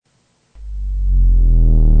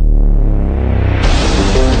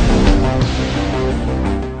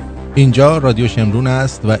اینجا رادیو شمرون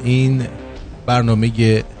است و این برنامه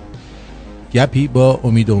گپی با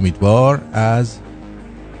امید و امیدوار از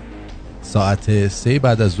ساعت 3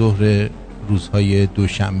 بعد از ظهر روزهای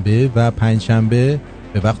دوشنبه و پنجشنبه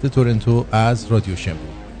به وقت تورنتو از رادیو شمرون.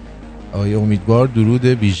 آقای امیدوار، درود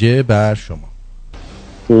ویژه بر شما.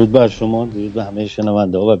 درود بر شما، درود به همه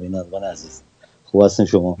شنونده ها و بینندگان عزیز. خوب هستین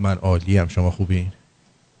شما؟ من عالیم، شما خوبین؟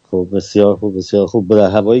 خوب، بسیار خوب، بسیار خوب. در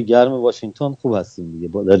هوای گرم واشنگتن خوب هستیم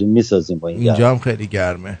دیگه، داریم میسازیم با این اینجا گرم. هم خیلی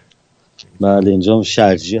گرمه. بله، اینجا هم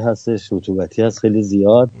شرجی هستش، رطوبتی هست خیلی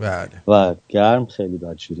زیاد. بله. و گرم خیلی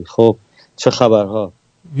بدجوری. خب چه خبرها؟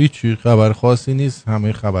 هیچی خبر خاصی نیست،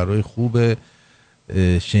 همه خبرهای خوب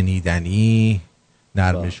شنیدنی،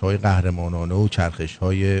 نرمش های قهرمانانه و چرخش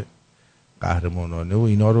های قهرمانانه و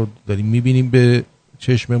اینا رو داریم میبینیم به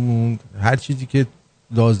چشممون. هر چیزی که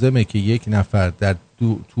لازمه که یک نفر در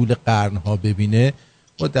طول قرنها ببینه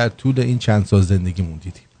ما در طول این چند سال زندگیمون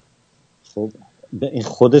دیدیم. خب این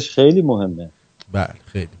خودش خیلی مهمه. بله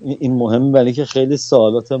خیلی این مهمه، ولی که خیلی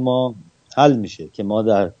سوالات ما حل میشه که ما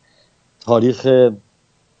در تاریخ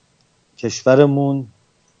کشورمون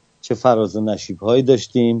چه فراز و نشیب هایی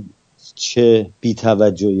داشتیم، چه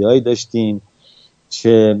بی‌توجهی هایی داشتیم،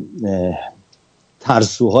 چه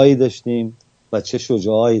ترسوهایی داشتیم و چه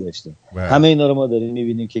شجاعایی داشتیم. همه اینا رو ما داریم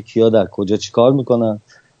میبینیم که کیا در کجا چی کار میکنن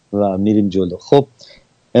و میریم جلو. خب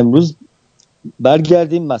امروز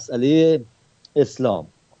برگردیم مسئله اسلام.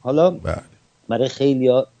 حالا برای خیلی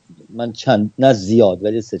ها من چند نه زیاد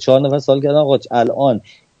ولی 3-4 نفر سوال کردن آقا الان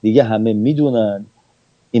دیگه همه میدونن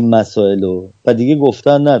این مسائل رو و دیگه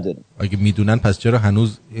گفتن نداریم. اگه میدونن پس چرا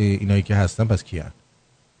هنوز اینایی که هستن پس کیان؟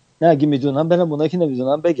 نه اگه میدونن برن، اونایی که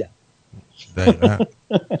نمیدونن بگن. دقیقاً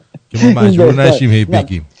که ما مجبور نشیم هی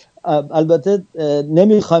بگیم. البته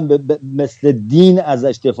نمیخوایم مثل دین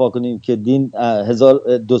ازش دفاع کنیم که دین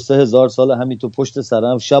 2-3 سال همین تو پشت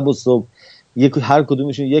سرم شب و صبح هر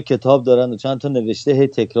کدومشون یک کتاب دارن و چند تا نوشته هی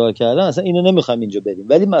تکرار کردن. اصلا اینو نمیخوایم اینجا بریم،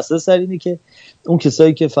 ولی مسئله سر اینه که اون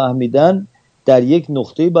کسایی که فهمیدن در یک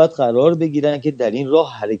نقطه‌ای باید قرار بگیرن که در این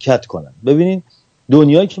راه حرکت کنن. ببینین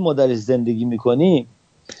دنیایی که ما درش زندگی میکنیم،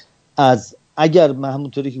 از اگر من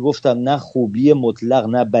همونطوری که گفتم نه خوبی مطلق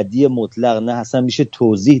نه بدی مطلق، نه اصلا میشه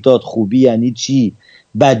توضیح داد خوبی یعنی چی،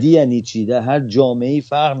 بدی یعنی چی. در هر جامعه‌ای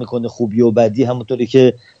فرق میکنه خوبی و بدی، همونطوری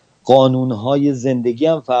که قانونهای زندگی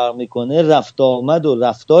هم فرق میکنه، رفت آمد و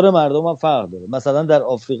رفتار مردم هم فرق داره. مثلا در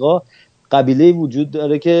آفریقا قبیله وجود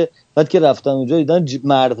داره که بعد که رفتن اونجا دیدن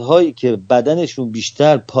مردهایی که بدنشون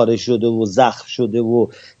بیشتر پاره شده و زخم شده و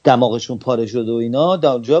دماغشون پاره شده و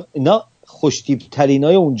اینا خوشتیپ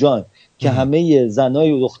ترینای اونجان که همه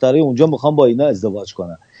زنای و دخترای اونجا میخوان با اینا ازدواج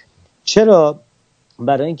کنن. چرا؟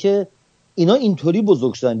 برای اینکه اینا اینطوری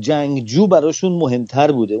بزرگ شدن، جنگجو براشون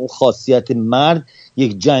مهمتر بوده. اون خاصیت مرد،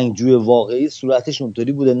 یک جنگجوی واقعی صورتش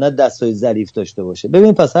اونطوری بوده، نه دستای ظریف داشته باشه.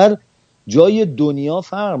 ببین پس هر جای دنیا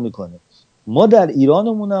فرق میکنه. ما در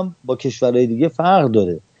ایرانمون هم با کشورهای دیگه فرق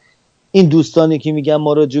داره. این دوستانی که میگن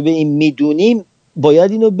ما راجع به این میدونیم،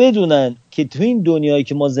 باید اینو بدونن که تو این دنیایی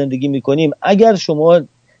که ما زندگی میکنیم، اگر شما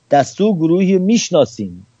دستور گروهی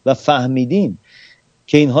میشناسین و فهمیدین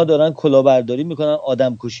که اینها دارن کلاهبرداری میکنن،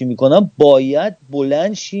 آدم کشی میکنن، باید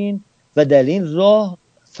بلند شین و در این راه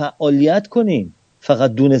فعالیت کنین.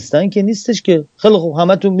 فقط دونستن که نیستش که خیلی خوب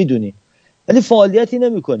همتون میدونین ولی فعالیتی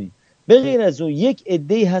نمیکنین. به غیر از اون یک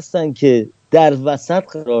عده‌ای هستن که در وسط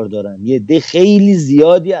قرار دارن، یه عده خیلی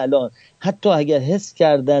زیادی الان حتی اگر حس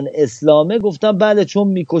کردن اسلامه گفتن بله چون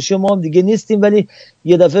میکشه ما هم دیگه نیستیم، ولی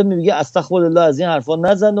یه دفعه میگه استغفرالله از این حرفا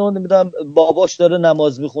نزن و نمیدونم باباش داره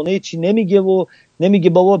نماز میخونه چی نمیگه و نمیگه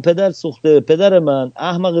بابا پدر سوخته، پدر من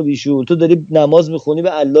احمق بیشور، تو داری نماز میخونی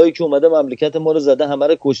به اللهی که اومده مملکت ما رو زده، همه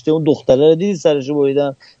رو کشته، اون دختره رو دیدی سرشو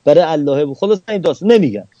بریدن برای الله. خلاص این داستان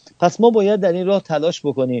نمیگن. پس ما باید در این راه تلاش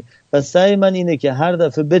بکنیم و سعی من اینه که هر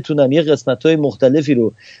دفعه بتونم یه قسمت‌های مختلفی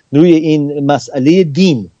رو روی این مسئله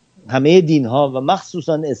دین، همه دین‌ها و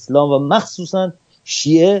مخصوصا اسلام و مخصوصا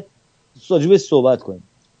شیعه راجع صحبت کنیم.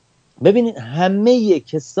 ببینید همه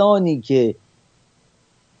کسانی که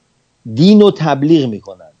دین رو تبلیغ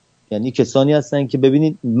میکنن، یعنی کسانی هستن که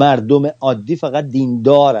ببینید مردم عادی فقط دین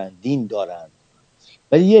دارن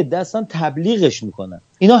ولی یه دستن تبلیغش میکنن،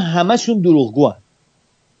 اینا همشون دروغگوان.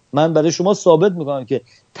 من برای شما ثابت میکنم که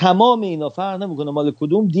تمام اینا فرق نمیکنه مال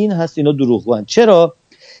کدوم دین هست، اینا دروغگوان. چرا؟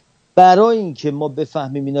 برای اینکه ما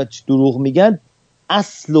بفهمیم اینا دروغ میگن،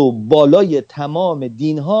 اصل و بالای تمام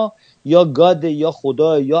دین ها یا گاد یا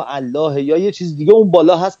خدا یا الله یا یه چیز دیگه اون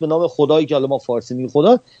بالا هست به نام خدایی که حالا ما فارسی میگیم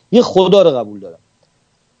خدا، یه خدا رو قبول دارن،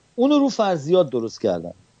 اونو رو فرضیات درست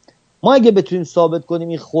کردن. ما اگه بتونیم ثابت کنیم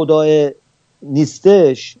این خدای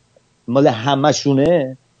نیستش مال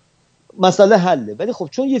همشونه، مسئله حله. ولی خب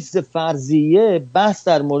چون یه چیز فرضیه، بحث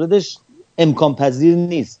در موردش امکان پذیر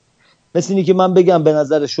نیست. مثل اینی که من بگم به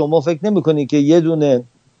نظر شما فکر نمی‌کنی که یه دونه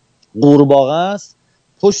قورباغه است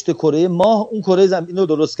پشت کره ماه اون کره زمین رو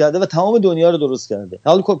درست کرده و تمام دنیا رو درست کرده.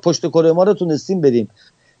 حالا پشت کره ما رو تونستیم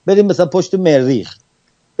بریم مثلا پشت مریخ،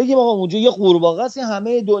 بگیم آقا اونجا یه قورباغه است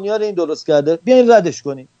همه دنیا رو این درست کرده، بیاین ردش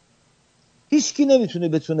کنیم. هیچ کی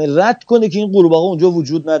بتونه رد کنه که این قورباغه اونجا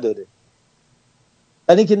وجود نداره.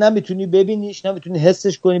 برای اینکه نمیتونی ببینیش، نمیتونی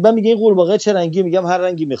حسش کنی. بعد میگه این قورباغه چه رنگی؟ میگم هر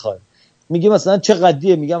رنگی میخواد. میگه مثلا چه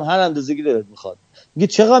قدیه؟ میگم هر اندازه‌ای دلت میخواد. میگه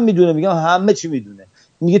چقدر میدونه؟ میگم همه چی میدونه.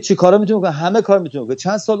 میگه چه کارا میتونه کنه؟ همه کار میتونه کنه.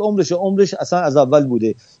 چند سال عمرش اصلا از اول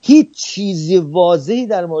بوده. هیچ چیزی واضحی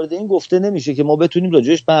در مورد این گفته نمیشه که ما بتونیم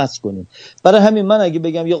راجعش بحث کنیم. برای همین من اگه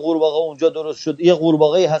بگم یه قورباغه اونجا درست شد، یه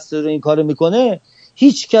قورباغه هست رو این کارو میکنه،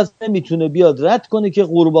 هیچ کس نمیتونه بیاد رد کنه که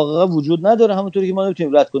قورباغه وجود نداره، همونطوری که ما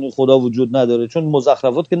نمیتونیم رد کنیم خدا وجود نداره، چون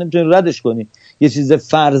مزخرفات که نمیتونیم ردش کنیم. یه چیز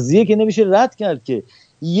فرضیه که نمیشه رد کرد که.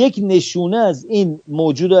 یک نشونه از این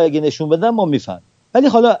موجود رو اگه نشون بدن ما میفهمیم. ولی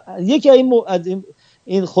حالا یکی از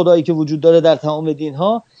این خدایی که وجود داره در تمام دین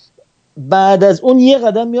ها، بعد از اون یه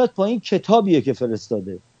قدم میاد پایین، کتابیه که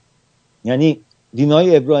فرستاده. یعنی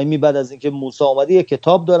دینای ابراهیمی بعد از اینکه موسی اومده یه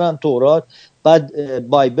کتاب دارن، تورات، بعد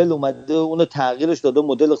بایبل اومده اونو تغییرش داده،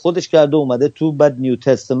 مدل خودش کرده اومده تو، بعد نیو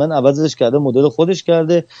تستمنت عوضش کرده مدل خودش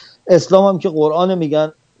کرده. اسلام هم که قرآن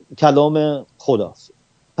میگن کلام خداست،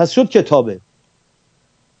 پس شد کتابه.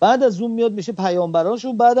 بعد از اون میاد میشه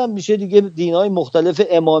پیامبراشون، بعدم میشه دیگه دینای مختلف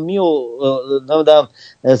امامی و نمیدونم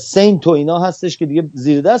سنت و اینا هستش که دیگه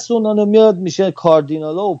زیر دست اونها میاد میشه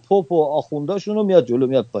کاردینالا و پاپ و آخونداشون رو میاد جلو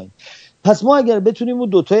میاد پایین. پس ما اگر بتونیم اون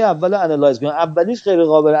دوتای اول انالایز کنیم، اولیش غیر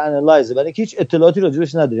قابل انالایزه برای که هیچ اطلاعاتی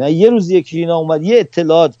راجبش نداریم. یه روز یکی اینا اومد یه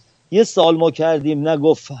اطلاعات، یه سوال ما کردیم،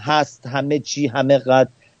 نگفت هست همه چی، همه قد،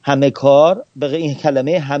 همه کار. بقیه این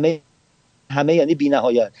کلمه همه یعنی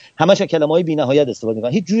بی‌نهایت، همش از کلمه‌های بی‌نهایت استفاده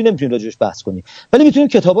می‌کنن، هیچ جوری نمیتونیم راجعش بحث کنیم. ولی میتونیم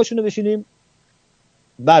کتاباشون رو بشینیم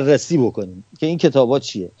بررسی بکنیم که این کتابا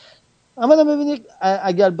چیه. اولا ببینید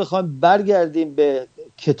اگر بخوایم برگردیم به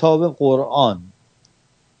کتاب قرآن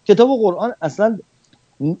اصلا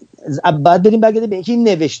بعد بریم برگردیم به اینکه این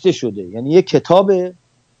نوشته شده. یعنی یه کتابه،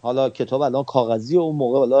 حالا کتاب الان کاغذی، اون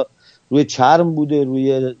موقع حالا روی چرم بوده،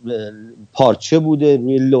 روی پارچه بوده،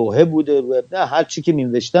 روی لوحه بوده، روی هر چی که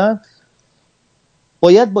می‌نوشتن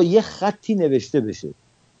باید با یه خطی نوشته بشه.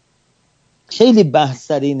 خیلی بحث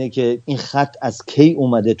سر اینه که این خط از کی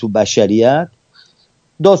اومده تو بشریت.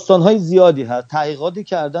 داستان‌های زیادی هست، تحقیقاتی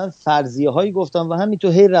کردن، فرضیه‌هایی گفتن و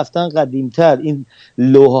همینطور هی رفتن قدیم‌تر این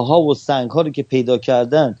لوحه‌ها و سنگ‌ها رو که پیدا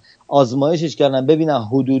کردن آزمایشش کردن ببینن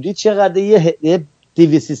حدودی چقدر، یه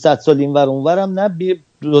 200-300 سال اینور اونورم نه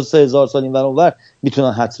 2,000 سال اینور اونور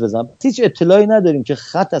میتونن حدس بزنن. هیچ اطلاعی نداریم که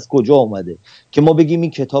خط از کجا اومده که ما بگیم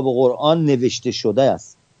این کتاب قرآن نوشته شده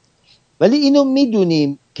است. ولی اینو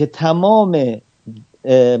میدونیم که تمام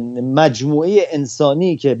مجموعه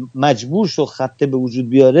انسانی که مجبور شد خط به وجود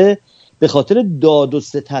بیاره به خاطر داد و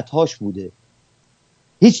ستدهاش بوده،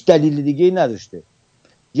 هیچ دلیل دیگه‌ای نداشته.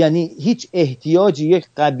 یعنی هیچ احتیاجی یک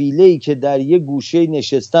قبیله‌ای که در یک گوشه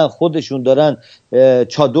نشستن خودشون دارن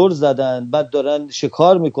چادر زدن، بعد دارن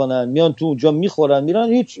شکار میکنن، میان تو اونجا میخورن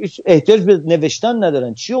میرن، هیچ احتیاج به نوشتن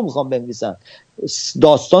ندارن. چیو میخوام بنویسن؟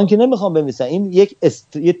 داستان که نمیخوام بنویسن. این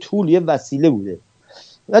یه طول، یه وسیله بوده.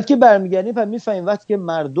 وقتی که برمیگردیم پس میفهمیم وقتی که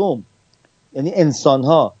مردم، یعنی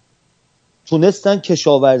انسان‌ها تونستن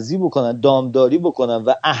کشاورزی بکنن، دامداری بکنن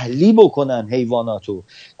و اهلی بکنن حیواناتو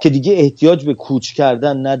که دیگه احتیاج به کوچ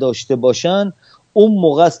کردن نداشته باشن، اون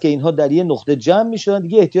موقع است که اینها در یه نقطه جمع میشدن،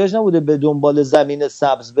 دیگه احتیاج نبوده به دنبال زمین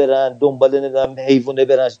سبز برن، دنبال حیوانه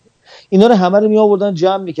برن. اینا رو همه رو می آوردن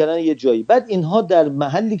جمع میکردن یه جایی. بعد اینها در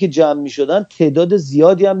محلی که جمع میشدن تعداد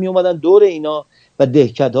زیادی هم می اومدن دور اینا و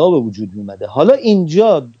دهکده‌ها به وجود می اومده. حالا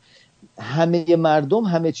اینجا همه مردم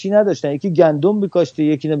همه چی نداشتن، یکی گندم میکاشته،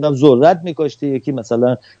 یکی نمیدونم ذرت میکاشته، یکی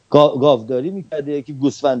مثلا گاوداری میکرده، یکی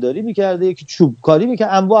گوسفندداری میکرده، یکی چوبکاری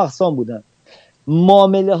میکرده، انواع اقسام بودن.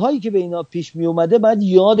 معامله هایی که به اینا پیش میومده بعد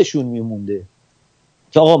یادشون میمونده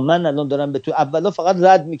که آقا من الان دارم به تو، اولا فقط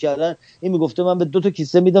رد میکردن، این میگفته من به 2 تا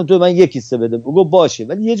کیسه میدم تو من 1 کیسه بده، بگو باشه.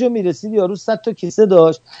 ولی یه جا میرسید یارو 100 تا کیسه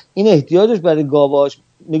داشت، این احتیاجش برای گاواش،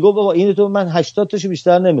 میگه بابا اینو تو من 80 تاشو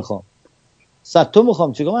بیشتر نمیخوام، 100 تا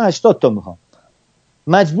میخوام، چیکار من 80 تا میخوام.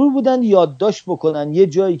 مجبور بودن یادداشت بکنن یه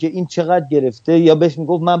جایی که این چقدر گرفته، یا بهش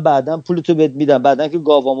میگفت من بعداً پولتو بهت میدم، بعداً که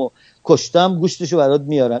گاوامو کشتم گوشتشو برات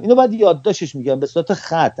میارم. اینو بعد یادداشتش میگن به صورت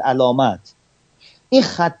خط، علامت. این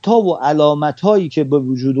خطا و علامت‌هایی که به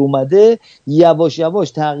وجود اومده یواش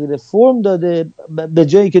یواش تغییر فرم داده. به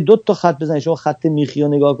جایی که 2 تا خط بزنید، شما خط میخی رو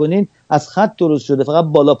نگاه کنین، از خط درست شده، فقط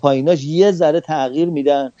بالا پاییناش یه ذره تغییر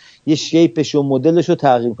میدن، یه شیپش و مدلش رو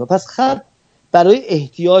تغییر میکنه. پس خط برای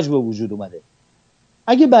احتیاج به وجود اومده.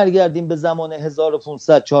 اگه برگردیم به زمان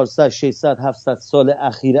 1500 400 600 700 سال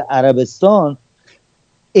اخیر عربستان،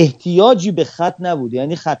 احتیاجی به خط نبود.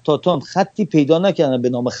 یعنی خطاطان خطی پیدا نکردن به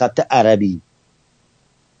نام خط عربی.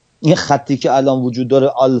 این خطی که الان وجود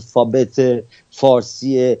داره، الفابت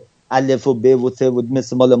فارسی الف و ب و ت و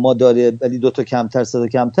مثل مال ما داره ولی 2 تا کمتر 3 تا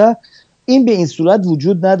کمتر، این به این صورت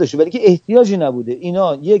وجود نداشته، ولی که احتیاجی نبوده.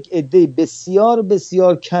 اینا یک عده بسیار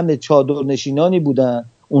بسیار کم چادرنشینانی بودن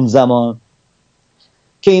اون زمان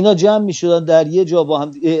که اینا جمع میشدن در یه جا با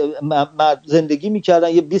هم زندگی میکردن،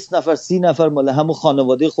 یه 20 نفر 30 نفر مال همون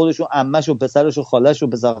خانواده خودشون، عمش و پسرش و خالش و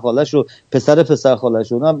پسر خالش و پسر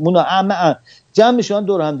خالش و اون عمه جمع میشدن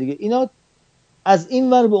دور هم دیگه. اینا از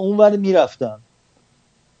این ور به اون ور میرفتن.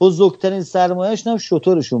 بزرگترین سرمایه‌اش هم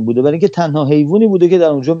شترشون بوده، برای اینکه تنها حیوانی بوده که در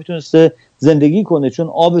اونجا میتونسته زندگی کنه، چون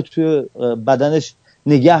آب توی بدنش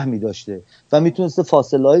نگه می‌داشته و میتونسته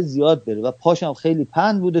فاصله‌های زیاد بره و پاش هم خیلی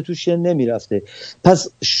پهن بوده، تو شن نمیرفته.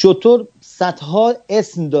 پس شتر صدها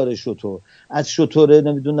اسم داره. شتر از شتر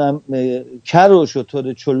نمیدونم کر و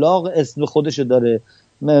شتر چلاق اسم خودش داره.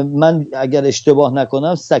 من اگر اشتباه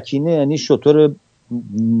نکنم سکینه یعنی شتر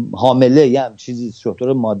حامله، یه هم چیزی،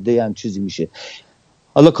 شتر ماده هم چیزی میشه،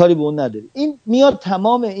 حالا کاری به اون نداری. این میاد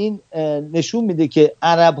تمام این نشون میده که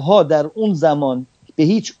عرب‌ها در اون زمان به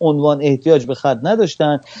هیچ عنوان احتیاج به خط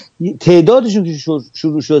نداشتن. تعدادشون که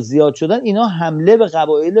شروع شد زیاد شدن، اینا حمله به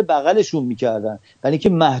قبایل بغلشون میکردن، یعنی که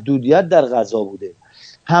محدودیت در غذا بوده.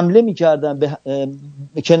 حمله میکردن به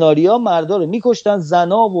کناریا، مردا رو میکشتن،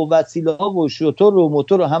 زنا و وسیله ها و شتر و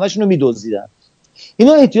موتور رو همشون رو میدزدیدن.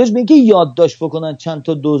 اینا احتیاج به اینکه یادداشت بکنن چند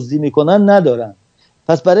تا دزدی میکنن ندارن.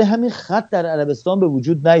 پس برای همین خط در عربستان به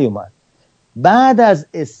وجود نیومد. بعد از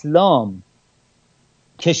اسلام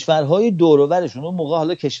کشورهای دور و برشون، اون موقع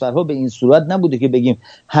حالا کشورها به این صورت نبوده که بگیم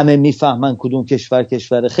همه میفهمن کدوم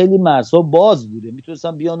کشوره، خیلی مرزها باز بوده،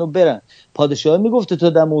 میتونستن بیان و برن. پادشاه میگفته تا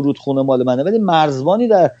دم اون رودخونه مال منه، ولی مرزبانی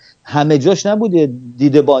در همه جاش نبوده،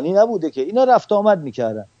 دیدبانی نبوده که اینا رفت آمد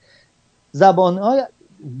میکردن. زبانهای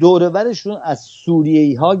دور و برشون از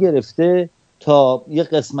سوریه‌ای ها گرفته تا یه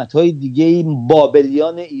قسمت‌های دیگه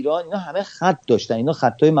بابلیان ایران، اینا همه خط داشتن. اینا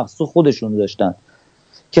خطای مخصوص خودشون داشتن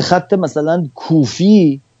که خط مثلا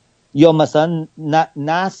کوفی یا مثلا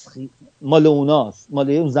نسخ مال اوناست،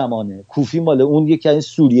 مال اون زمانه. کوفی مال اون یکی از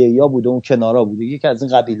سوریه‌ای‌ها بوده، اون کنارا بوده، یکی از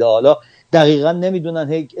این قبیله. حالا دقیقاً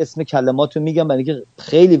نمیدونن، هیچ اسم کلماتو میگم برای اینکه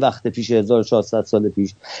خیلی وقت پیش، 1400 سال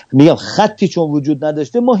پیش. میگم خطی چون وجود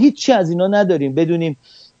نداشته، ما هیچی از اینا نداریم بدونیم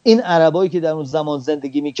این عربایی که در اون زمان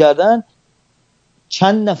زندگی میکردن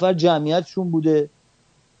چند نفر جمعیتشون بوده،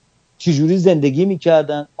 چجوری زندگی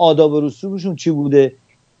میکردن، آداب و رسومشون چی بوده،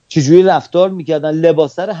 چجوری رفتار میکردن.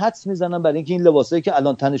 لباسه رو حدس میزنن برای اینکه این لباسایی که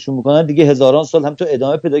الان تنشون میکنن دیگه هزاران سال هم تو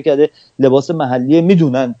ادامه پیدا کرده، لباس محلیه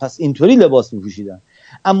میدونن، پس اینطوری لباس میپوشیدن.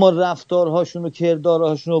 اما رفتارهاشون و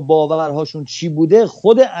کردارهاشون و باورهاشون چی بوده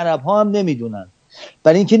خود عرب ها هم نمیدونن،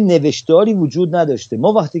 برای اینکه نوشتاری وجود نداشته.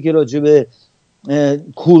 ما وقتی که راجع به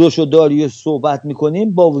کوروش و داریوش صحبت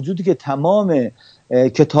میکنیم، با وجودی که تمام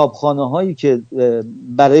کتابخانه هایی که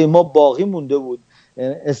برای ما باقی مونده بود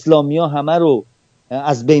اسلامی ها همه رو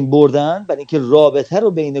از بین بردن، برای اینکه رابطه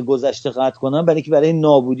رو بین گذشته قطع کنن، برای اینکه برای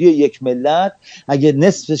نابودی یک ملت اگه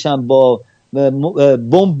نصفش هم با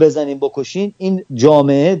بمب بزنیم بکشین، این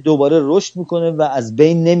جامعه دوباره رشد میکنه و از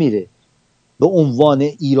بین نمیره به عنوان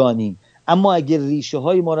ایرانی. اما اگر ریشه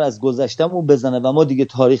های ما رو از گذشتهمون بزنه و ما دیگه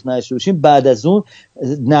تاریخ نداشته باشیم، بعد از اون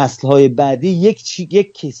نسل های بعدی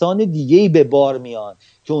یک کسان دیگه‌ای به بار میان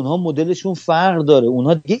که اونها مدلشون فرق داره.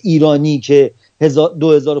 اونها دیگه ایرانی که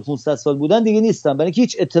 2500 سال بودن دیگه نیستن، برای اینکه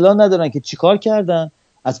هیچ اطلاع ندارن که چیکار کردن،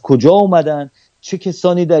 از کجا اومدن، چه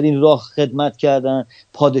کسانی در این راه خدمت کردن،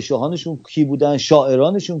 پادشاهانشون کی بودن،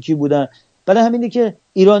 شاعرانشون کی بودن. برای همینه که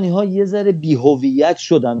ایرانی ها یه ذره بی‌هویت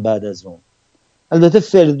شدن بعد از اون. البته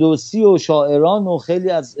فردوسی و شاعران و خیلی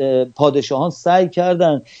از پادشاهان سعی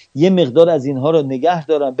کردن یه مقدار از اینها رو نگه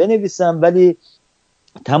دارن بنویسن، ولی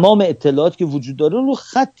تمام اطلاعات که وجود داره رو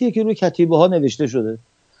خطیه که روی کتیبه ها نوشته شده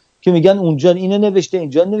که میگن اونجا اینو نوشته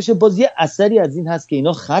اینجا نوشته. باز یه اثری از این هست که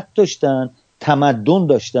اینا خط داشتن، تمدن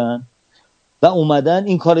داشتن و اومدن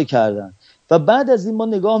این کار کردن. و بعد از این ما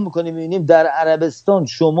نگاه میکنیم میبینیم در عربستان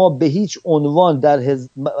شما به هیچ عنوان در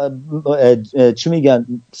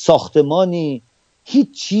ساختمانی،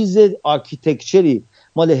 هیچ چیز آرکیتکچری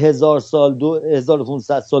مال 1000 سال،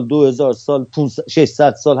 2500 سال، 2000 سال،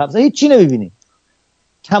 600 سال، 700 هیچ چی نمیبینیم.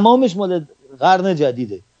 تمامش مال قرن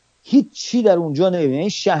جدیده، هیچ چی در اونجا نمیبینی، یعنی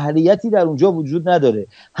شهریتی در اونجا وجود نداره.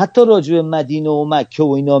 حتی راجع به مدینه و مکه و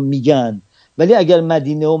اینا میگن، ولی اگر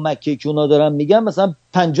مدینه و مکه که اونا دارن میگن مثلا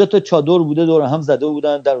 50 تا چادر بوده دور هم زده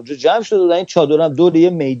بودن در اونجا جمع شده بودن، این چادر هم دور یه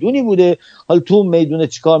میدونی بوده، حالا تو میدونه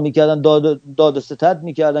چیکار میکردن، داد و ستد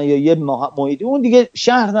میکردن یا یه محیطی، اون دیگه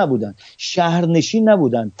شهر نبودن، شهرنشین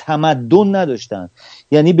نبودن، تمدن نداشتن،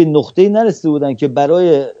 یعنی به نقطه‌ای نرسیده بودن که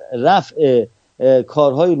برای رفع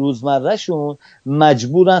کارهای روزمرهشون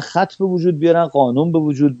مجبورن خط به وجود بیارن، قانون به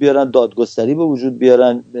وجود بیارن، دادگستری به وجود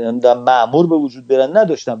بیارن، مأمور به وجود بیارن،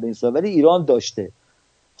 نداشتن به این صورت، ولی ایران داشته.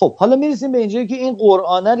 خب حالا میرسیم به اینجایی که این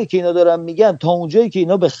قرآنه که اینا دارن میگن، تا اونجایی که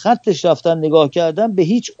اینا به خطش رفتن نگاه کردن، به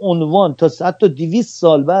هیچ عنوان تا حتی 200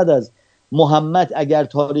 سال بعد از محمد اگر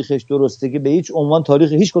تاریخش درسته، که به هیچ عنوان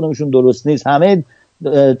تاریخ هیچ کدومشون درست نیست، همه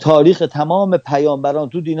تاریخ تمام پیامبران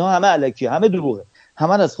تو دین‌ها همه الکیه، همه دروغه،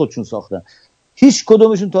 همه از خودشون ساختن، هیچ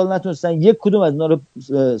کدومشون تا نتونستن یک کدوم از اینا رو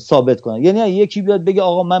ثابت کنن. یعنی یکی بیاد بگه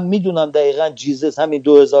آقا من میدونم دقیقاً جیزس همین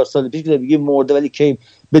 2000 سال پیش که بگه مرده ولی کی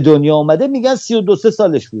به دنیا اومده، میگن 32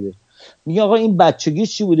 سالش بوده. میگه آقا این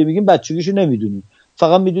بچگیش چی بوده؟ میگیم بچگیشو نمیدونیم،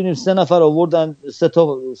 فقط میدونیم 3 نفر آوردن 3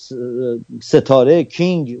 تا ستاره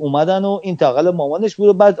کینگ اومدن و این تقل مامانش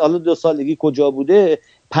بود، بعد حالا 2 سالگی کجا بوده،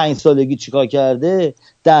 5 سالگی چیکار کرده،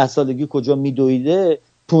 10 سالگی کجا میدویده،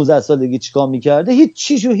 15 سالگی چیکار میکرده، هیچ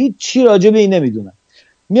چی راجع به این نمیدونن.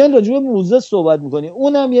 میان راجع به موزه صحبت میکنی،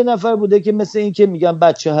 اونم یه نفر بوده که مثل این که میگن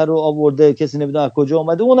بچه ها رو آورده کسی نمیدونه از کجا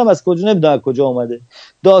اومده، اونم از کجا نمیدونه از کجا اومده.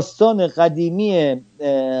 داستان قدیمی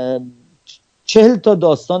 40 تا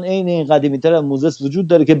داستان عین این قدیمی تر از موزه وجود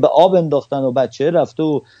داره که به آب انداختن و بچه رفته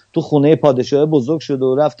و تو خونه پادشاه بزرگ شده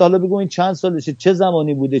و رفته، حالا بگو این چند سالشه، چه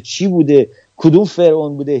زمانی بوده، چی بوده، کدوم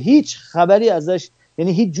فرعون بوده، هیچ خبری ازش،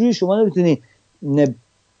 یعنی هیچ جوری شما نمیتونی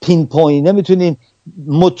پین پوینت، نمیتونین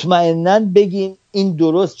مطمئناً بگین این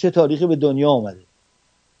درست چه تاریخی به دنیا آمده.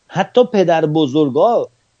 حتی پدر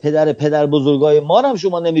بزرگای ما هم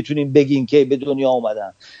شما نمیتونین بگین که به دنیا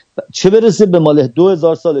آمدن، چه برسه به مال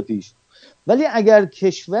 2000 سال پیش. ولی اگر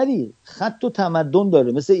کشوری خط و تمدن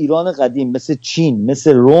داره مثل ایران قدیم، مثل چین،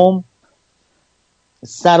 مثل روم،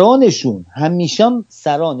 سرانشون همیشه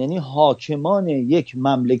سران، یعنی حاکمان یک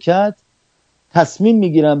مملکت، تصمیم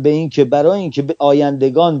میگیرن به این که برای این که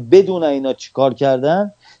آیندگان بدون اینا چیکار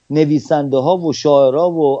کردن، نویسنده ها و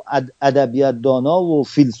شاعرها و ادبیات دانا و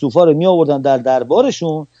فیلسوفا رو می آوردن در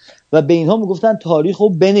دربارشون و به اینها میگفتن تاریخ رو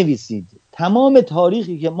بنویسید. تمام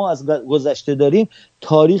تاریخی که ما از گذشته داریم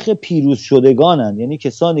تاریخ پیروز شدگانن، یعنی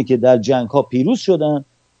کسانی که در جنگ ها پیروز شدن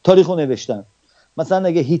تاریخ رو نوشتن. مثلا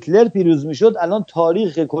اگه هیتلر پیروز میشد الان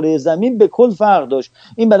تاریخ کره زمین به کل فرق داشت.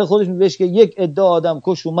 این برای خودش میوشت که یک عده آدم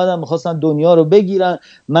کش اومدن میخواستن دنیا رو بگیرن،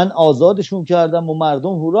 من آزادشون کردم و مردم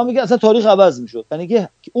هورا میگه، اصلا تاریخ عوض میشد، یعنی که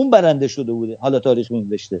اون برنده شده بوده، حالا تاریخ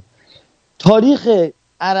مینوشته. تاریخ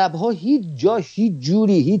عرب ها هیچ جا، هیچ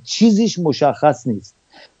جوری، هیچ چیزیش مشخص نیست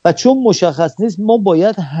و چون مشخص نیست ما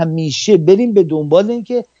باید همیشه بریم به دنبال این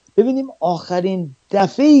که ببینیم آخرین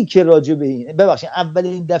دفعه‌ای که راجع به این،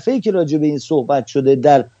 اولین دفعه‌ای که راجع به این صحبت شده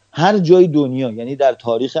در هر جای دنیا، یعنی در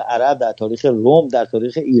تاریخ عرب، در تاریخ روم، در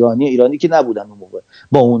تاریخ ایرانی که نبودن اون موقع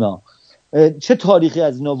با اونا، چه تاریخی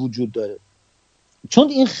از اینا وجود داره. چون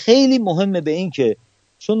این خیلی مهمه به این که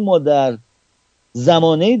چون ما در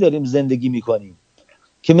زمانه‌ای داریم زندگی می‌کنیم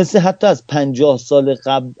که مثل حتی از 50 سال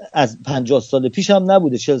قبل، از 50 سال پیش هم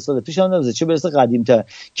نبوده، 40 سال پیش هم نبوده، چه برسه قدیم‌تر،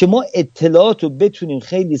 که ما اطلاعاتو بتونیم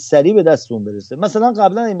خیلی سریع به دستمون برسه. مثلا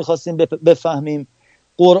قبلا اگه می‌خواستیم بفهمیم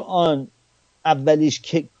قرآن اولیش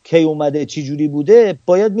کی اومده، چی جوری بوده،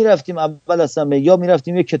 باید میرفتیم اول اصلا یا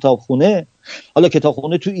میرفتیم یه کتابخونه. حالا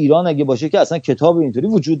کتابخونه تو ایران اگه باشه که اصلا کتاب اینطوری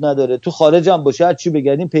وجود نداره، تو خارج هم باشه هر چی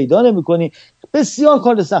بگردیم پیدا نمی‌کنی، بسیار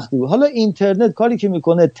کار سختی بود. حالا اینترنت کاری که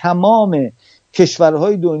میکنه، تمام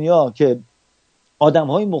کشورهای دنیا که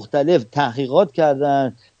آدم‌های مختلف تحقیقات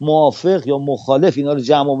کردن، موافق یا مخالف اینا رو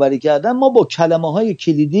جمع آوری کردن، ما با کلمه‌های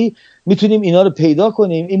کلیدی میتونیم اینا رو پیدا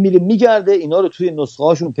کنیم. این میره میگرده اینا رو توی نسخه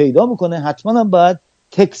هاشون پیدا میکنه. حتما هم باید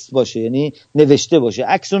تکست باشه، یعنی نوشته باشه،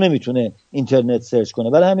 عکس رو نمیتونه اینترنت سرچ کنه.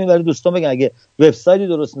 برای همین برای دوستان بگم اگه وبسایتی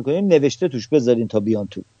درست میکنیم نوشته توش بذارین تا بیان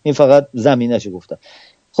تو. این فقط زمینه‌شو گفتم.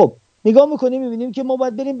 خب نگاه میکنیم میبینیم که ما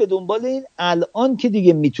باید بریم به دنبال این. الان که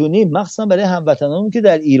دیگه میتونیم، مخصوصا برای هموطنانمون که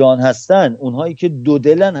در ایران هستن، اونهایی که دو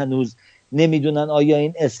دلن هنوز نمیدونن آیا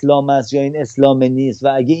این اسلام است یا این اسلام نیست، و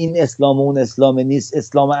اگه این اسلام و اون اسلام نیست،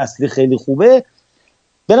 اسلام اصلی خیلی خوبه،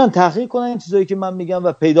 برن تحقیق کنن این چیزایی که من میگم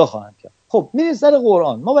و پیدا خواهند کرد. خب میریم سر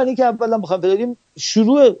قرآن. ما برای اینکه اولا بخوایم پیدا کنیم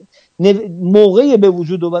شروع موقعی به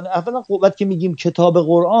وجود اومد، اولا وقتی که میگیم کتاب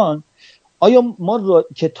قرآن، آیا ما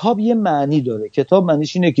کتاب یه معنی داره؟ کتاب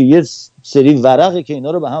معنیش اینه که یه سری ورقه که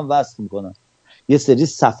اینا رو به هم وصل میکنن. یه سری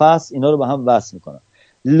صفحه است اینا رو به هم وصل میکنن.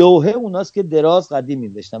 لوحه اوناست که دراز قدیم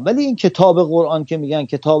می‌نوشتن، ولی این کتاب قرآن که میگن،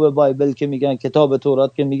 کتاب بایبل که میگن، کتاب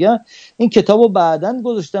تورات که میگن، این کتابو بعدن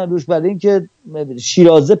گذاشتن روش برای اینکه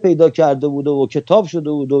شیرازه پیدا کرده بوده و کتاب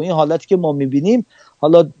شده بوده و این حالتی که ما میبینیم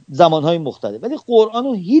حالا زمانهای مختلف. ولی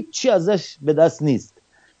قرآنو هیچی ازش به دست نیست،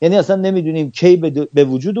 یعنی اصلا نمیدونیم کی به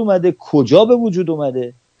وجود اومده، کجا به وجود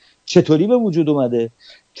اومده، چطوری به وجود اومده.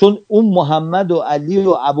 چون اون محمد و علی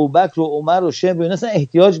و ابوبکر و عمر و شمر اصلا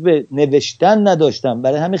احتیاج به نوشتن نداشتن،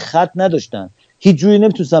 برای همین خط نداشتن، هیچ جوری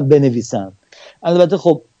نمیتونستن بنویسن. البته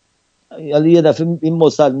خب یه دفعه این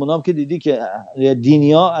مسلمانام که دیدی که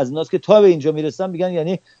دینیا از ناس که تا به اینجا میرسن میگن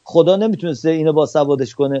یعنی خدا نمیتونسته اینو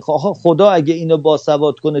باسوادش کنه. خدا اگه اینو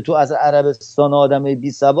باسواد کنه، تو از عربستان آدم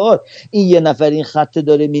بی سواد این یه نفر این خط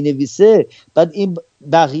داره مینویسه، بعد این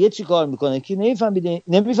بقیه چی کار میکنه که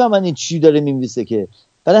نمیفهمن این چی داره مینویسه که.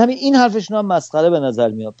 برای همین این حرفشون هم مسخره به نظر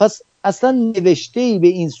میاد. پس اصلا نوشته‌ای به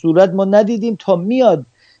این صورت ما ندیدیم تا میاد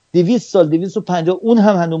 200 سال 250 اون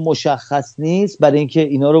هم هنوز مشخص نیست، برای اینکه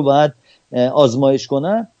اینا رو باید آزمایش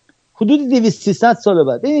کنن. حدود 200-300 سال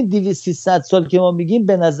بعد، این 200-300 سال که ما میگیم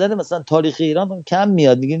به نظر مثلا تاریخ ایران کم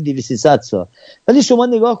میاد، میگیم 200-300 سال، ولی شما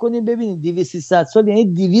نگاه کنید ببینید 200-300 سال یعنی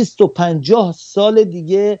 250 سال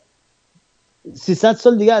دیگه، 300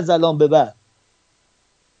 سال دیگه از الان به بعد،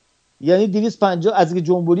 یعنی 250 از که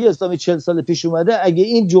جمهوری اسلامی 40 سال پیش اومده، اگه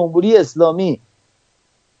این جمهوری اسلامی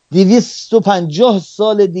 250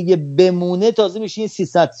 سال دیگه بمونه تازه میشه این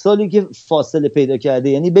 300 سالی که فاصله پیدا کرده.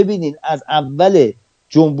 یعنی ببینین از اول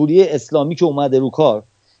جمهوری اسلامی که اومده رو کار،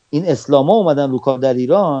 این اسلاما اومدن رو کار در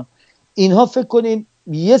ایران، اینها فکر کنین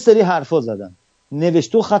یه سری حرفا زدن،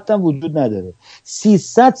 نوشته و خطم وجود نداره.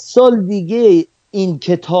 300 سال دیگه این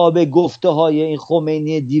کتاب گفته های این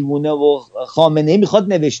خمینی دیوونه و خامنه‌ای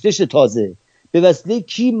میخواد نوشته شه، تازه به وسیله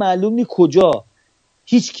کی معلوم نی کجا،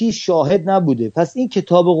 هیچ کی شاهد نبوده. پس این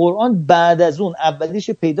کتاب قرآن بعد از اون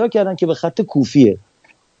اولیش پیدا کردن که به خط کوفیه.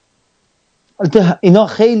 اینا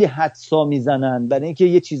خیلی حدسا میزنن برای اینکه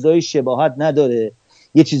یه چیزای شباهت نداره،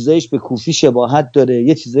 یه چیزایش به کوفی شباهت داره،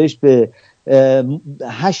 یه چیزایش به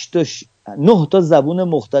 9 تا زبون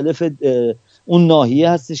مختلف اون ناحیه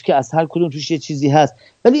هستش که از هر کدوم توش یه چیزی هست.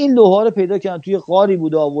 ولی این لوحا رو پیدا کردن توی غاری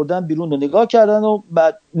بوده، آوردن بیرون رو نگاه کردن و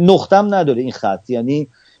بعد نقطه‌ام نداره این خط. یعنی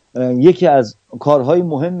یکی از کارهای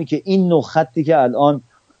مهمی که این نوع خطی که الان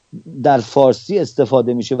در فارسی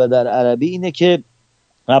استفاده میشه و در عربی اینه که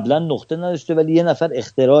قبلا نقطه نداشته ولی یه نفر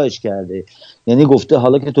اختراعش کرده. یعنی گفته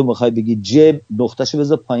حالا که تو میخوای بگی ج، نقطهشو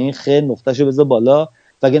بذار پایین، خ نقطهشو بذار بالا،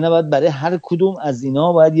 وگرنه باید برای هر کدوم از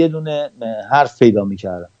اینا باید یه دونه حرف پیدا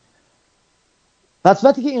میکردن. پس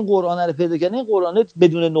وقتی که این قرآن رو پیدا کردن، این قرآن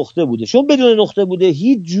بدون نقطه بوده. چون بدون نقطه بوده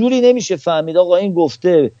هیچ جوری نمیشه فهمید آقا این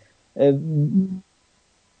گفته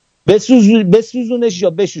بسوزونش یا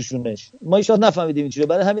بشوشونش. ما ایشان نفهمیدیم این چیه،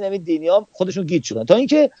 برای همین دینی‌ها خودشون گیج شدن. تا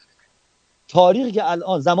اینکه تاریخی که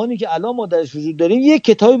الان، زمانی که الان ما درش وجود داریم، یک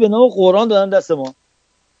کتابی به نام قرآن دادن دست ما،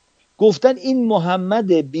 گفتن این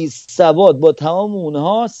محمد بی سواد با تمام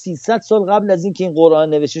اونها 300 سال قبل از این که این قرآن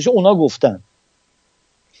نوشته شد اونا گفتن،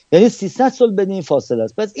 یعنی 300 سال بین این فاصله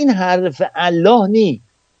است. پس این حرف الله نی.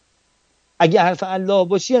 اگه حرف الله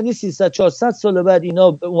باشه یعنی 300-400 سال بعد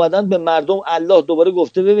اینا اومدن به مردم الله دوباره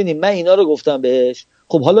گفته ببینیم من اینا رو گفتم بهش.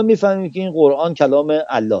 خب حالا میفهمیم که این قرآن کلام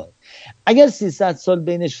الله. اگر 300 سال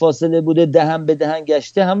بینش فاصله بوده، دهن به دهن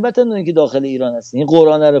گشته، هموطنانی که داخل ایران هستین این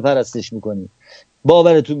قرآن رو پرستش میکنید،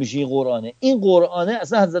 باورتون میشه این قرآنه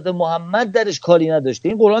اصلا حضرت محمد درش کاری نداشته،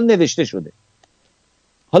 این قرآن نوشته شده.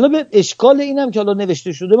 حالا به اشکال اینم که حالا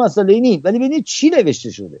نوشته شده مسئله اینی، ولی ببینید چی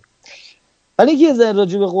نوشته شده. ولی که یه ذره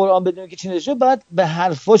راجع به قرآن بدونیم که چی نوشته شده، بعد به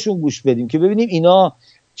حرفاشون گوش بدیم که ببینیم اینا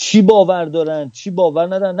چی باور دارن چی باور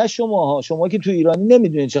ندارن. نه شما که تو ایرانی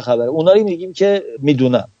نمیدونین چه خبره، اونا رو میگیم که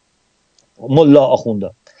میدونن، ملا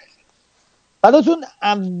آخوندا. براتون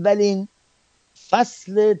اولین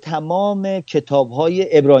فصل تمام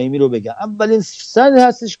کتاب‌های ابراهیمی رو بگم. اولین فصل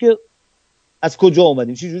هستش که از کجا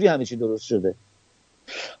اومدیم، چه جوری همه چی درست شده.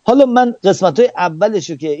 حالا من قسمت‌های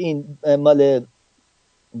اولشو که این مال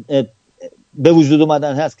به وجود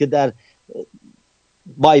اومدن هست که در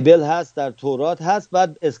بایبل هست، در تورات هست،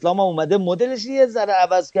 بعد اسلام هم اومده مدلش یه ذره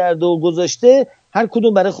عوض کرده و گذاشته، هر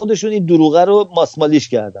کدوم برای خودشون این دروغه رو ماسمالیش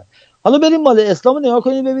کردن. حالا بریم مال اسلام رو نگاه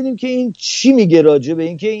کنیم ببینیم که این چی میگه راجع به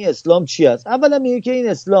این که این اسلام چی است. اولا میگه که این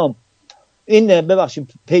اسلام، این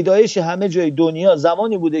پیدایش همه جای دنیا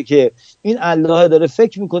زمانی بوده که این الله داره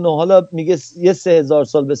فکر میکنه و حالا میگه یه 3000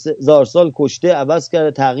 سال به 1000 سال کشته، عوض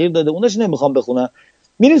کرده، تغییر داده. اوناش نمیخوام بخونم.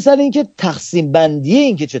 میریم سر این که تقسیم بندی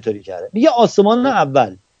این که چطوری کرده. میگه آسمان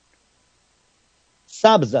اول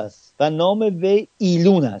سبز است و نام وی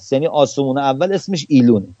ایلون است، یعنی آسمان اول اسمش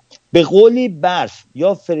ایلونه. به قولی برف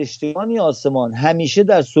یا فرشتگان آسمان همیشه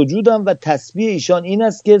در سجودند و تسبیح ایشان این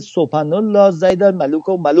است که سبحان الله زید الملوک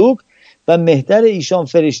و ملوک و مهتر ایشان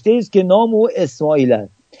فرشته است که نام او اسماعیل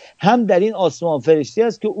است. هم در این آسمان فرشته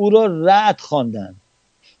است که او را رعد خواندند.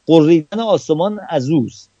 قریدن آسمان از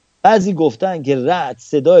اوست. بعضی گفتند که رعد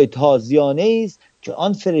صدای تازیانه است که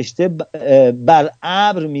آن فرشته بر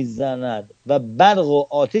ابر میزند و برق و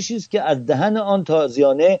آتشی است که از دهن آن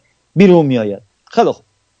تازیانه بیرون میآید. خیلی خوب،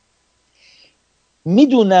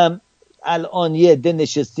 میدونم الان یه عده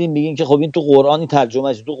نشستیم میگین که خب این تو قرآن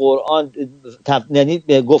ترجمهش، تو قرآن یعنی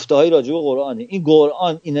گفته های راجع به قرآنه، این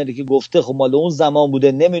قرآن اینا که گفته خب مال اون زمان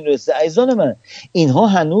بوده نمیدونسته. عزیزان من، اینها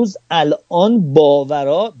هنوز الان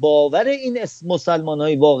باور این مسلمان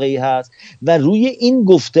های واقعی هست و روی این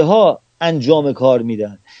گفته ها انجام کار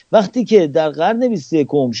میدن. وقتی که در قرن 21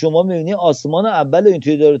 شما میبینی آسمان اول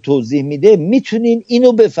اینطوری داره توضیح میده، میتونین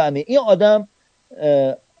اینو بفهمین این آدم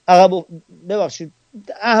ببخشید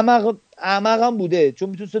احمق هم بوده، چون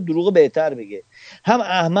میتونسته دروغ بهتر بگه. هم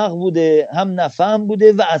احمق بوده، هم نفهم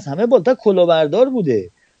بوده و از همه بالاتر کلاهبردار بوده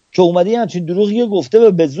که اومده همچین دروغی گفته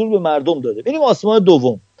و به زور به مردم داده. ببینیم آسمان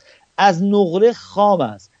دوم از نقره خام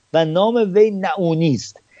است و نام وی نعونی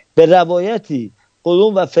است. به روایتی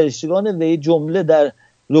قلوم و فرشتگان وی جمله در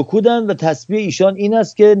رکودند و تسبیح ایشان این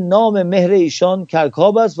است که نام مهر ایشان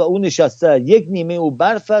کرکاب است و او نشسته، یک نیمه او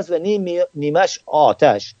برف است و نیمش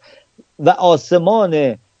آتش و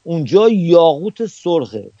آسمان اونجا یاقوت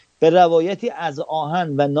سرخه. به روایتی از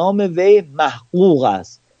آهن و نام وی محقوق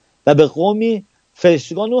است و به قومی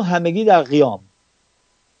فرشتگان او همگی در قیام.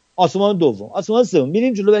 آسمان دوم. آسمان سوم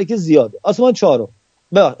میریم جلو برای که زیاده. آسمان چهارم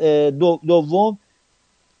دوم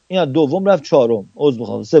اینا دوم رفت چهارم، عذر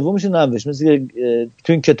میخوام سومش ننوشت مثل که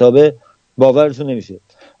تو این کتابه باورتون نمیشه.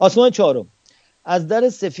 آسمان چهارم از در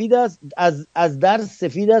سفید است، از در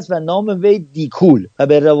سفید است و نام وی دیکول و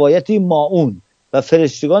به روایتی ماعون و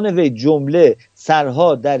فرشتگان وی جمله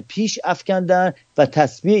سرها در پیش افکندن و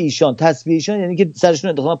تسبیح ایشان یعنی که سرشون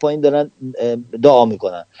انداختن پایین دارن دعا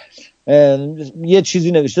میکنن. یه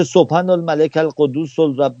چیزی نوشته سبحان الملک القدوس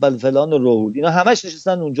رب الفلان روح، اینا همش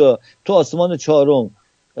نشستن اونجا تو آسمان چهارم،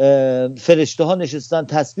 فرشته ها نشستن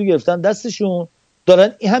تسبیح گرفتن دستشون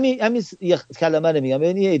دارن همین کلمه رو میگن،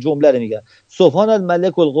 یعنی یه جمله رو میگن سبحان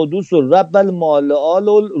الملک القدوس رب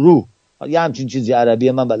المعال روح، یه همچین چیزی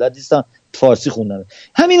عربیه من بلد نیستم، فارسی خوندم.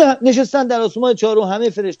 همین نشستن در آسمان چهارم همه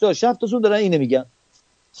فرشته ها 7 تاشون دارن اینو میگن.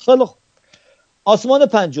 خیلی آسمان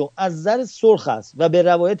پنجم از زر سرخ است و به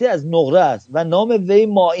روایتی از نقره است و نام وی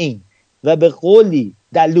ماعین و به قولی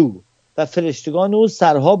دلو و فرشتگان او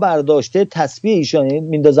سرها برداشته تسبیح ایشان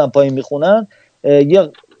میندازن پایین میخونن.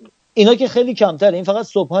 اینا که خیلی کمتره، این فقط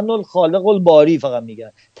سبحان الخالق الباری فقط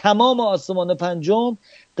میگن. تمام آسمان پنجم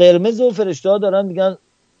قرمز و فرشته ها دارن میگن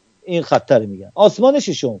این خطر میگن. آسمان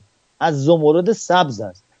ششم از زمرد سبز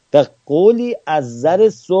است و قولی از زر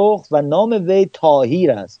سرخ و نام وی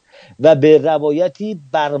طاهیر است و به روایتی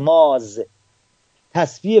برماز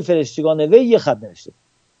تسبیح فرشتگان وی یه خط نوشته.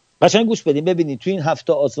 قشنگ گوش بدین ببینید تو این 7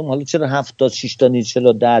 آسمان، حالا چرا 7 تا 6 تا نیست،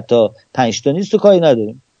 چرا 10 تا 5 تا نیست، تو کاری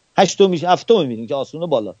نداریم. 8 میشه، 7 میبینیم که آسمان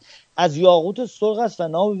بالا از یاقوت سرخ است و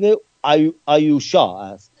نام وی آیوشا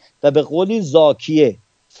است و به قولی زاکیه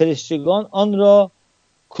فرشتگان آن را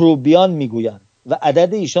کروبیان میگویند و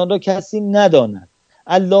عدد ایشان را کسی نداند.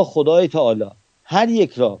 الله خدای تعالی هر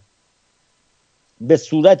یک را به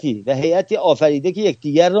صورتی و هیئتی آفریده که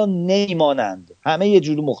یکدیگر را نمیمانند، همه یه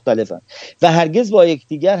جور مختلفند و هرگز با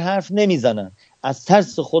یکدیگر حرف نمیزنند از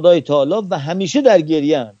ترس خدای تعالی و همیشه در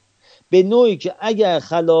گریه‌اند، به نوعی که اگر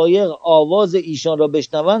خلایق آواز ایشان را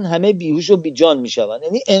بشنوند همه بیهوش و بیجان میشوند.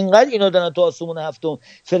 یعنی انقدر اینا دارن تو آسمون هفتم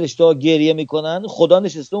فرشته‌ها گریه میکنن، خدا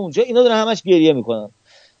نشسته اونجا اینا دارن همش گریه میکنن.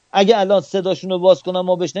 اگه الان صداشون رو باز کنم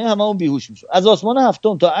ما بشنویم هممون بیهوش میشیم. از آسمان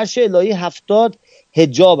هفتم تا عرش الهی 70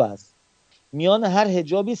 حجاب است، میان هر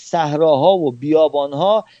حجابی صحراها و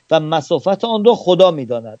بیابانها و مسافت آن را خدا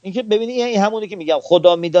میداند. این که ببینید این همونی که میگم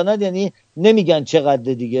خدا میداند، یعنی نمیگن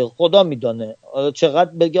چقدر دیگه، خدا میدانه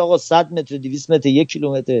چقدر، بگه آقا 100 متر 200 متر 1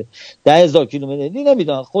 کیلومتر 10,000 کیلومتر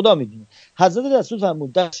نمیدونه، خدا میدونه. حضرت رسول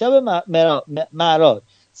فرمود در شب معراج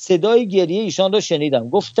صدای گریه ایشان را شنیدم،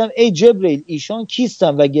 گفتم ای جبرئیل ایشان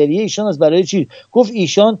کیستند و گریه ایشان از برای چی؟ گفت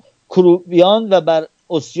ایشان کروبیان و بر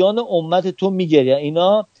عصیان امت تو میگریه.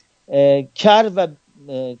 اینا کر و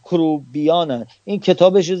کروبیانن. این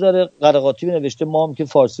کتابش داره قرقاتی نوشته، ما هم که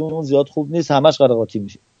فارسیمون زیاد خوب نیست همش قرقاتی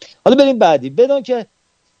میشه. حالا بریم بعدی. بدون که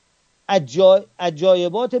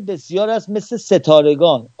عجایبات بسیار است مثل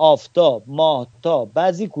ستارگان، آفتاب، ماهتاب،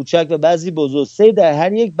 بعضی کوچک و بعضی بزرگ، سه در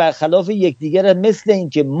هر یک برخلاف یکدیگر، مثل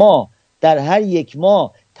اینکه ما در هر یک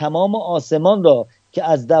ماه تمام آسمان را که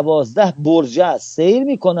از 12 برج سیر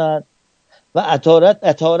میکنن و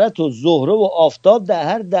عطارد و زهره و آفتاب در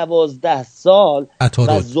هر 12 سال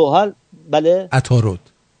و زحل بله عطارد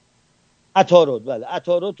بله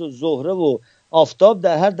عطارد و زهره و آفتاب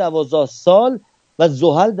در هر 12 سال و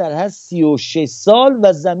زحل در هر 36 سال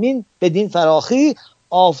و زمین بدین فراخی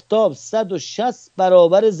آفتاب 160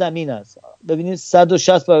 برابر زمین است. ببینید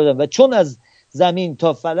 160 برابر و چون از زمین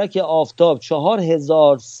تا فلک آفتاب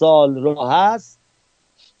 4000 سال راه است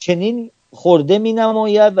چنین خورده می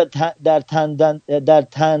نماید و در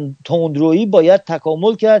تندرویی باید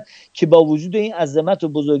تکامل کرد که با وجود این عظمت و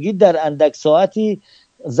بزرگی در اندک ساعتی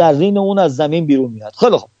زرین اون از زمین بیرون میاد.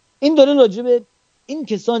 خیلی خوب این داره راجع به این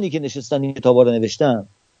کسانی که نشستن این کتابا رو نوشتن.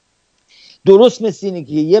 درست مثل اینه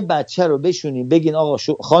که یه بچه رو بشونیم بگین آقا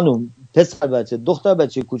خانم پسر بچه دختر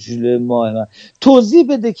بچه کوچولو ماه من توضیح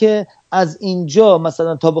بده که از اینجا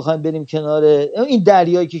مثلا تا بخوایم بریم کنار این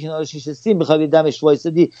دریایی که کنارش نشستیم میخوایم دمش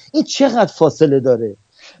وایسادی این چقدر فاصله داره.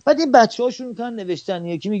 بعد این بچه‌ها شروع کردن نوشتن.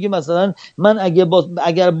 یکی میگه مثلا من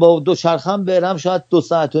اگر با دوچرخه‌ام برم شاید 2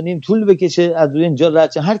 ساعت و نیم طول بکشه از اینجا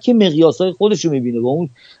رد شه. هر کی مقیاسای خودش رو میبینه با اون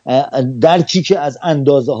درکی که از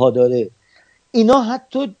اندازه ها داره. اینا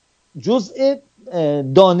حتی جزء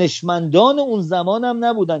دانشمندان اون زمان هم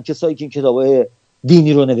نبودن کسایی که این کتابای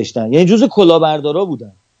دینی رو نوشتن، یعنی جزء کلاهبردارا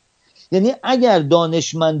بودن. یعنی اگر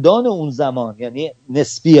دانشمندان اون زمان یعنی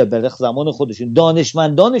نسبیه به زمان خودشون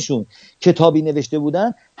دانشمندانشون کتابی نوشته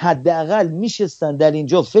بودن حداقل میشستن در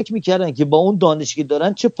اینجا فکر میکردن که با اون دانشی که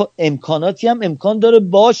دارن چه امکاناتی هم امکان داره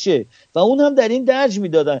باشه و اون هم در این درج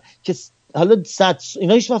میدادن که حالا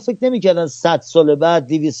اینا هیچ وقت فکر نمی‌کردن 100 سال بعد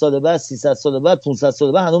 200 سال بعد 300 سال بعد 500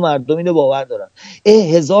 سال بعد هنوز مردم اینو باور دارن.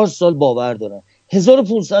 1000 سال باور دارن،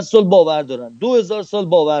 1500 سال باور دارن، 2000 سال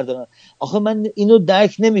باور دارن. آخه من اینو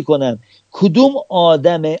درک نمی‌کنم کدوم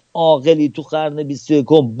آدم عاقلی تو قرن 21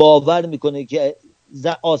 باور میکنه که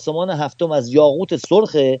آسمان هفتم از یاقوت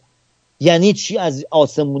سرخه؟ یعنی چی از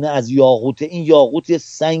آسمونه از یاقوت؟ این یاقوت یه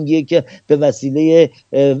سنگیه که به وسیله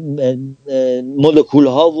مولکول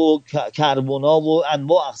ها و کربن ها و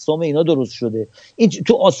انواع اقسام اینا درست شده. این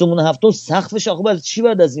تو آسمون هفتم سقفش آخه بعد چی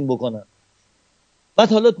بعد از این بکنن؟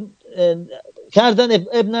 بعد حالا کردن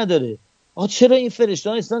اب نداره. آخه چرا این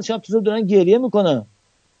فرشته‌ها هستن شب تو دارن گریه میکنن؟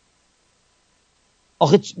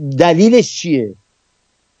 آخه دلیلش چیه؟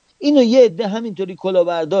 اینو یه عده همینطوری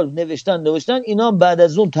کلاهبردار نوشتن اینا بعد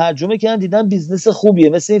از اون ترجمه کردن دیدن بیزنس خوبیه.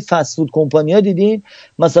 مثل این فست فود کمپانی‌ها دیدین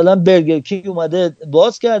مثلا برگر کینگ اومده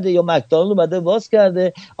باز کرده یا مکدونالد اومده باز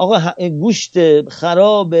کرده آقا گوشت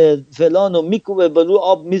خراب فلان و میکوبه روی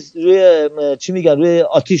آب روی چی میگن روی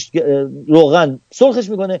آتیش روغن سرخش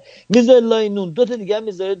میکنه میذاره لای نون 2 تا دیگه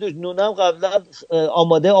میذاره دوش نونم قبلا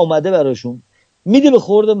آماده براشون میده به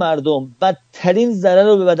خورد مردم بدترین ضرر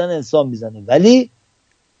رو به بدن انسان میزنه ولی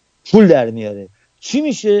پول در میاره. چی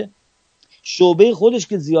میشه؟ شعبه خودش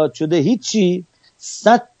که زیاد شده هیچی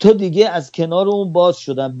 100 تا دیگه از کنار اون باز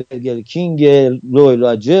شدن برگر کینگ روی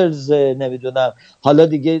راجرز نمیدونم حالا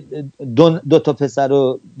دیگه 2 تا پسر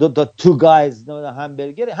و 2 تا تو گایز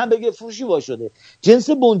همبرگر فروشی وا شده. جنس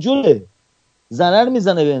بنجله ضرر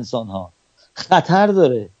میزنه به انسان ها خطر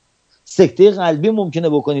داره. سکته قلبی ممکنه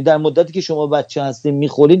بکنی در مدتی که شما بچه هستین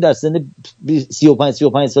میخورین در سن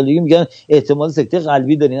 35 سالگی میگن احتمال سکته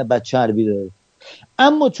قلبی دارین بچه چربی داره.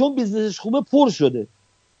 اما چون بیزنسش خوبه پر شده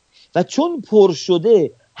و چون پر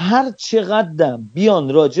شده هر چقدرم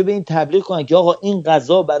بیان راجع به این تبلیغ کنن که آقا این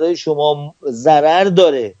غذا برای شما ضرر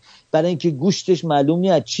داره برای اینکه گوشتش معلوم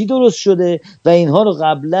نیست چی درست شده و اینها رو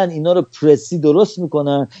قبلا اینا رو پرسی درست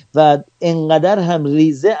میکنن و انقدر هم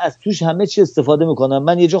ریزه از توش همه چی استفاده میکنن.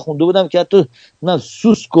 من یه جا خونده بودم که حتی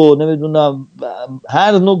سوسک و نمیدونم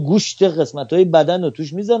هر نوع گوشت قسمت‌های بدن رو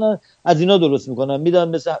توش میزنن از اینا درست میکنن میدن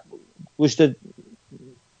مثل گوشت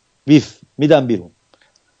بیف میدن بیرون.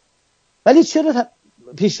 ولی چرا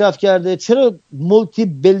پیشرفت کرده؟ چرا مولتی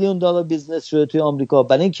بیلیون دلار بیزنس شده توی آمریکا؟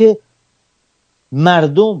 برای اینکه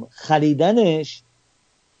مردم خریدنش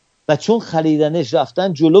و چون خریدنش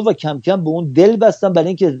رفتن جلو و کم کم به اون دل بستن برای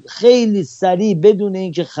اینکه خیلی سریع بدون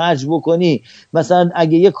اینکه خرج بکنی مثلا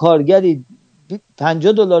اگه یه کارگری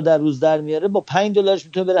 $50 در روز در میاره با $5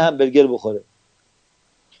 میتونه بره همبرگر بخوره.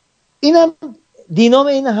 اینم دینام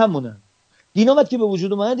این همونه. دینامت که به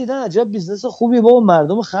وجود اومدن دیدن عجب بیزنس خوبی بابا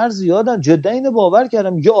مردم خرج زیادن جدا اینو باور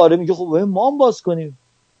کردم. میگه آره میگه خب ما هم باز کنیم.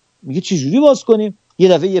 میگه چه جوری باز کنیم؟ یه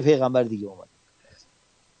دفعه یه پیغمبر دیگه اومد.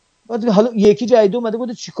 بعد حالا یکی جدید اومده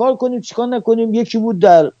بود چیکار کنیم چیکار نکنیم. یکی بود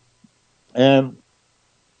در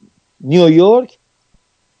نیویورک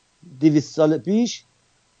 200 سال پیش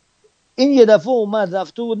این یه دفعه اومد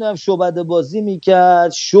رفته بودم شعبده بازی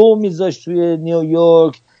میکرد شو میذاشت توی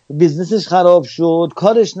نیویورک بیزنسش خراب شد،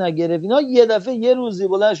 کارش نگرفت اینا. یه دفعه یه روزی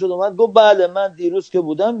بلند شد اومد گفت بله من دیروز که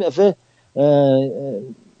بودم دفعه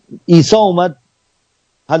عیسی اومد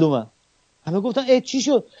پلو من. همه گفتن ای چی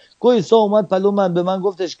شد؟ گفت عیسی اومد پلو من، به من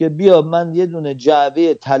گفتش که بیا من یه دونه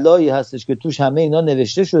جعبه طلایی هستش که توش همه اینا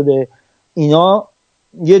نوشته شده، اینا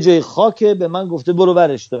یه جای خاکه، به من گفته برو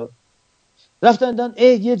برش دار. رفتن دیدن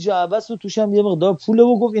یه جعبه است و توش هم یه مقدار پوله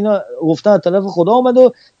و گفت اینا گفتن از طرف خدا اومد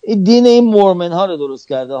و دین این مورمن ها رو درست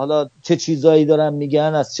کرده. حالا چه چیزایی دارن میگن،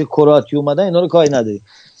 از چه کراتی اومدن، اینا رو کاری نداری.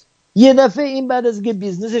 یه دفعه این بعد از اینکه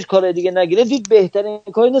بیزنسش کار دیگه نگیره دید بهترین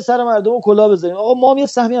کار اینه سر مردم رو کلاه بزنیم، آقا ما هم یه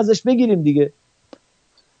سهمی ازش بگیریم دیگه.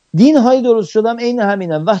 دین های درست شدم عین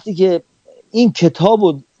همینم. وقتی که این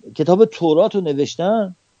کتاب تورات رو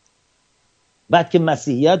نوشتن، بعد که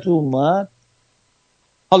مسیحیت اومد،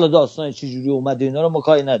 حالا داستان چجوری اومد اینا رو ما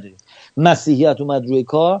کاری نداریم، مسیحیت اومد روی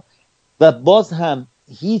کار و باز هم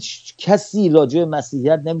هیچ کسی راجع به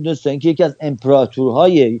مسیحیت نمیدونست تا اینکه یکی از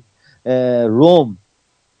امپراتورهای روم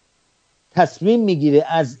تصمیم میگیره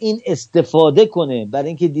از این استفاده کنه، برای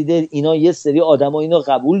اینکه دیده اینا یه سری آدما اینو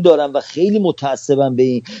قبول دارن و خیلی متعصبن به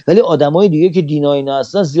این، ولی آدمای دیگه که دینای اینا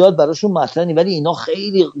هستن زیاد براشون مطرح نیست، ولی اینا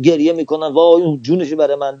خیلی گریه میکنن وای اون جونش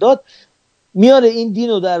برای من داد. میاره این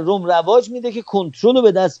دینو در روم رواج میده که کنترل رو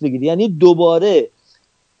به دست بگیره، یعنی دوباره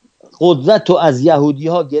قدرت رو از یهودی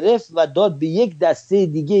ها گرفت و داد به یک دسته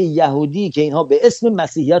دیگه یهودی که اینها به اسم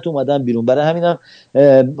مسیحیت اومدن بیرون. برای همینم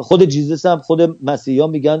خود جیزس هم خود مسیحی ها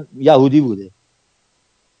میگن یهودی بوده.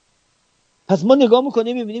 پس ما نگاه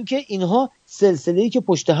میکنیم میبینیم که اینها سلسله‌ای که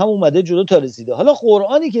پشت هم اومده جلو تا رسیده. حالا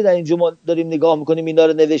قرآنی که در اینجا ما داریم نگاه میکنیم اینا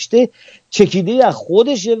رو نوشته، چکیده از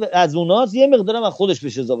خودش، از اوناست، یه مقدارم از خودش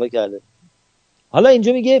بهش اضافه کرده. حالا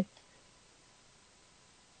اینجا میگه،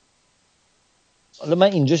 حالا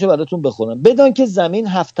من اینجاشو براتون بخونم، بدان که زمین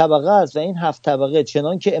 7 طبقه است و این 7 طبقه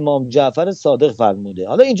چنان که امام جعفر صادق فرموده.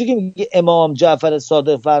 حالا اینجا که میگه امام جعفر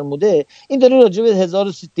صادق فرموده، این داره راجع به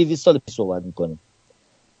 1200 سال پیش صحبت میکنه.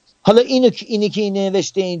 حالا اینی که این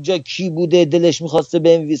نوشته اینجا کی بوده، دلش میخواسته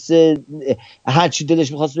بنویسه، هر چی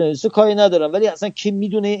دلش میخواسته بنویسه کاری ندارم، ولی اصلا کی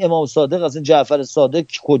میدونه امام صادق اصلا جعفر صادق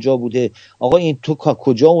کجا بوده؟ آقا این تو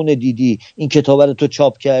کجا اون دیدی؟ این کتاب رو تو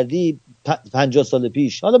چاپ کردی 50 سال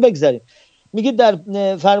پیش. حالا بگذاریم. میگه در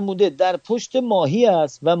فرموده در پشت ماهی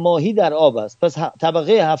است و ماهی در آب است. پس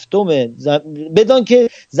طبقه هفتم بدان که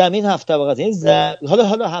زمین 7 طبقه است، یعنی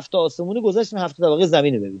حالا 7 آسمون گذاشتیم 7 طبقه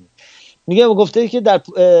زمین رو ببینید. میگه گفته که در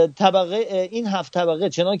طبقه این 7 طبقه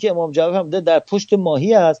چنان که امام جعفر فرموده در پشت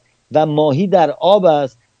ماهی است و ماهی در آب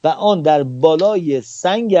است و آن در بالای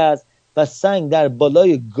سنگ است و سنگ در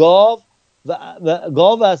بالای گاو و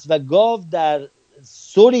گاو است و گاو در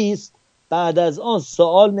سوری است. بعد از آن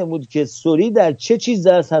سوال نمود که سوری در چه چیز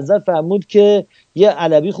است؟ حضرت فرمود که یه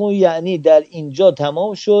علوی خون، یعنی در اینجا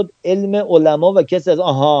تمام شد علم علما و کسی از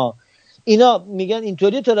اینا میگن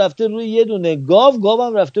اینطوری تا رفته روی یه دونه گاو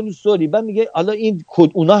هم رفته روی سوری. بعد میگه حالا این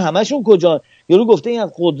اونا همشون کجان؟ یارو گفته این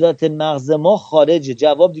از قدرت مغز ما خارجه،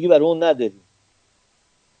 جواب دیگه برای اون نداریم.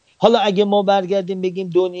 حالا اگه ما برگردیم بگیم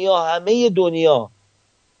همه دنیا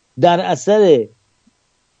در اثر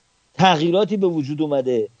تغییراتی به وجود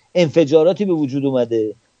اومده، انفجاراتی به وجود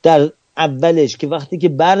اومده، در اولش که وقتی که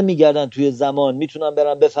برمیگردن توی زمان میتونن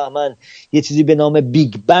برن بفهمن یه چیزی به نام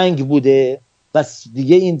بیگ بنگ بوده، بس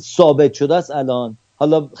دیگه این ثابت شده است الان.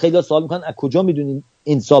 حالا خیلی سوال میکنن از کجا میدونین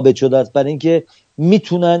این ثابت شده است؟ برای اینکه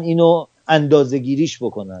میتونن اینو اندازه گیریش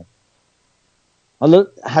بکنن. حالا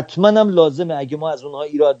حتما هم لازمه اگه ما از اونها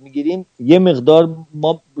ایراد میگیریم یه مقدار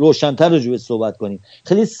ما روشن‌تر راجع به صحبت کنیم.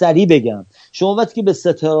 خیلی سریع بگم، شما وقتی که به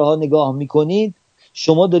ستاره ها نگاه میکنید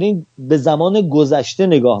شما دارین به زمان گذشته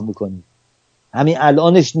نگاه میکنید، همین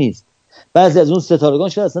الانش نیست. بعضی از اون ستارگان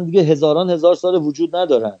شاید اصلا دیگه هزار سال وجود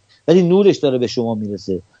ندارن ولی نورش داره به شما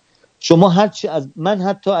میرسه. شما هرچی از من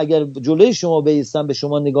حتی اگر جلوی شما بایستم به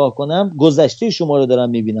شما نگاه کنم گذشته شما رو دارم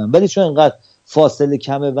میبینم، ولی چون اینقدر فاصله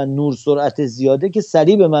کمه و نور سرعت زیاده که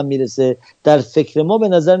سریع به من میرسه، در فکر ما به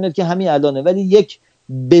نظر میاد که همین الانه، ولی 1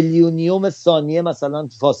 بیلیونیوم ثانیه مثلا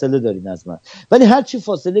فاصله دارین از من. ولی هرچی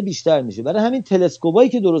فاصله بیشتر میشه، برای همین تلسکوپایی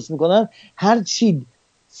که درست میکنن هرچی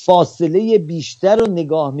فاصله بیشتر رو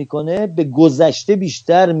نگاه میکنه به گذشته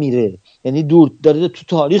بیشتر میره، یعنی دور داره تو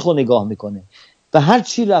تاریخ رو نگاه میکنه. و هر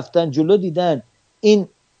چی رفتن جلو دیدن این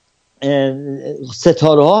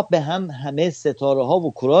ستاره ها به هم، همه ستاره ها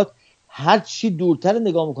و کرات هر چی دورتر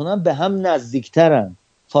نگاه میکنن به هم نزدیکترن،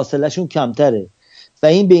 فاصله شون کمتره و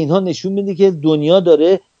این به اینها نشون میده که دنیا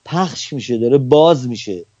داره پخش میشه، داره باز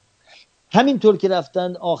میشه. همینطور که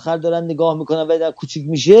رفتن آخر دارن نگاه میکنن و در کوچیک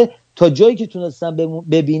میشه تا جایی که تونستن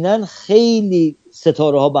ببینن خیلی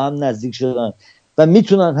ستاره ها به هم نزدیک شدن. و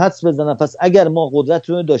میتونن حدس بزنن. پس اگر ما قدرت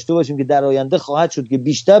رو داشته باشیم که در آینده خواهد شد که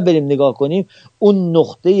بیشتر بریم نگاه کنیم، اون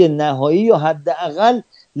نقطه نهایی یا حداقل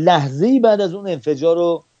لحظه‌ای بعد از اون انفجار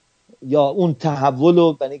رو یا اون تحول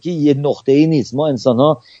رو، یعنی که یه نقطه‌ای نیست. ما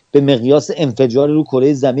انسان‌ها به مقیاس انفجار رو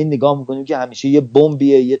کره زمین نگاه میکنیم که همیشه یه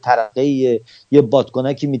بمبیه، یه ترقه‌ایه، یه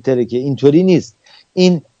بادکنکی میترکه. اینطوری نیست.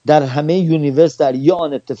 این در همه یونیورس در یه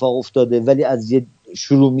آن اتفاق افتاده، ولی از یه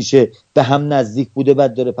شروع میشه به هم نزدیک بوده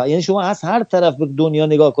بعد داره یعنی شما از هر طرف به دنیا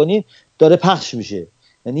نگاه کنید داره پخش میشه،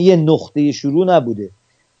 یعنی یه نقطه شروع نبوده.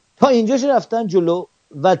 تا اینجاش رفتن جلو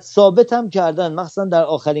و ثابت هم کردن، مخصوصا در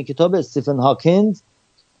آخرین کتاب استیفن هاکینگ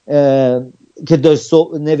که داشت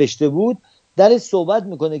نوشته بود، در صحبت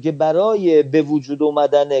میکنه که برای به وجود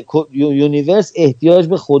اومدن یونیورس احتیاج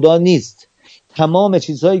به خدا نیست. تمام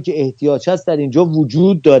چیزهایی که احتیاج هست در اینجا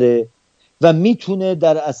وجود داره و میتونه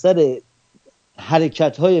در اثر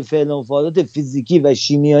حرکت‌های فعل و مفاعلات فیزیکی و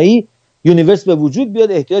شیمیایی یونیورس به وجود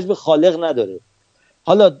بیاد، احتیاج به خالق نداره.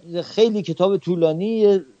 حالا خیلی کتاب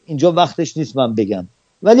طولانی، اینجا وقتش نیست من بگم،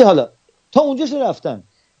 ولی حالا تا اونجاش رفتن،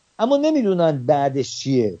 اما نمیدونن بعدش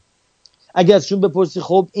چیه. اگه ازشون بپرسی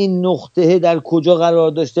خب این نقطه در کجا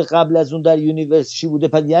قرار داشته، قبل از اون در یونیورس چی بوده،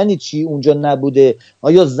 پس یعنی چی اونجا نبوده،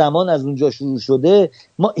 آیا زمان از اونجا شروع شده،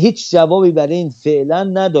 ما هیچ جوابی برای این فعلا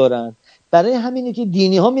ندارن. برای همینه که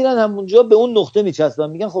دینی ها میرن همونجا به اون نقطه میچسبن،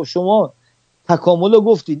 میگن خب شما تکامل رو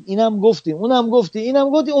گفتین، اینم گفتین، اونم گفتین، اینم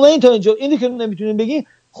گفتین، اون تا اینجا، اینی که نمیتونین بگین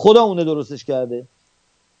خدا اونه درستش کرده.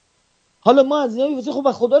 حالا ما از اینا میپرسیم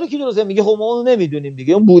خب خدا رو کی درست کرده؟ میگه خب ما اونو نمیدونیم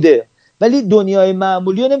دیگه، اون بوده. ولی دنیای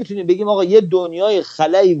معمولی رو نمیتونیم بگیم آقا یه دنیای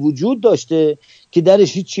خلایی وجود داشته که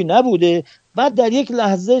درش هیچی نبوده، بعد در یک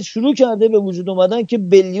لحظه شروع کرده به وجود اومدن که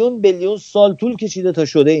بیلیون سال طول کشیده تا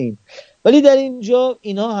شده این. ولی در اینجا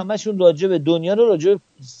اینها همشون راجع به دنیا رو راجع به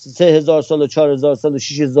 3000 سال و 4000 سال و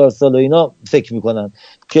 6000 سال و اینا فکر میکنن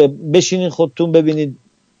که بشینین خودتون ببینید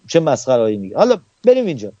چه مسخرهایی میگه. حالا بریم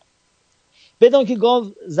اینجا. بدان که گاو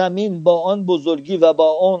زمین با آن بزرگی و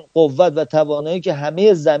با آن قوت و توانایی که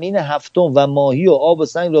همه زمین هفتم و ماهی و آب و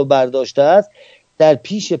سنگ را برداشته است، در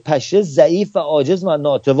پیش پشه ضعیف و عاجز و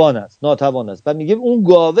ناتوان است. بعد میگه اون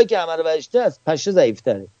گاوه که همه رو برشته است، پشه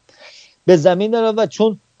ضعیف‌تره. به زمین را و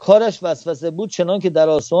چون کارش وسوسه بود، چنان که در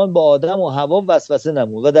آسمان با آدم و هوا وسوسه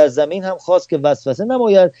نمود و در زمین هم خواست که وسوسه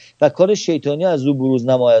نماید و کار شیطانی از او بروز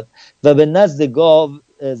نماید و به نزد گاو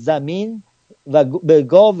زمین و به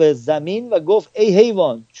گاو زمین و گفت ای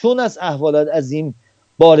حیوان، چون از احوالات از این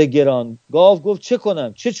بار گران؟ گاو گفت چه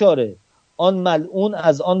کنم، چه چاره؟ آن ملعون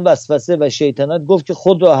از آن وسوسه و شیطنت گفت که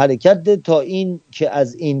خود را حرکت ده تا این که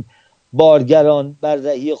از این بارگران بر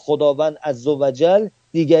رهی خداوند عزوجل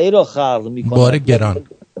دیگری را خلق می‌کند. بار گران.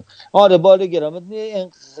 آره بار گران.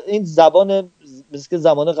 این زبان مثل که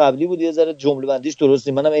زمان قبلی بود، یه ذره جمله بندیش درست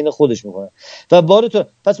نیست، منم عین خودش میکنم. و بار تو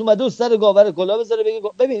پس اومده سر گاور کلاه بذاره بگه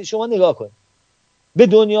ببین شما نگاه کن، به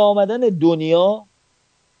دنیا آمدن دنیا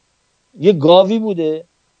یه گاوی بوده،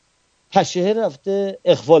 پشه رفته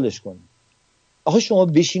اخفالش کنه. آخه شما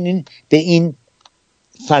بشینین به این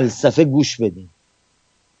فلسفه گوش بدین.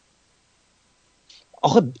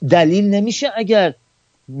 آخه دلیل نمیشه اگر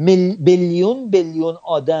بیلیون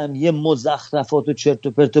آدم یه مزخرفات و چرت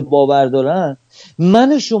و پرت باور دارن،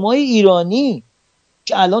 من و شمای ایرانی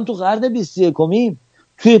که الان تو قرن 21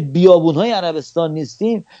 توی بیابونهای عربستان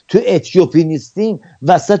نیستیم، توی اتیوپی نیستیم،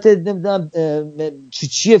 وسط نمیدونم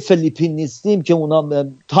چیه فیلیپین نیستیم که اونا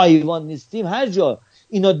تایوان نیستیم، هر جا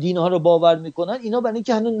اینا دینها رو باور میکنن، اینا برای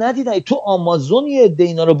اینکه هنوز ندیدن. تو آمازون یه عده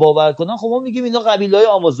اینا رو باور کنن، خب ما میگیم اینا قبیله‌های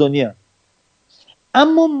آمازونی هستن.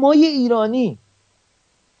 اما ما یه ایرانی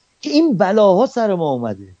که این بلاها سر ما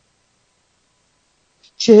اومده،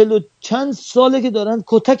 40 و چند ساله که دارن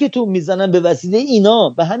کتکتون میزنن به وسیله اینا،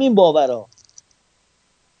 به همین باورها،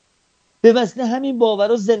 به وسیله همین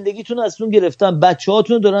باورها زندگیتون ازتون گرفتن،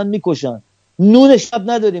 بچه‌هاتون رو دارن میکشن، نون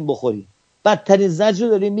شب ندارین بخورین، بدترین زجر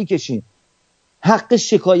رو دارین میکشین، حق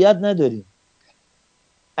شکایت ندارین.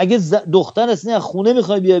 اگه دختر اصلا از خونه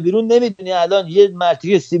میخوای بیا بیرون، نمیدونی الان یه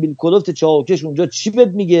مرتیکه سیبیل کلفت چاوکش اونجا چی بهت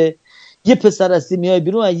میگه، یه پسر هستی میای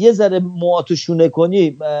بیرون یه ذره موهاتو شونه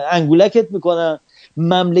کنی انگولکت میکنن.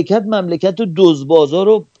 مملکت و دزدبازار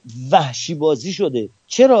و وحشی بازی شده.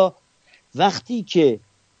 چرا؟ وقتی که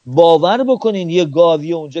باور بکنین یه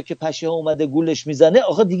گاوی اونجا که پشه اومده گولش میزنه،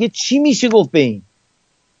 آخه دیگه چی میشه گفت به این؟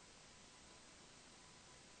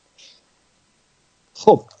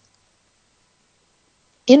 خب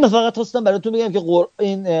این فقط خواستم براتون بگم که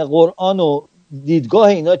این قرآن و دیدگاه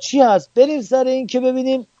اینا چی هست. بریم سر این که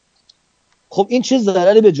ببینیم خب این چه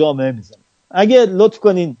ضرری به جامعه میزنه. اگه لطف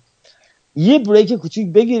کنین یه بریک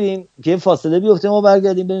کوچیک بگیریم که فاصله بیفته، ما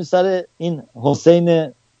برگردیم بریم سر این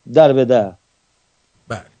حسین در به در.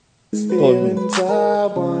 بله Feelings I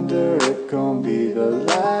wonder it gon' be the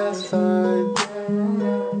last time.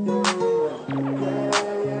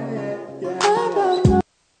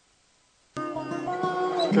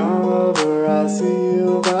 Come over, I see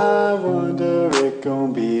you, I wonder it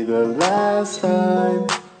gon' be the last time.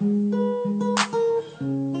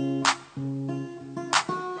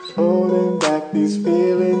 Holding back these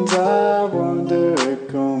feelings, I wonder it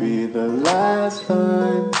gon' be the last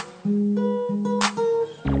time.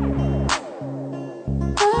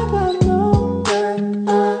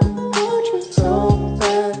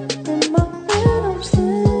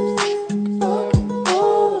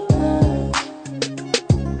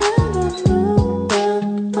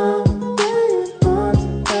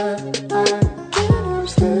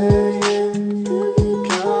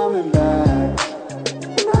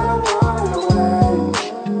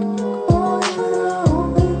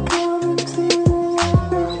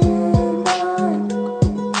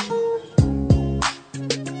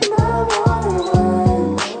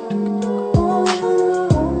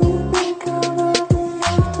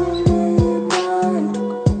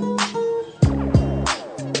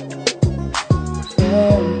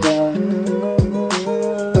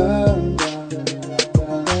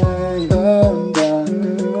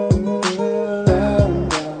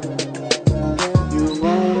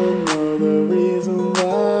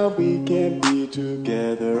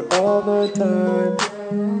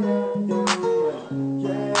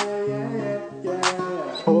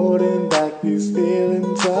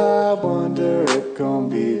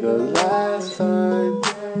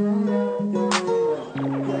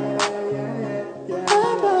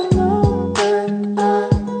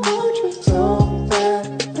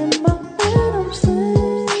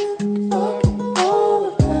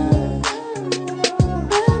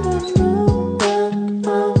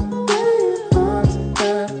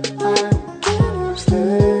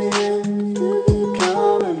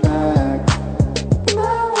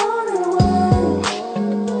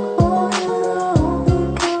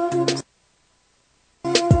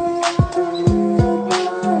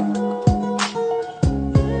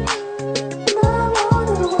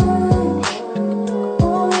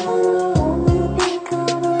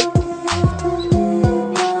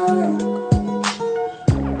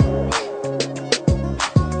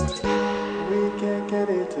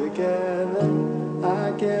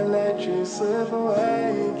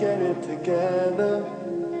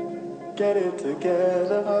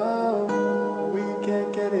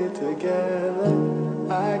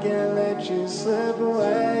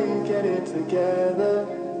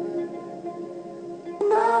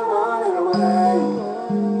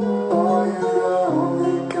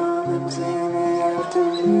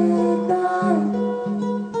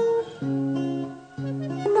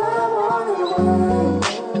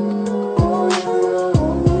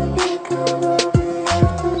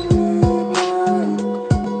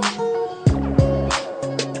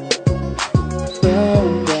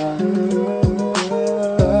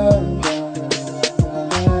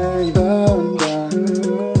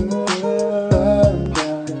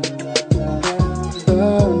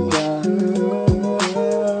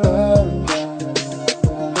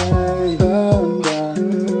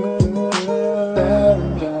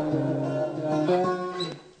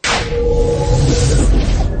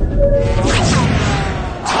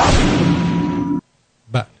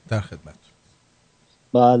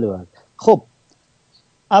 بله. خب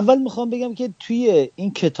اول میخوام بگم که توی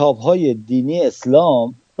این کتاب‌های دینی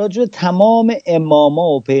اسلام راجع به تمام اماما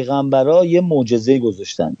و پیغمبرا یه معجزه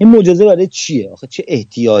گذاشتن. این معجزه برای چیه؟ آخه چه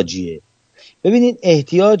احتیاجیه؟ ببینید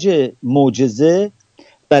احتیاج معجزه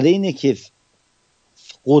برای اینه که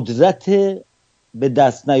قدرت به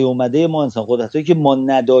دست نیامده ما انسان، قدرتایی که ما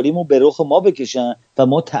نداریم و به رخ ما بکشن و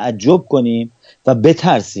ما تعجب کنیم و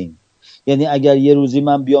بترسیم. یعنی اگر یه روزی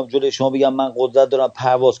من بیام جلوی شما بگم من قدرت دارم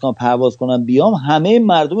پرواز کنم بیام، همه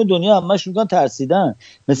مردم دنیا همش میگن ترسیدن.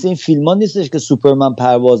 مثل این فیلمان نیستش که سوپرمن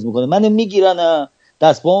پرواز میکنه، منو میگیرن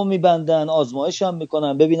دستپامو میبندن آزمایشم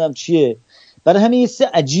میکنن ببینم چیه. برای همین یه چیز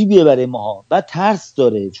عجیبیه برای ماها. بعد ترس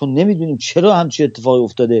داره چون نمیدونیم چرا همچین اتفاقی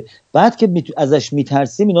افتاده. بعد که ازش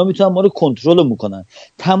میترسیم اینا میتونن ما رو کنترل میکنن.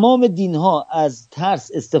 تمام دینها از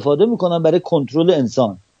ترس استفاده میکنن برای کنترل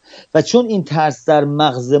انسان. و چون این ترس در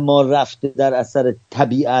مغز ما رفته، در اثر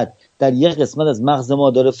طبیعت در یک قسمت از مغز ما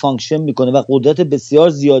داره فانکشن میکنه و قدرت بسیار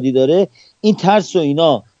زیادی داره، این ترس رو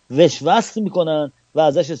اینا وصل میکنن و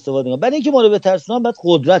ازش استفاده میکنن. برای اینکه ما رو بترسونن بعد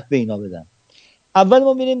قدرت به اینا بدن. اول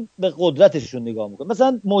ما میریم به قدرتشون نگاه میکنیم.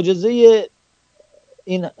 مثلا معجزه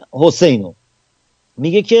این حسینو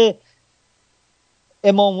میگه که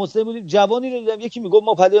امام حسین بودیم، جوانی رو دیدم، یکی میگفت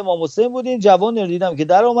ما پلوی امام حسین بودیم، جوانی رو دیدم که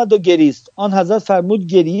در آمد و گریست. آن حضرت فرمود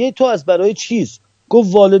گریه تو از برای چیست؟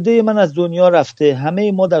 گفت والده من از دنیا رفته،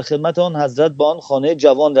 همه ما در خدمت آن حضرت با آن خانه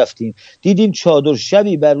جوان رفتیم، دیدیم چادر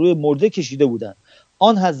شبی بر روی مرده کشیده بودند.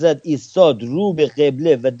 آن حضرت ایستاد رو به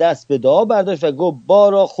قبله و دست به دعا برداشت و گفت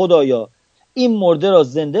بارا خدایا این مرده را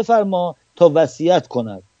زنده فرما تا وصیت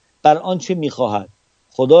کند بر آنچه میخواهد.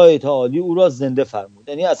 خدای تعالی او را زنده فرمود.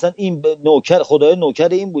 یعنی اصلا این نوکر، خدای نوکر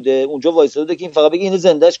این بوده، اونجا وایساده که این فقط بگه اینو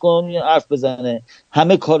زندهش کن، این حرف بزنه،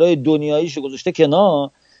 همه کارهای دنیاییشو گذاشته کنار.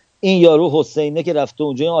 این یارو حسینه که رفته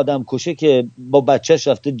اونجا، این آدم کشه که با بچهش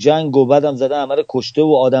رفته جنگ و بعدم زده همه رو کشته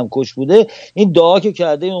و آدم کش بوده، این دعا که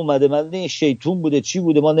کرده این اومده مدد این شیطون بوده چی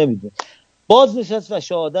بوده ما نمیدونیم. باز نشست و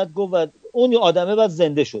شهادت گفت و اون آدمه بعد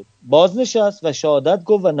زنده شد. باز نشست و شهادت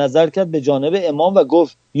گفت و نظر کرد به جانب امام و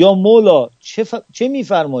گفت یا مولا چه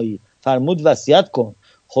میفرمایی؟ فرمود وصیت کن،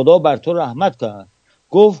 خدا بر تو رحمت کند.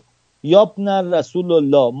 گفت یابن رسول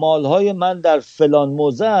الله مالهای من در فلان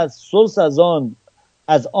موضع است، ثلث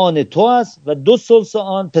از آن تو است و 2/3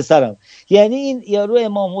 آن پسرم. یعنی این یارو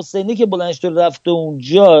امام حسینی که بلند شد رفته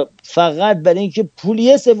اونجا فقط برای اینکه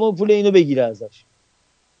پولیه سوم پول اینو بگیره ازش.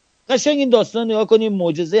 قشنگ این داستان نگاه کنیم،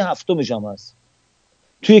 معجزه هفتمش هم هست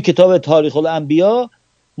توی کتاب تاریخ الانبیا.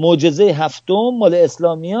 معجزه هفتم مال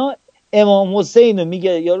اسلامیا، امام حسین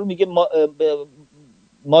میگه، یارو میگه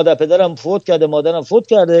مادر پدرم فوت کرده، مادرم فوت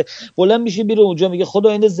کرده، بلند میشه میره اونجا میگه خدا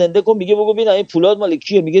اینو زنده کن، میگه بگو ببین این پولاد مال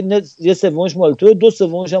کیه؟ میگه یه سومش مال توه،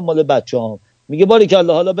 2/3 هم مال بچه‌هام. میگه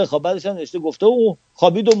باریکالله حالا بخواب. بعدش هم نوشته گفته او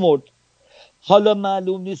خوابید و مرد. حالا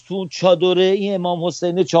معلوم نیست تو چادره این امام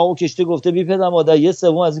حسین چاقو کشته گفته بی پدر مادر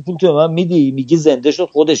 1/3 از این پول تو من میدی؟ میگی زنده شد،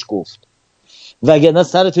 خودش گفت، وگرنه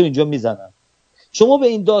سرتو اینجا میزنم. شما به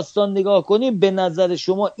این داستان نگاه کنید، به نظر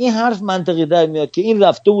شما این حرف منطقی در میاد که این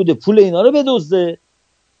رفته بوده پول اینا رو بدزده،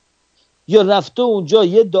 یا رفته اونجا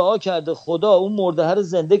یه دعا کرده خدا اون مرده رو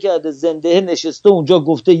زنده کرده، زنده نشسته اونجا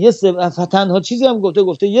گفته تنها چیزی هم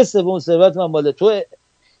گفته 1/3 ثروت من مال تو،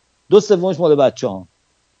 2/3 مال بچه‌هام.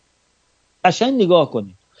 قشنگ نگاه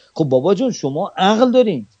کنید. خب بابا جون شما عقل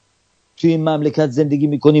دارین، توی این مملکت زندگی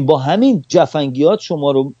میکنین، با همین جفنگیات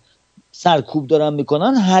شما رو سرکوب دارن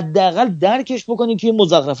میکنن، حداقل درکش بکنین که این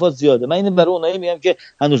مزخرفات زیاده. من اینو برای اونایی میگم که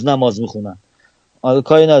هنوز نماز میخونن،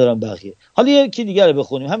 کاری ندارم بقیه. حالا یکی دیگه رو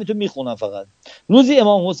بخونیم، همینطور میخونم فقط. روزی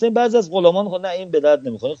امام حسین بعضی از غلامان خود، نه این به درد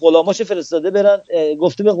نمیخوره، غلاماش فرستاده برن،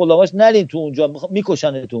 گفته به غلاماش نرین تو اونجا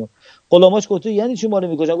میکشنتون. غلاماش گفته یعنی چی ما رو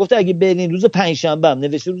میکشن؟ گفته اگه برین روز پنجشنبه، هم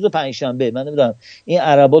نوشته روز پنجشنبه، من نمیدونم این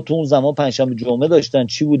عربا تو اون زمان پنجشنبه جمعه داشتن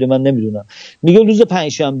چی بوده من نمیدونم، میگه روز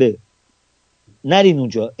پنجشنبه نرین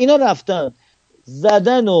اونجا. اینا رفتن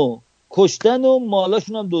زدن و کشتن و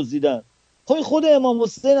مالاشون هم دزدیدن. خود امام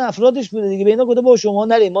حسین افرادش بوده دیگه، به اینا گفته با شما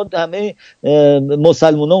نرید، ما همه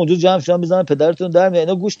مسلمونا اونجا جمع شدن میزنن پدرتون در میاد،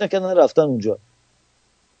 اینا گوش نکردن رفتن اونجا.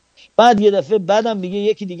 بعد یه دفعه بعدم میگه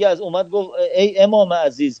یکی دیگه از اومد گفت ای امام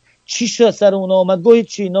عزیز چی شد سر اونا؟ اومد گفت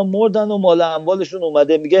چی، اینا مردن و مال اموالشون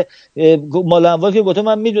اومده. میگه مال اموال که گفته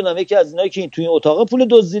من میدونم یکی از اینایی که توی این اتاق پول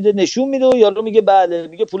دزدیده نشون میده، و یارو میگه بله،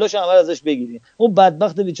 میگه پولاش هم ازش بگیرین. اون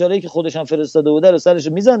بدبخت بیچاره‌ای که خودش هم فرستاده بوده رو سرش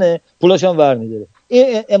میزنه، پولاش هم ور میداره.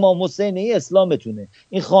 این امام حسین، این اسلامتونه،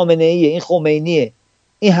 این خامنه ایه، این خمینیه،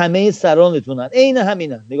 این همه سرانتونن، عین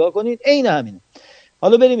همینن. نگاه کنید عین همینن.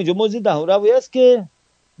 حالا بریم اینجا. موضوع دهم روایت است که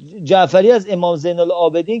جعفری از امام زین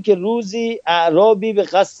العابدین که روزی اعرابی به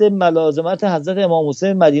قصد ملازمت حضرت امام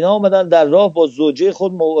حسین مدینه آمدن، در راه با زوجه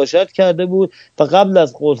خود مباشرت کرده بود و قبل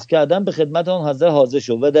از غسل کردن به خدمت آن حضرت حاضر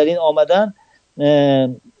شد و در این آمدن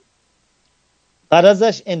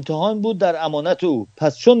غرضش امتحان بود در امانت او.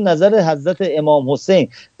 پس چون نظر حضرت امام حسین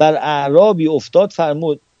بر اعرابی افتاد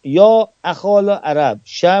فرمود یا اخال عرب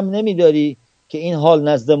شرم نمیداری که این حال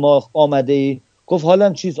نزد ما آمده ای؟ گفت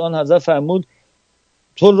حالم چیست؟ آن حضرت فرمود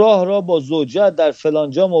تو راه را با زوجت در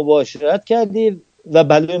فلانجا مباشرت کردی و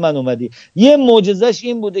بلوی من اومدی. یه معجزش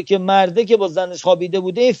این بوده که مرده که با زنش خوابیده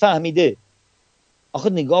بوده این فهمیده. آخه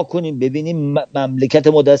نگاه کنیم ببینیم مملکت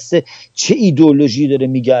ما دست چه ایدئولوژی داره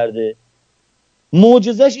میگرده.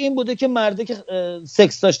 معجزش این بوده که مرده که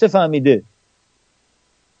سکس داشته فهمیده.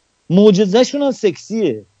 معجزهشون هم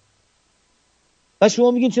سکسیه. و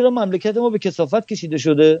شما میگین چرا مملکت ما به کثافت کشیده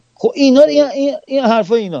شده؟ خب اینا این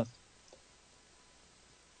حرفا ایناست.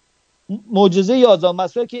 معجزه 11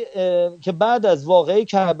 مسئله که بعد از واقعه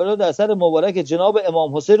کربلا در سر مبارک جناب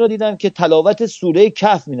امام حسین را دیدم که تلاوت سوره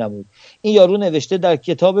کهف می‌نمود. این یارو نوشته در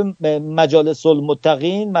کتاب مجلس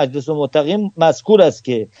المتقین مذکور است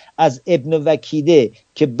که از ابن وکیده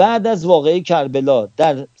که بعد از واقعه کربلا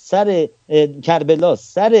در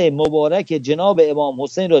سر مبارک جناب امام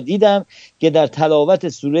حسین را دیدم که در تلاوت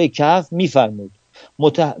سوره کهف می‌فرمود.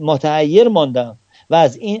 متحیر ماندم و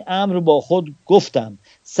از این امر با خود گفتم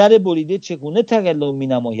سر بریده چگونه تکلم می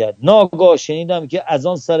نماید. ناگاه شنیدم که از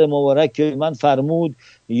آن سر مبارک که من فرمود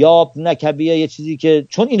یاب نکبیه، یه چیزی که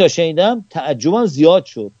چون اینا شنیدم تعجبم زیاد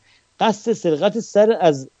شد. قصد سرقت سر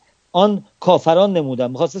از آن کافران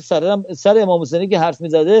نمودم. می‌خواست سر امام حسینی که حرف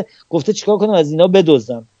می‌زده گفته چیکار کنم از اینا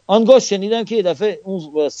بدزدم. آنگاه شنیدم که یه دفعه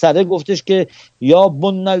اون سره گفتش که یا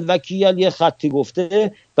بن الوکیل، یه خطی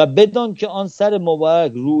گفته و بدان که آن سر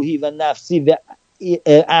مبارک روحی و نفسی و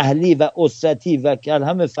اهلی و اسرتی و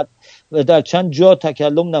کلهم در چند جا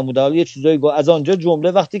تکلم نموده. حالا یه چیزایی گفت. از آنجا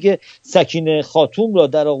جمله وقتی که سکینه خاتون را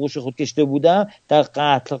در آغوش خود کشته بودم در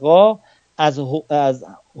قتلگاه از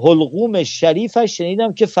حلقوم شریفش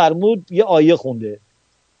شنیدم که فرمود یه آیه خونده.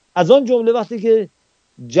 از آن جمله وقتی که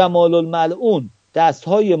جمال الملعون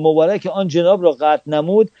دستهای مبارک آن جناب را قطع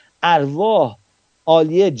نمود، ارواح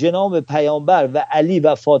عالیه جناب پیامبر و علی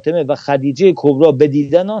و فاطمه و خدیجه کبرا به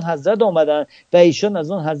دیدن آن حضرت آمدند و ایشان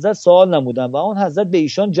از آن حضرت سوال نمودند و آن حضرت به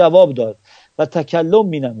ایشان جواب داد و تکلم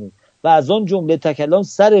می نمود و از آن جمله تکلم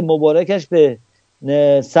سر مبارکش به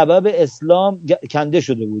سبب اسلام کنده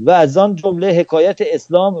شده بود و از آن جمله حکایت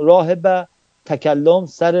اسلام راهب تکلم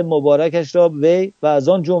سر مبارکش را وی و از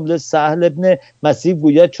آن جمله سهل ابن مسیح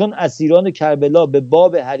گوید چون اسیران کربلا به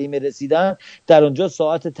باب حریم رسیدن در آنجا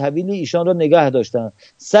ساعت طویلی ایشان را نگه داشتند.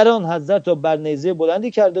 سر آن حضرت را بر نیزه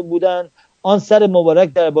بلندی کرده بودند. آن سر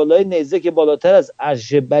مبارک در بالای نیزه که بالاتر از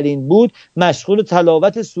عرش برین بود مشغول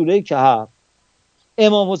تلاوت سوره کهف.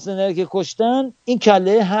 امام حسین که کشتن این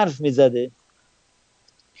کله حرف میزده.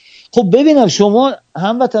 خب ببینم شما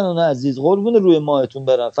هموطنان عزیز، قربون روی ماهتون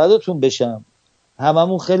برم، فداتون بشم،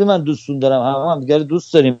 هممون خیلی من دوستون دارم، هم دیگه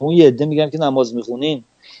دوست داریم. اون یه عده میگم که نماز میخونین.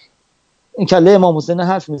 این کله امام حسین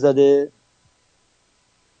حرف میزده.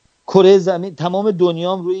 کره زمین تمام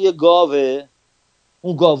دنیام روی یه گاوه،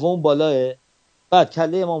 اون گاوه اون بالاه، بعد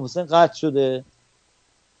کله امام حسین قطع شده.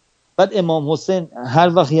 بعد امام حسین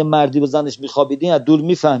هر وقت یه مردی با زنش میخوابیدین از دور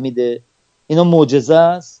میفهمیده. اینا معجزه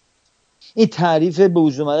است. این تعریف به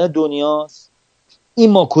وجود اومدن دنیاست.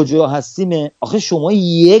 این ما کجا هستیم. آخه شما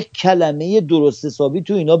یک کلمه درست حسابی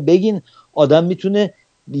تو اینا بگین آدم میتونه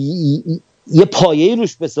یه پایه‌ای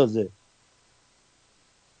روش بسازه.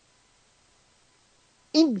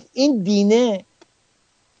 این دینه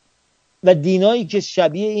و دینایی که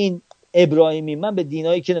شبیه این ابراهیمی، من به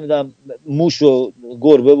دینایی که نمیدونم موش و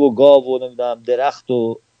گربه و گاو و نمیدونم درخت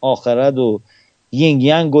و آخرت و یینگ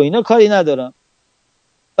یانگ و اینا کاری ندارم.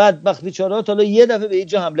 بدبخت بیچاره‌ها تا یه دفعه به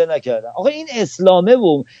اینجا حمله نکردن. آقا این اسلامه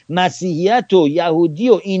و مسیحیت و یهودی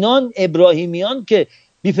و اینان ابراهیمیان که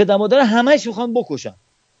بی پدر مادر همش میخوان بکشن،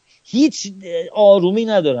 هیچ آرومی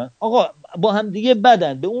ندارن. آقا با هم دیگه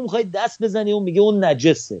بدن. به اون میخوای دست بزنی اون میگه اون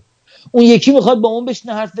نجسه، اون یکی میخواد با اون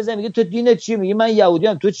بشینه حرف بزنه میگه تو دینت چیه، میگه من یهودی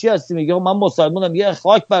ام تو چی هستی، میگه من مسلمانم، میگه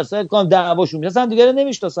خاک بر سرت کنم. دعواشون میشه اصلا دیگه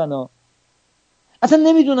نمیشناسن، اصلا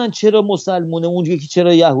نمیدونن چرا مسلمونه، اون یکی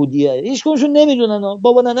چرا یهودیه، هیچ کدومشون نمیدونن.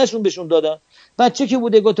 بابا ننهشون بهشون دادن. بچه که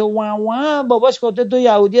بوده گفته واه واه، باباش گفته تو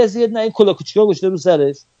یهودی هستی، یه نه این کلا کوچیکا گشته رو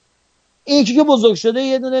سرش. این یکی که بزرگ شده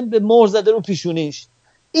یه دونه مهر زده رو پیشونیش.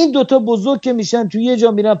 این دوتا بزرگ که میشن توی یه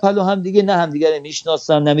جا میرن پلو هم دیگه، نه هم دیگه رو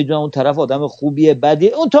میشناسن، نمیدونن اون طرف آدم خوبیه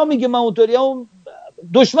بدیه. اون تا میگه من اونطوریه، اون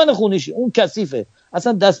دشمن خونیشه، اون کثیفه،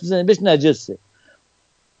 اصلا دست بزنه بهش نجسه.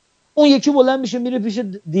 اون یکی بلند میشه میره پیش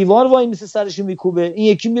دیوار وای میسه سرش میکوبه. این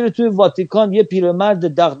یکی میره توی واتیکان، یه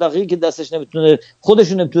پیرمرد دغدغه‌ای که دستش نمیتونه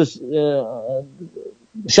خودشون نمیتونه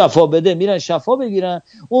شفا بده، میرن شفا بگیرن.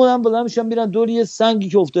 اونم بلند میشن میرن دور یه سنگی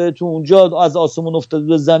که افتاده تو اونجا، از آسمون افتاده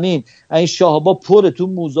به زمین، این شاهبا پره، تو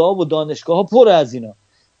موزه ها و دانشگاه ها پر از اینا.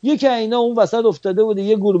 یکی اینا اون وسط افتاده بوده،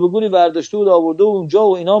 یه گور به گوری برداشته بود آورده اونجا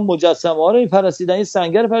و اینا مجسمه ها رو میپرستیدن، این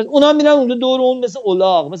سنگر پرست. اونا میرن اونجا دور اون مثل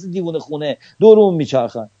الاغ، مثل دیوونه خونه دور اون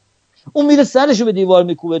میچرخن. اون میره سرشو به دیوار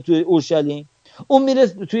میکوبه توی اورشلیم. اون میره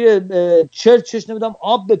توی چرچش نمیدونم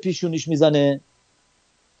آب به پیشونیش میزنه.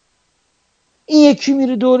 این یکی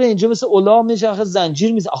میره دوره اینجا مثل الاغ میچرخه،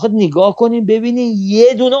 زنجیر میزنه. آخه نگاه کنین ببینین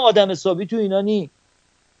یه دونه آدم حسابی تو اینا نی،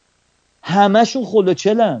 همشون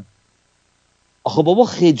خلوچلن. آخه بابا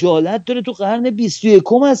خجالت داره، تو قرن 21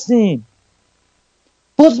 هستیم.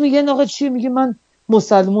 باز میگن آقا چیه؟ میگه من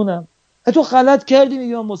مسلمونم. تو غلط کردی،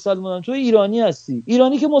 میگه من مسلمانم. تو ایرانی هستی.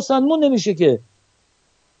 ایرانی که مسلمان نمیشه که.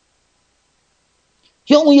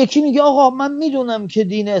 یا اون یکی میگه آقا من میدونم که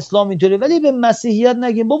دین اسلام اینطوره ولی به مسیحیت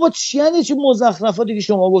نگیم. بابا چی یعنی چه مزخرفاتی که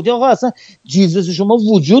شما گفتی؟ آقا اصلا جیزس شما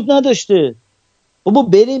وجود نداشته. بابا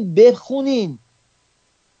بریم بخونین،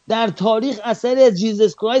 در تاریخ اثری از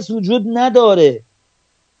جیزس کرایست وجود نداره.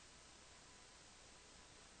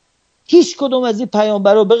 هیچ کدوم از این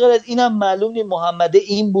پیامبرا به غیر از اینم معلوم نیست محمد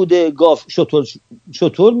این بوده، گاف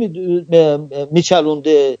شطور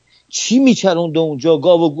میچلونده چی میچرونده اونجا؟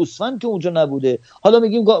 گاو و گوسفند که اونجا نبوده. حالا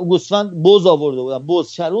میگیم گوسفند بز آورده بودن،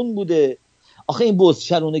 بزچرون بوده. آخه این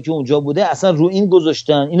بزچرونه که اونجا بوده اصلا رو این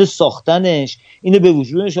گذاشتن، اینو ساختنش، اینو به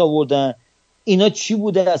وجودش آوردن، اینا چی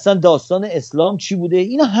بوده اصلا؟ داستان اسلام چی بوده؟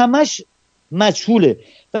 اینا همش مجهوله.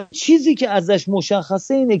 و چیزی که ازش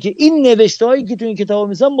مشخصه اینه که این نوشته هایی که تو این کتاب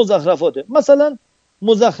میسن مزخرفاته. مثلا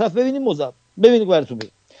مزخرف ببینید براتون بگم.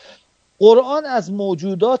 قرآن از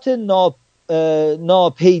موجودات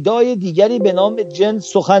ناپیدای دیگری به نام جن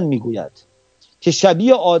سخن میگوید که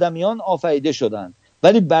شبیه آدمیان آفریده شدند،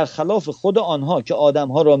 ولی برخلاف خود آنها که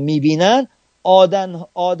آدمها را میبینند،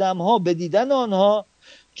 آدمها به دیدن آنها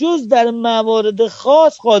جز در موارد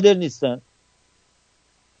خاص قادر نیستند.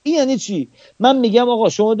 این یعنی چی؟ من میگم آقا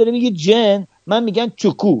شما داری میگی جن، من میگم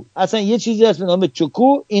چکو. اصلا یه چیزی هست به نام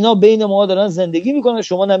چکو، اینا بین ما دارن زندگی میکنن،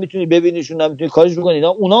 شما نمیتونی ببینیشون، نمیتونی کارش بکنی،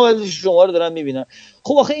 اونا ولی شما رو دارن میبینن.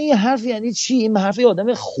 خب آخه این حرف یعنی چی؟ این حرف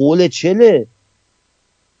آدم خوله چله.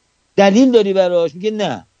 دلیل داری براش؟ میگه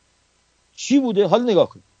نه. چی بوده؟ حالا نگاه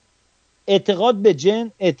کن. اعتقاد به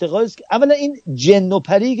جن اعتقادی است که اولا این جن و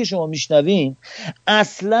پری که شما میشنوین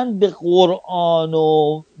اصلا به قرآن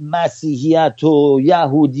و مسیحیت و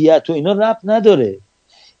یهودیت و اینا ربط نداره.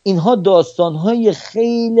 اینها داستانهای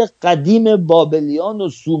خیلی قدیم بابلیان و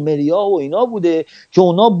سومریا و اینا بوده که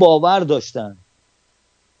اونا باور داشتن.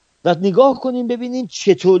 و نگاه کنیم ببینیم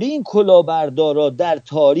چطوری این کلاهبردارا در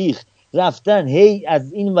تاریخ رفتن هی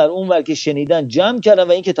از این ور اون ور که شنیدن جمع کردن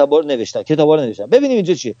و این کتابا رو نوشتن. ببینیم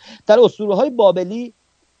اینجا چیه. در اسطوره‌های بابلی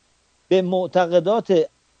به معتقدات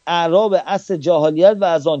اعراب عصر جاهلیت و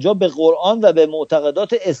از آنجا به قرآن و به معتقدات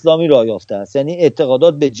اسلامی راه یافته است. یعنی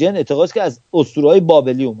اعتقادات به جن اعتقادی که از اسطوره‌های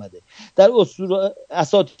بابلی اومده. در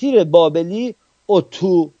اساطیر بابلی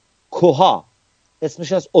اوتوکوها،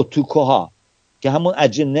 اسمش از اوتوکوها که همون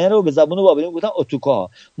اجنه رو به زبان بابلی میگفتن اوتوکوها،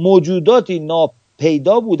 موجوداتی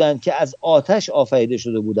ناپیدا بودند که از آتش آفریده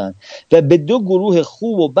شده بودند و به دو گروه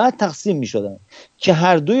خوب و بد تقسیم می شدند که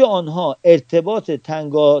هر دوی آنها ارتباط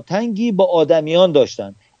تنگی با آدمیان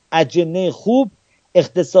داشتند. اجنه خوب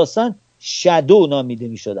اختصاصاً شادو نامیده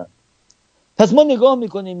می شدند. پس ما نگاه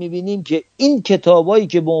میکنیم میبینیم که این کتابایی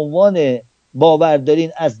که به عنوان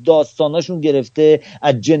باوردارین از داستاناشون گرفته،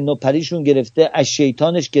 از جن و پریشون گرفته، از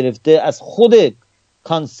شیطانش گرفته، از خود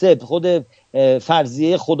کانسپت، خود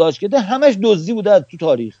فرضیه خداش گرفته، همش دزدی بوده از تو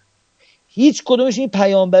تاریخ. هیچ کدومش این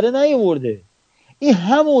پیامبره نیاورده. این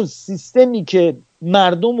همون سیستمی که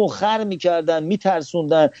مردم رو خر میکردن،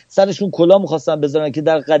 میترسوندن، سرشون کلاه میخواستن بذارن که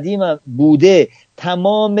در قدیم هم بوده.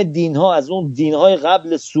 تمام دینها از اون دینهای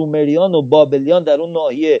قبل سومریان و بابلیان در اون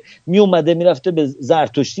ناحیه میومده میرفته به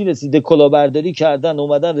زرتشتی رسیده، کلاهبرداری کردن،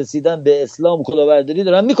 اومدن رسیدن به اسلام، کلاهبرداری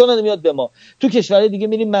دارن میکنن میاد به ما. تو کشورهای دیگه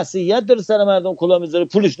میریم مسیحیت داره سر مردم کلاه میذاره،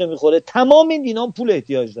 پولش نمیخوره. تمام این دینا هم پول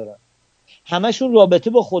احتیاج دارن. همشون رابطه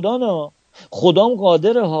با خدا نه. خدام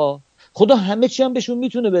قادره ها، خدا همه چی هم بهشون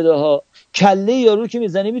میتونه بده ها. کله یارو که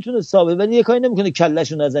میزنی میتونه ثابت، ولی یه کاری نمیکنه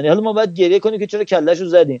کلهشو نزنی. حالا ما باید گریه کنیم که چرا کلهشو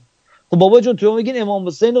زدیم. خب بابا جون تو میگین امام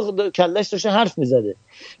حسین کلهش داشته حرف میزده،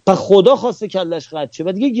 پس خدا خواسته کلهش قطع شه،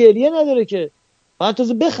 بعد دیگه گریه نداره که. بعد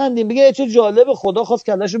تازه بخندیم بگه چه جالب، خدا خواست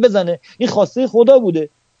کلهشو بزنه، این خواسته خدا بوده.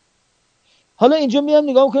 حالا اینجا میام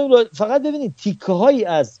نگاه میکنیم، فقط ببینید تیکه هایی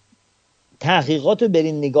از تحقیقات رو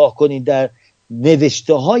برین نگاه کنید در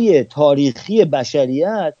نوشته های تاریخی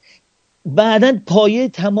بشریت، بعداً پایه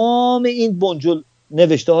تمام این بنجل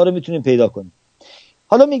نوشته ها رو میتونیم پیدا کنیم.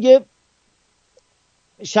 حالا میگه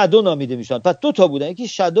شادو نامیده میشن. پس دو تا بودن، یکی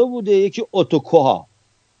شادو بوده یکی اوتوکوها.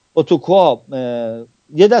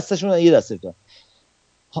 یه دستشون یه دستشون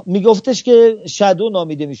میگفتش که شادو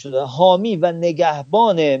نامیده میشده، حامی و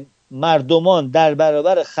نگهبان مردمان در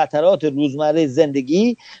برابر خطرات روزمره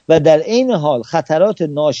زندگی و در عین حال خطرات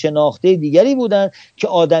ناشناخته دیگری بودند که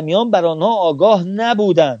آدمیان بر آنها آگاه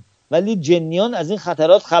نبودند، ولی جنیان از این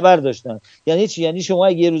خطرات خبر داشتن. یعنی چی؟ یعنی شما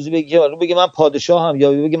اگه یه روزی بگی من پادشاهم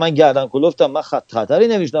یا بگی من گردن کلفتم، من خطری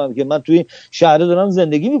نمیشنم که من توی شهر دارم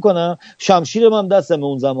زندگی میکنم، شمشیرم هم دستم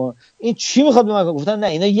اون زمان، این چی میخواد به من؟ گفتن نه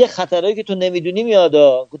اینا یه خطرایی که تو نمیدونی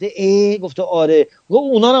میادا. گفته آره،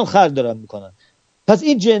 اونا هم خرج دارن میکنن. پس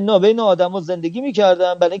این جن‌ها بین آدم‌ها زندگی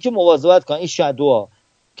میکردن برای اینکه مواظبت کنن این شادوها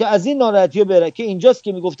که از این ناراحتی‌ها بره. که اینجاست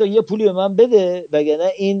که میگفته یه پولی به من بده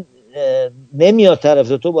وگرنه این نمیاد طرف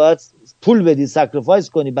تو، باید پول بدی، ساکریفایس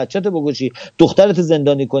کنی، بچه‌تو بکشی، دخترتو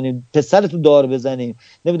زندانی کنیم، پسرتو دار بزنیم،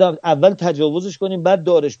 نمیدونم اول تجاوزش کنیم بعد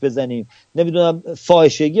دارش بزنیم، نمیدونم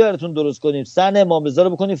فاحشگی براتون درست کنیم، سن امام رضا رو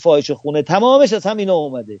بکنیم فاحشه خونه. تمامش از همینا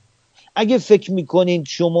اومده. اگه فکر میکنین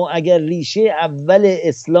شما اگر ریشه اول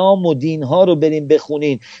اسلام و دینها رو برین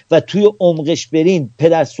بخونین و توی عمقش برین،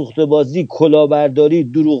 پدر سوخته بازی، کلاهبرداری،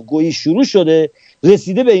 دروغگویی شروع شده،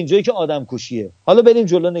 رسیده به اینجایی که آدم کشیه. حالا بریم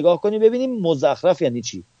جلو نگاه کنیم ببینیم مزخرف یعنی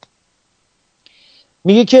چی.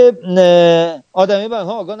 میگه که آدمی به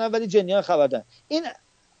آنها آگاه ولی جنیان خبر دارن. این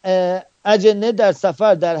اجنه در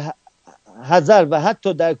سفر، در حضر و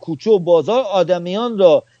حتی در کوچه و بازار آدمیان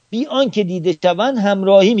را بی آنکه دیده شوند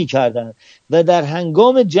همراهی می‌کردند و در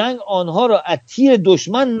هنگام جنگ آنها را از تیر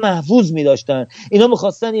دشمن محفوظ می‌داشتند. اینا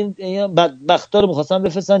می‌خواستن این بدبختا رو می‌خواستن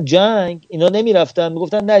بفرستن جنگ، اینا نمی‌رفتن،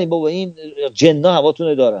 میگفتن نریم بابا این جن‌ها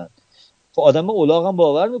هواتون دارن. خب آدم اولاغ هم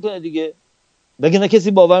باور میکنه دیگه. بگه نه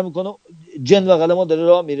کسی باور میکنه جن بغل ما داره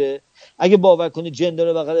راه میره؟ اگه باور کنی جن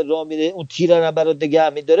داره بغل راه میره، اون تیر رو برات نگه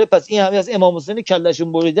می‌داره، پس این همه از امام حسین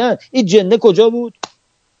کلهشون بریدن، این جنه کجا بود؟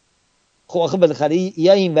 خب آخه بالاخره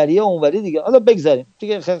یا اینوری یا اونوری دیگه. حالا بگذاریم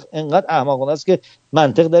دیگه، انقدر احمقانه است که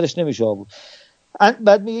منطق درش نمیشه بود.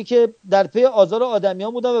 بعد میگه که در پی آزار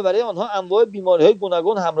آدمیان بودن و برای آنها انواع بیماری‌های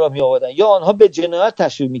گوناگون همراه می‌آوردن یا آنها به جنایت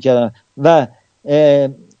تشویق می‌کردن و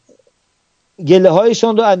گله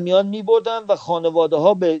هایشان رو از میان می‌بردن و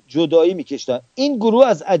خانواده‌ها به جدایی می‌کشتن. این گروه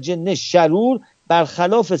از اجنه شرور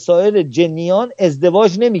برخلاف سایر جنیان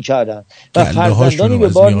ازدواج نمی‌کردند و فرزندانی به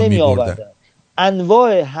بار نمی‌آوردند.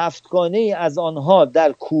 انواع هفتگانه‌ای از آنها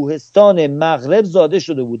در کوهستان مغرب زاده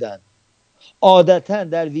شده بودند. عادتاً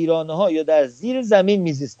در ویرانه‌ها یا در زیر زمین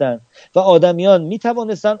می‌زیستند و آدمیان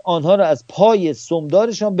می‌توانستند آنها را از پای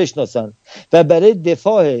سمدارشان بشناسند و برای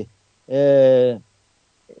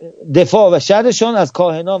دفاع و شرشان از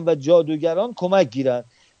کاهنان و جادوگران کمک گیرند.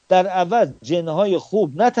 در عوض جن‌های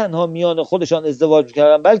خوب نه تنها میان خودشان ازدواج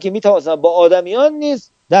می‌کردند بلکه می‌توانستند با آدمیان نیز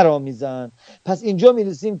درآمیزند. پس اینجا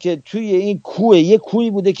می‌رسیم که توی این کوه، یک کوهی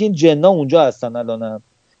بوده که این جن‌ها اونجا هستن. الانم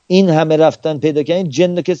این همه رفتن پیدا کردن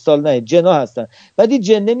جن که سال نه جن‌ها هستن. بعد این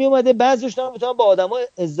جن میومده بعضیشون میتونن با آدما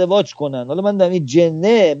ازدواج کنن. حالا من دارم این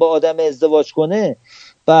جنه با آدم ازدواج کنه،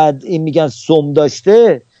 بعد این میگن سم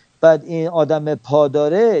داشته، بعد این آدم پا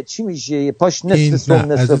داره، چی میشه؟ پاش نصف سم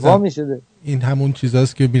نصف پا میشه. این همون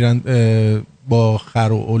چیزاست که میرن با خر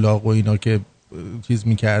و الاغ و اینا که چیز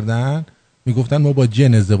میکردن، میگفتن ما با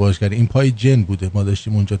جن ازدواج کردیم، این پای جن بوده، ما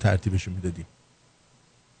داشتیم اونجا ترتیبشو میدادیم.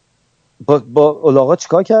 با الاغا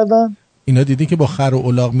چیکار کردن؟ اینا دیدی که با خر و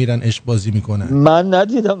الاغ میرن عشق بازی میکنن؟ من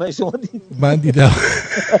ندیدم. شما دیدید؟ من دیدم.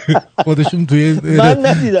 خودشون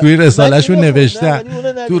توی رساله‌شون نوشتن،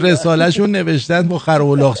 تو رساله‌شون نوشتن با خر و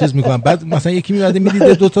الاغ چیز میکنن. بعد مثلا یکی میاد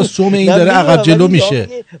میدیده دو تا سوم این داره عقب جلو میشه.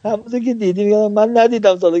 همون که دیدی میگم من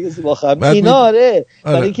ندیدم سال کسی با خر. اینا آره،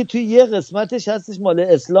 برای اینکه توی یه قسمتش هستش مال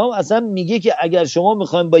اسلام اصلا میگه که اگر شما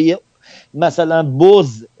میخواین با یه مثلا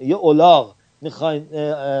بز یا الاغ میخواین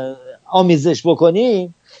آمیزش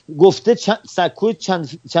بکنین، گفته سکوی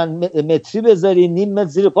چند متری بذارین، نیم متر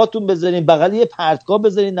زیر پاتون بذارین، بغل یه پرتگاه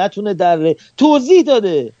بذارین نتونه دره. توضیح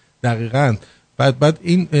داده دقیقاً. بعد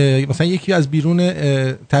این مثلا یکی از بیرون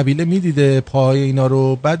طویله میدیده پای اینا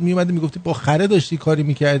رو، بعد میومده میگفتی با خره داشتی کاری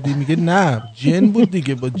میکردی، میگه نه جن بود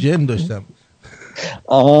دیگه، با جن داشتم.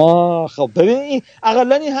 خب ببین این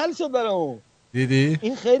اقلا این حل شد برام. دیدی؟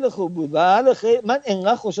 این خیلی خوب بود. بله خیلی من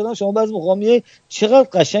انقدر خوشحالم شما بعضی موقع میگی چقدر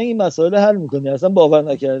قشنگ این مسائل حل میکنی، اصلا باور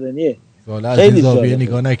نکردنیه. خیلی زاویه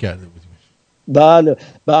نگاه نکرده بودیم. بله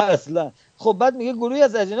اصلا. خب بعد میگه گروهی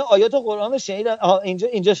از اجنه آیات قرآن شنیدن.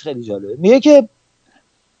 اینجاش خیلی جالبه. میگه که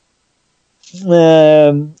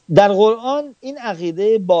در قرآن این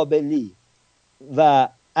عقیده بابلی و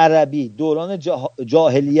عربی دوران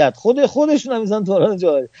جاهلیت خودشون هم میزن دوران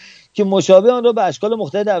جاهلیت که مشابه آن را به اشکال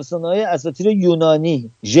مختلف در افسانه‌های اساطیر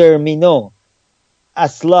یونانی، ژرمینو،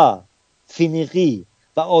 اصلا، فینیقی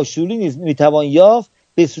و آشوری نیز میتوان یافت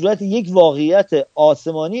به صورت یک واقعیت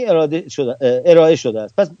آسمانی ارائه شده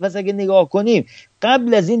است. پس اگه نگاه کنیم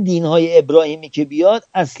قبل از این دین‌های ابراهیمی که بیاد،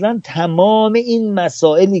 اصلا تمام این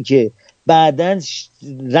مسائلی که بعداً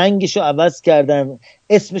رنگشو عوض کردن،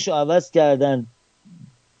 اسمشو عوض کردن،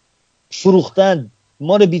 فروختن،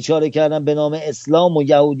 ما رو بیچاره کردن به نام اسلام و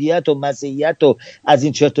یهودیت و مسیحیت و از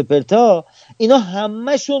این چرت و پرتا، اینا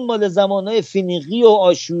همشون مال زمانهای فینیقی و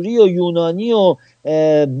آشوری و یونانی و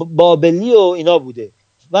بابلی و اینا بوده.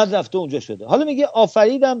 بعد رفته اونجا شده. حالا میگه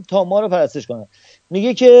آفریدم تا ما رو پرستش کنن.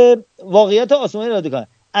 میگه که واقعیت آسمانی را کنن.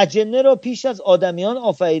 اجنه را پیش از آدمیان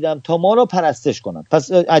آفریدم تا ما را پرستش کنن. پس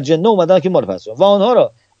اجنه اومدن که ما رو پرستش کنن و آنها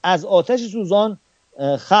را از آتش سوزان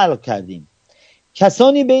خلق کردیم.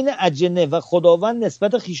 کسانی بین اجنه و خداوند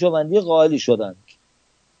نسبت خویشاوندی قائل شدند.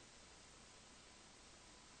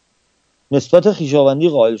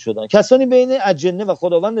 کسانی بین اجنه و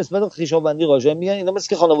خداوند نسبت خویشاوندی قائل شدند. میگن اینا مثل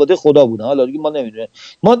که خانواده خدا بودن. حالا دیگه ما نمیدونیم.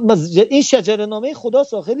 این شجره نامه خدا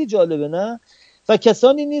خیلی جالبه نه؟ و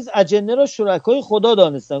کسانی نیز اجنه را شرکای خدا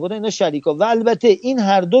دانستند، گفتن اینا شریکا. و البته این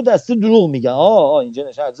هر دو دسته دروغ میگن. اینجا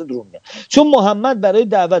نشه دروغ میگن. چون محمد برای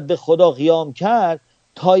دعوت به خدا قیام کرد،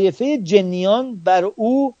 طایفه جنیان بر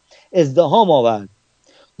او ازدحام آورد.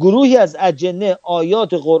 گروهی از اجنه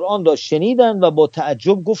آیات قرآن را شنیدند و با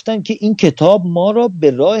تعجب گفتند که این کتاب ما را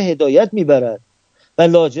به راه هدایت میبرد و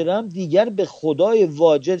لاجرم دیگر به خدای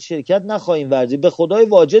واجد شرکت نخواهیم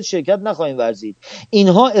ورزید.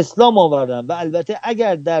 اینها اسلام آوردند و البته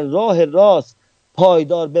اگر در راه راست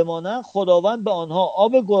پایدار بمانند خداوند به آنها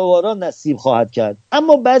آب گوارا نصیب خواهد کرد.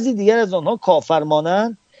 اما بعضی دیگر از آنها کافر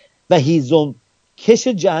مانند و هیزم کش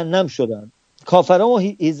جهنم شدند. کافران و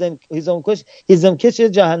هیزم کش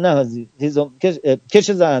جهنم، کش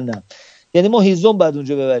جهنم، یعنی ما هیزم بعد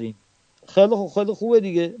اونجا ببریم. خیلی خوبه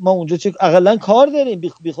دیگه، ما اونجا چه اقلا کار داریم،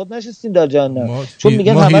 بی خود نشستیم در جهنم. چون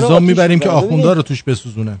میگن ما هیزم میبریم که آخوندا رو توش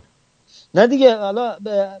بسوزونن. نه دیگه، حالا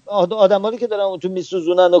آدمایی که دارن اون تو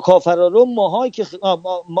میسوزونن و کافرا رو، ماهایی که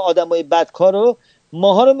آدمای بدکار رو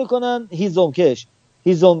ماها رو میکنن هیزم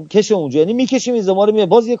کش اونجا، یعنی میکشیم هیزما رو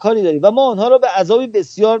باز یه کاری داریم و ما آنها رو به عذابی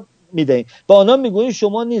بسیار میدهیم. با آنها میگوییم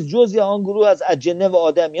شما نیز جزئی آن گروه از اجنه و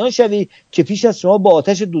آدمیان شوی که پیش از شما با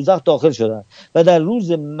آتش دوزخ داخل شدند. و در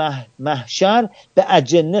روز محشر به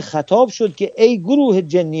اجنه خطاب شد که ای گروه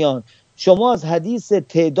جنیان، شما از حدیث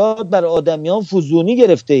تعداد بر آدمیان فزونی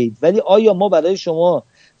گرفته اید، ولی آیا ما برای شما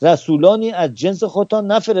رسولانی از جنس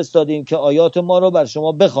خودتان نفرستادیم که آیات ما را بر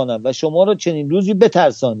شما بخوانند و شما را چنین روزی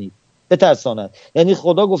بترساند. یعنی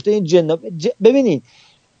خدا گفته این ببینید،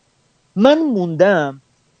 من موندم،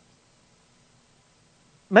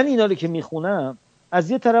 من اینا رو که میخونم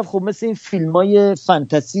از یه طرف خب مثل این فیلمای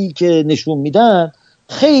فانتزی که نشون میدن،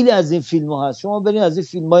 خیلی از این فیلم ها هست. شما برین از این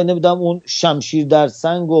فیلم های نمیدونم اون شمشیر در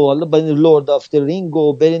سنگ و حالا برین لورد آف د رینگ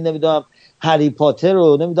و برین نمیدونم هری پاتر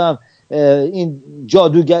و نمیدونم این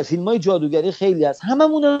جادوگر، فیلم های جادوگری خیلی هست،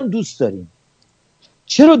 هممون هم دوست داریم.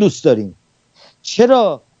 چرا دوست داریم؟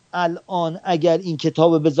 چرا الان اگر این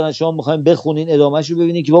کتاب بزنن شما میخواین بخونین ادامهشو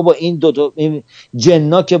ببینین که بابا این دوتا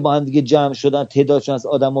جنا که با هم دیگه جمع شدن تعدادشون از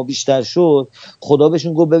آدما بیشتر شد، خدا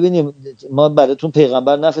بهشون گفت ببینیم ما براتون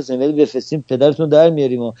پیغمبر نفرستیم ولی بفرستیم پدرتون در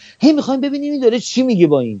میاریم و هی میخوایم ببینیم این داره چی میگه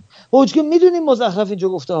با این که میدونیم مزخرف اینجا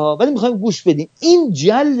گفته ها، ولی میخوایم گوش بدیم. این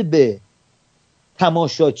جلب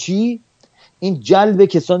تماشاچی، این جلب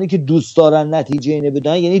کسانی که دوست دارن نتیجه اینه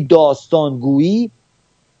بدن، یعنی داستانگویی،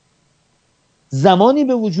 زمانی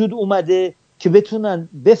به وجود اومده که بتونن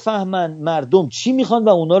بفهمن مردم چی میخوان و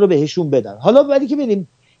اونا رو بهشون بدن. حالا بعدی که بریم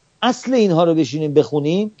اصل اینها رو بشینیم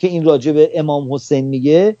بخونیم که این راجع به امام حسین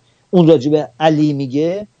میگه، اون راجع به علی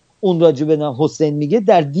میگه، اون راجع به حسین میگه،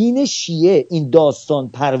 در دین شیعه این داستان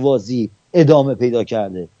پروازی ادامه پیدا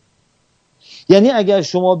کرده. یعنی اگر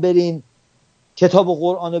شما برین کتاب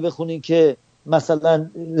قرآن رو بخونین که مثلا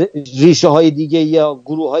ریشه های دیگه یا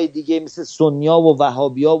گروه های دیگه مثل سنیا و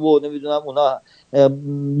وهابیا و نمیدونم اونا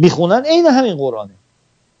میخونن، عین همین قرآنه.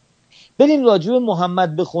 برین راجب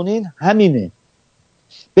محمد بخونین همینه،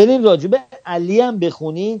 برین راجب علی هم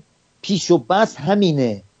بخونین پیش و بس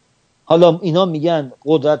همینه. حالا اینا میگن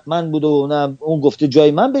قدرتمند بود و اون گفته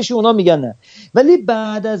جای من بشه، اونا میگن نه. ولی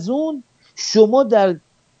بعد از اون شما در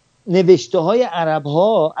نوشته های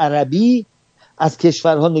عربی از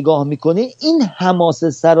کشورها نگاه میکنه، این حماسه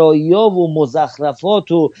سرایی‌ها و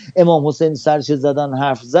مزخرفات و امام حسین سرش زدن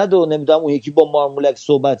حرف زد و نمیدونم اون یکی با مارمولک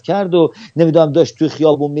صحبت کرد و نمیدونم داشت توی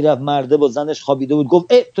خیابون میرفت مرده با زنش خوابیده بود گفت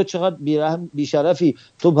تو چقدر بیشرفی،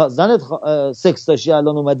 تو زنت سکس داشتی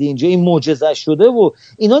الان اومدی اینجا، این معجزه شده و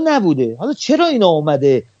اینا نبوده. حالا چرا اینا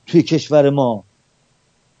اومده توی کشور ما؟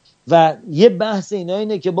 و یه بحث اینا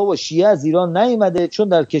اینه که بابا شیعه از ایران نیومده چون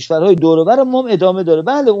در کشورهای دور و بر ما ادامه داره.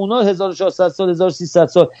 بله اونا 1400 سال 1300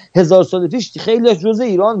 سال 1000 سال پیش خیلیش جزء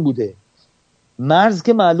ایران بوده، مرز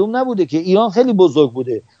که معلوم نبوده که، ایران خیلی بزرگ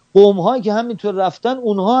بوده، قوم هایی که همینطور رفتن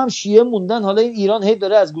اونها هم شیعه موندن. حالا این ایران هی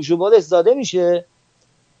داره از گوش و بالش زاده میشه،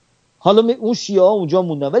 حالا اون شیعه ها اونجا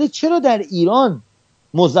موندن. ولی چرا در ایران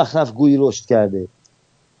مزخرف گویی رشد کرده؟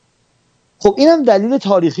 خب اینم دلیل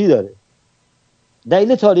تاریخی داره.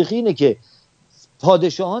 دلیل تاریخی اینه که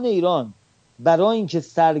پادشاهان ایران برای اینکه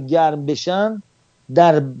سرگرم بشن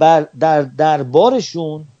در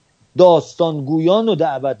دربارشون داستانگویان رو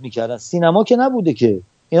دعوت میکردن. سینما که نبوده که،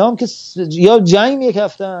 اینا هم که یا جنگ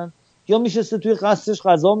میکفتن یا میشسته توی قصرش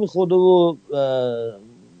غذا میخورد و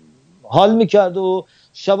حال میکرد و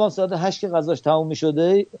شب ساعت 8 که غذاش تموم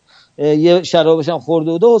میشده یه شرابش هم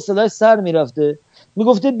خورده بود و حوصله‌اش سر میرفته،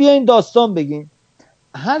 میگفته بیاین داستان بگین.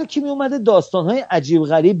 هر کی می اومده داستان‌های عجیب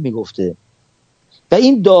غریب میگفته و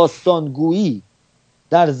این داستانگویی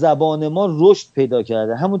در زبان ما رشد پیدا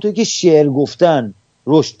کرده. همونطور که شعر گفتن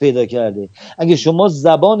رشد پیدا کرده. اگه شما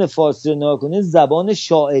زبان فارسی رو نگاه کنید، زبان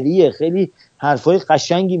شاعریه، خیلی حرفای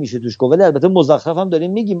قشنگی میشه توش گفت، ولی البته مزخرف هم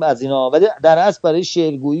داریم میگیم از اینا، ولی در اصل برای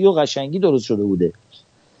شعرگویی و قشنگی درست شده بوده.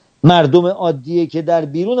 مردم عادیه که در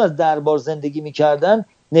بیرون از دربار زندگی میکردن،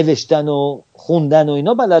 نوشتن و خوندن و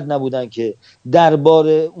اینا بلد نبودن، که دربار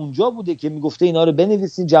اونجا بوده که میگفته اینا رو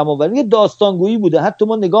بنویسین، جمع آوری، داستانگویی بوده. حتی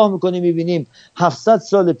ما نگاه میکنیم میبینیم 700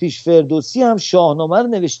 سال پیش فردوسی هم شاهنامه رو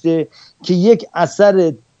نوشته که یک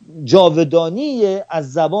اثر جاودانی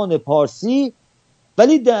از زبان پارسی،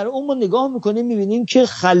 ولی در اون ما نگاه میکنیم میبینیم که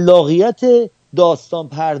خلاقیت داستان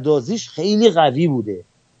پردازیش خیلی قوی بوده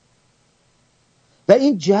و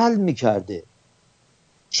این جلب میکرده.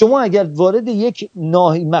 شما اگر وارد یک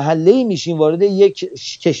محله‌ای میشین، وارد یک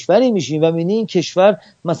کشوری میشین و میبینین این کشور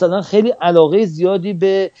مثلا خیلی علاقه زیادی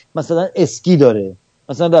به مثلا اسکی داره،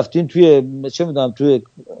 مثلا رفتین توی چه میدونم توی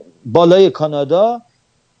بالای کانادا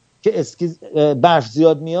که اسکی برف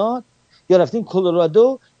زیاد میاد، یا رفتین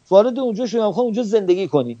کلرادو، وارد اونجا شدین میخوام اونجا زندگی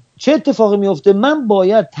کنین، چه اتفاقی میفته؟ من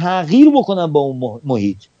باید تغییر بکنم با اون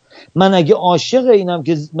محیط. من اگه عاشق اینم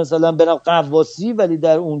که مثلا برم غواصی ولی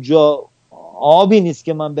در اونجا آبی نیست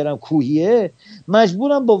که من برم کوهیه،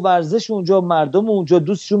 مجبورم با ورزش اونجا، مردم اونجا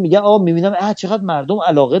دوستشون میگن میبینم چقدر مردم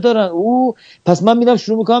علاقه دارن پس من میرم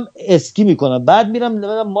شروع میکنم اسکی میکنم، بعد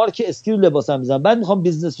میرم مارک اسکی رو لباسم میزنم، بعد میخوام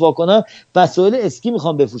بیزنس وا کنم، وسایل اسکی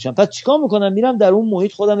میخوام بفروشم، پس چیکار میکنم؟ میرم در اون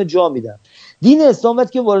محیط خودم جا میدم. دین اسلام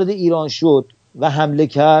وقتی که وارد ایران شد و حمله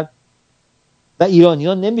کرد و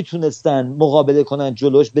ایرانیان نمیتونستن مقابله کنن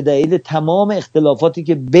جلوش به دلیل تمام اختلافاتی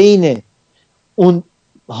که بین اون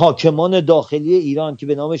حاکمان داخلی ایران که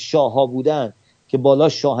به نام شاه‌ها بودن، که بالا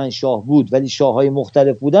شاهنشاه بود ولی شاه‌های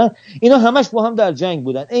مختلف بودن، اینا همش با هم در جنگ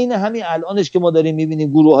بودن. عین همین الانش که ما داریم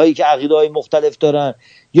می‌بینیم گروه‌هایی که عقیده‌های مختلف دارن،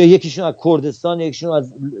 یا یکیشون از کردستان، یکیشون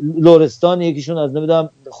از لرستان، یکیشون از نمیدونم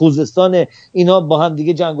خوزستان، اینا با هم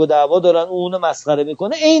دیگه جنگ و دعوا دارن، اونو مسخره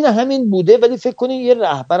میکنه. عین همین بوده، ولی فکر کنین یه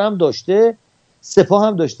رهبرم داشته، سپاه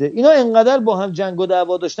هم داشته. اینا انقدر با هم جنگ و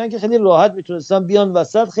دعوا داشتن که خیلی راحت میتونستن بیان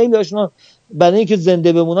وسط. خیلی هاشون برای اینکه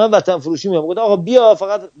زنده بمونن وطن فروشی میگن، گفتن آقا بیا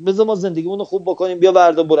فقط بذار ما زندگیمون رو خوب بکنیم، بیا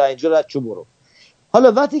بردا برو اینجا رد شو برو.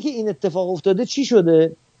 حالا وقتی که این اتفاق افتاده چی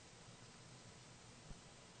شده؟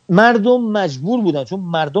 مردم مجبور بودن، چون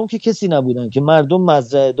مردم که کسی نبودن، که مردم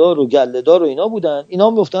مزرعه دار و گله دار و اینا بودن، اینا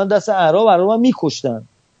میافتادن دست اعراب میکشتن،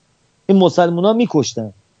 این مسلمونا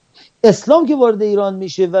میکشتن. اسلام که وارد ایران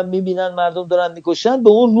میشه و میبینن مردم دارن میکشن، به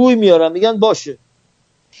اون روی میارن، میگن باشه.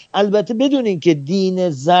 البته بدونین که دین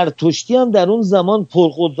زرتشتی هم در اون زمان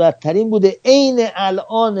پرقدرت ترین بوده. عین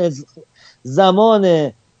الان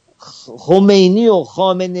زمان خمینی و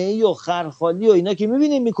خامنه‌ای و خرخالی و اینا که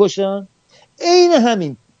میبینین میکشن، عین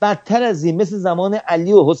همین بدتر از این، مثل زمان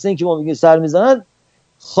علی و حسین که ما میگیم سر میزنن،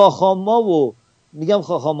 خاخاما و میگم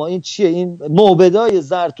خاخاما این چیه، این موبدای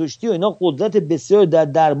زرتشتی و اینا قدرت بسیار در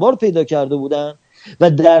دربار پیدا کرده بودن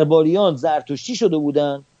و درباریان زرتشتی شده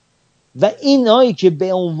بودن و اینایی که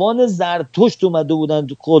به عنوان زرتشت اومده بودن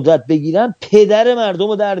قدرت بگیرن، پدر مردم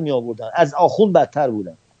رو در می آوردن، از آخوند بدتر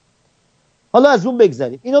بودن. حالا از اون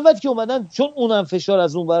بگذاریم. اینا وقتی که اومدن، چون اونم فشار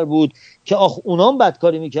از اون ور بود که اونا هم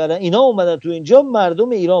بدکاری میکردن، اینا اومدن تو اینجا، مردم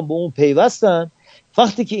ایران به اون پیوستن.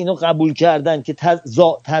 وقتی که اینا قبول کردن، که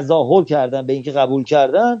تظاهر کردن به این که قبول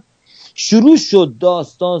کردن، شروع شد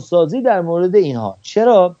داستان سازی در مورد اینها.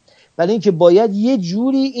 چرا؟ برای اینکه باید یه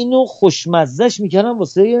جوری اینو خوشمزهش میکردن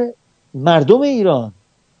واسه مردم ایران.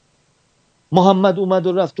 محمد اومد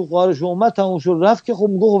و رفت تو غارش و اومد، تموم شد رفت، که خب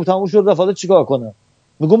میگو خب تموم شد رفت، حالا چیکار کنم؟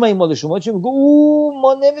 میگو من این مال شما چی؟ میگو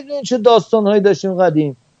ما نمیدونیم چه داستانهایی داشتیم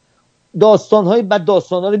قدیم، داستانهای بعد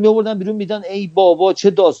داستانها رو میآوردن بیرون میدن، ای بابا چه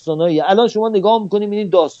داستانایی. الان شما نگاه میکنید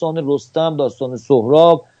میبینید داستان رستم، داستان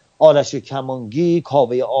سهراب، آرش کمانگی،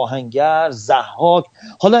 کاوه آهنگر، ضحاک.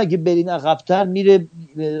 حالا اگه برین عقب‌تر میره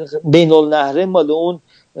بین النهرین، مال اون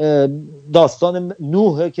داستان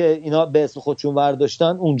نوح که اینا به اسم خودشون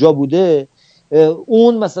برداشتن اونجا بوده.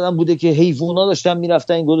 اون مثلا بوده که حیوونا داشتن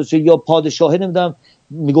میرفتن این گذاشته، یا پادشاهه نمیدونم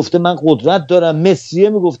میگفته من قدرت دارم، مصریه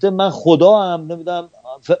میگفته من خدا هم نمیدونم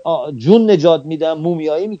جون نجات میدم،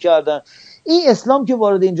 مومیایی میکردن. این اسلام که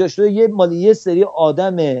وارد اینجا شده، یه سری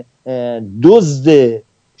آدم دزد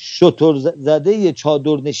شتر زده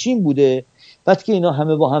چادرنشین بوده. بعد که اینا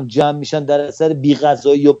همه با هم جمع میشن، در اثر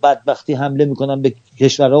بی‌غذایی و بدبختی حمله میکنن به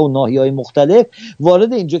کشورها و ناحیه‌های مختلف.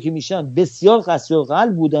 وارد اینجا که میشن بسیار قسوه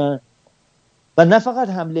القلب بودن و نه فقط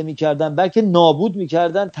حمله میکردن بلکه نابود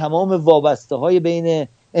میکردن تمام وابسته های بین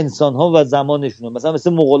انسان ها و زمانشون. مثلا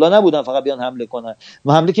مثل مغولا نبودن فقط بیان حمله کنن،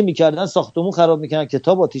 و حمله که میکردن ساختمون خراب میکردن،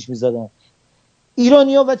 کتاب آتیش میزدن.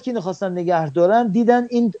 ایرانی‌ها وقتی که نخواستن نگه دارن، دیدن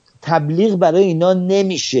این تبلیغ برای اینا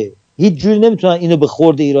نمیشه، هیچ جوری نمیتونن اینو به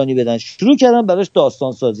خورد ایرانی بدن. شروع کردن براش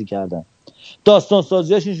داستان سازی کردن. داستان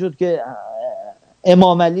سازیاش این شد که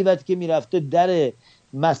امام علی وقتی که میرفته در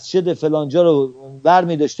مسجد فلانجا رو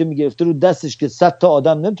برمی داشته میگرفته رو دستش که 100 تا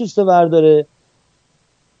آدم نمیتونسته برداره.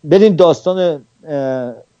 برین داستان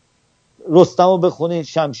رستم رو بخونین،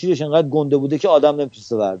 شمشیرش انقدر گنده بوده که آدم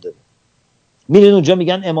نمیتونسته برداره. میرین اونجا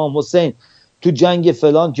میگن امام حسین تو جنگ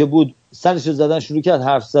فلان که بود سرش زدن، شروع کرد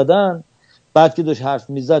حرف زدن. بعد که داشت حرف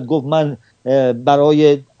میزد گفت من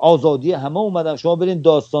برای آزادی همه اومدم. شما برین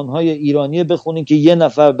داستانهای ایرانی بخونین که یه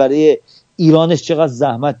نفر برای ایرانش چقدر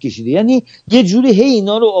زحمت کشیده. یعنی یه جوری هی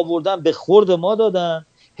اینا رو آوردن به خورد ما دادن،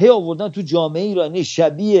 هی آوردن تو جامعه ایرانی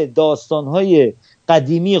شبیه داستانهای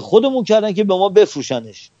قدیمی خودمون کردن که به ما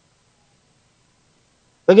بفروشنش.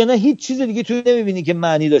 وگرنه هیچ چیز دیگه توی نمیبینی که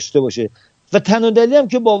معنی داشته باشه. و تنها دلیلی هم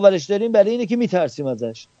که باورش داریم برای اینه که میترسیم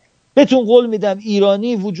ازش. بهتون قول میدم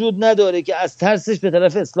ایرانی وجود نداره که از ترسش به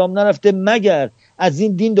طرف اسلام نرفته مگر از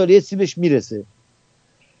این دین داره یه سیبش میرسه.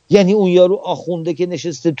 یعنی اون یارو آخونده که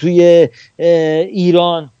نشسته توی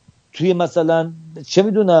ایران، توی مثلا چه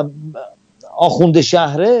میدونم آخونده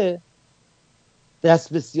شهره،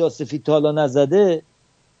 دست به سیاه‌سفید تا حالا نزده،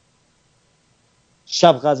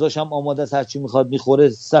 شب غذاش هم آماده است، هرچی میخواد میخوره،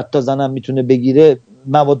 100 تا زنم میتونه بگیره،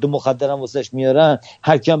 مواد مخدرم واسش میارن،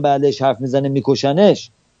 هر کیم به علیش حرف میزنه میکشنش.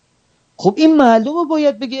 خب این معلومه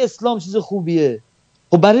باید بگه اسلام چیز خوبیه.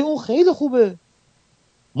 خب برای اون خیلی خوبه.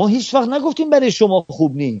 ما هیچ وقت نگفتیم برای شما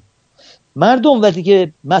خوب نیست. مردم وقتی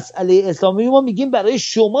که مسئله اسلامی ما میگیم برای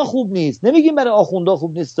شما خوب نیست، نمیگیم برای آخوندا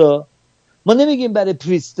خوب نیستا. ما نمیگیم برای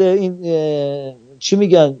پریست این چی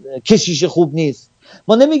میگن کشیش خوب نیست.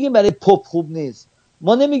 ما نمیگیم برای پاپ خوب نیست.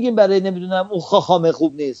 ما نمیگیم برای نمیدونم اون خاخامه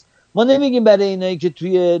خوب نیست. ما نمیگیم برای اینایی که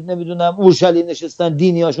توی نمیدونم اورشلیم نشستن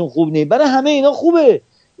دینیاشون خوب نیست. برای همه اینا خوبه.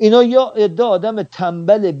 اینا یا عده آدم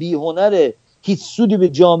تنبل بی‌هنر هیچ سودی به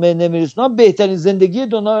جامعه نمیرسونن بهترین زندگی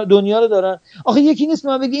دنیا رو دارن. آخه یکی نیست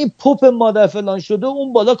من بگه این پاپ مادر فلان شده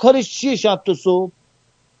اون بالا کارش چیه شب تا صبح؟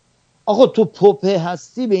 آقا تو پاپ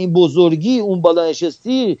هستی به این بزرگی، اون بالا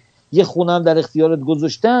نشستی، یه خونم در اختیارت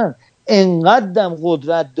گذاشتن، انقدرم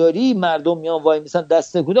قدرت داری، مردم میان وای میسن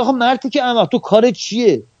دست نکنی. آخه مردی که اما تو کارت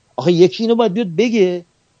چیه؟ آخه یکی اینو باید بیاد بگه.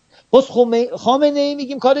 باز خامنه ای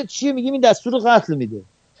میگیم کارت چیه؟ میگیم این دستور قتل میده.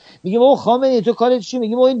 میگیم آقا خامنه ای تو کارت چیه؟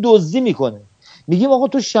 میگیم آقا این دزدی میکنه. میگیم آقا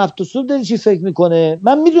تو شب تا صبح داری چی فکر میکنه؟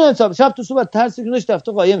 من میدونم شب تا صبح ترس کنش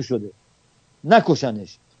دفته قایم شده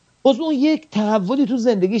نکشنش. باز اون یک تحولی تو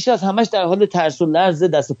زندگیش هست، همش در حال ترس و لرزه،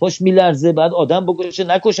 دست پاش میلرزه، بعد آدم بکشه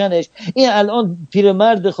نکشنش. این الان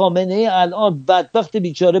پیرمرد خامنه ای الان بدبخت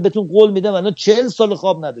بیچاره بهتون قول میدم الان 40 سال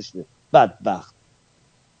خواب نداشته. بدبخت.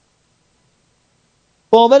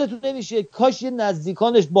 باورتون نمیشه کاش یه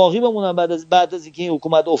نزدیکانش باقی بمونن بعد از اینکه این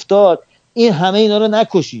حکومت افتاد، این همه اینا رو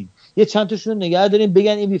نکشین، یه چند تاشون نگه دارین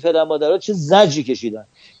بگن این بی پدر مادرها چه زجری کشیدن.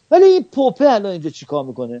 ولی این پوپه الان اینجا چیکار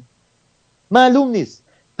میکنه معلوم نیست.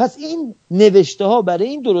 پس این نوشته ها برای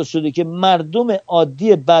این درست شده که مردم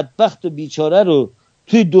عادی بدبخت و بیچاره رو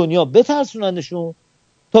توی دنیا بترسوننشون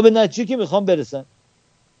تا به نتیجه که میخوام برسن.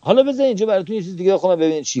 حالا بذار اینجا براتون یه چیز دیگه بخونم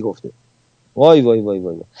ببینید چی گفته. وای وای وای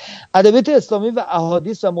وای. ادبیات اسلامی و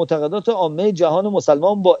احادیث و معتقدات عامه جهان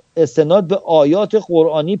مسلمان با استناد به آیات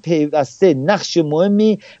قرآنی پیوسته نقش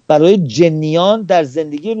مهمی برای جنیان در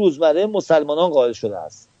زندگی روزمره مسلمانان قائل شده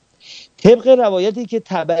است. طبق روایتی که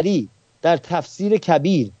طبری در تفسیر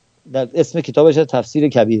کبیر، در اسم کتابش تفسیر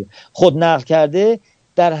کبیر، خود نقل کرده،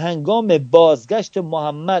 در هنگام بازگشت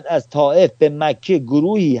محمد از طائف به مکه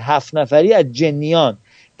گروهی 7 نفری از جنیان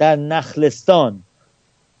در نخلستان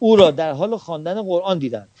او را در حال خواندن قرآن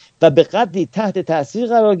دیدند و به قدری تحت تاثیر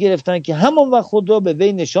قرار گرفتند که همان وقت خود را به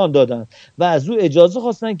وی نشان دادند و از او اجازه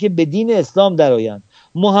خواستند که به دین اسلام درآیند.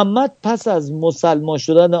 محمد پس از مسلمان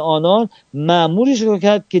شدن آنان مأمورش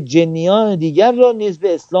کرد که جنیان دیگر را نیز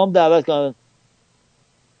به اسلام دعوت کنند.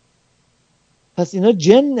 پس اینا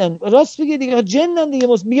جنن، راست میگه دیگه، جنن دیگه،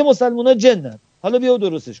 میگه مسلمان‌ها جنن. حالا بیا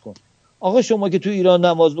درستش کن. آقا شما که تو ایران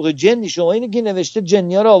نماز میخونید جنی شما؟ اینی که نوشته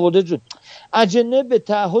جنیا رو آورده جون. اجنه به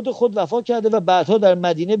تعهد خود وفا کرده و بعدها در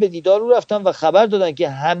مدینه به دیدار او رفتن و خبر دادن که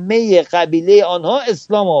همه قبیله آنها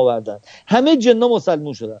اسلام آوردن، همه جن‌ها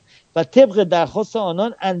مسلمون شدن و طبق درخواست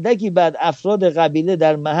آنان اندکی بعد افراد قبیله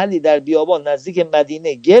در محلی در بیابان نزدیک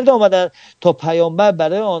مدینه گرد آمدن تا پیامبر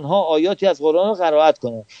برای آنها آیاتی از قرآن را قرائت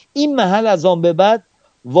کنند. این محل از آن به بعد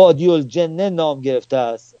وادی الجنه نام گرفته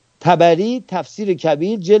است. طبری تفسیر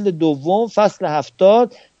کبیر جلد دوم فصل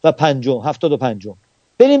 70 و 75.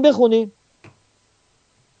 بریم بخونیم.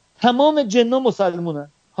 تمام جن‌ها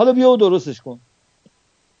مسلمونن. حالا بیا و درستش کن.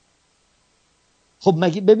 خب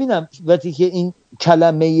مگه ببینم وقتی که این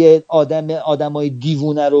کلمه آدمای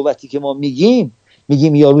دیوونه رو وقتی که ما میگیم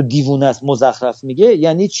میگیم یارو دیوونه است مزخرف میگه،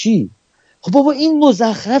 یعنی چی؟ خب بابا این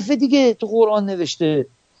مزخرفه دیگه، تو قرآن نوشته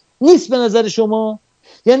نیست به نظر شما؟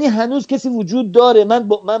 یعنی هنوز کسی وجود داره؟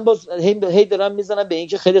 من باز هی دارم میزنم به این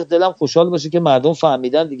که خیلی دلم خوشحال باشه که مردم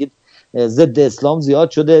فهمیدن دیگه ضد اسلام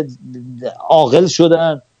زیاد شده، عاقل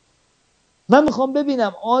شدن. من میخوام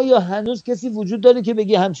ببینم آیا هنوز کسی وجود داره که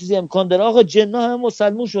بگی هم چیزی امکان داره؟ آقا جن‌ها هم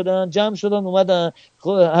مسلمون شدن، جمع شدن اومدن،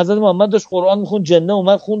 حضرت محمد داشت قرآن میخوند، جن‌ها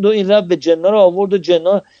اومد خوند و این رب به جن‌ها رو آورد و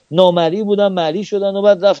جن‌ها نامری بودن مری شدن و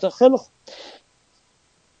بعد رفتن. خیلی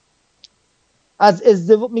از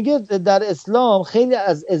ازدواج میگه در اسلام خیلی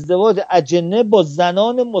از ازدواج اجنه با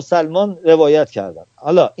زنان مسلمان روایت کردن.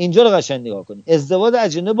 حالا اینجا رو قشنگ نگاه کنید، ازدواج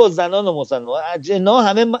اجنه با زنان مسلمان، اجنه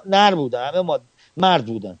همه نر بودن، همه مرد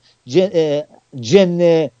بودن،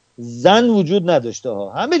 جن زن وجود نداشته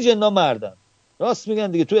ها، همه جن‌ها مردن. راست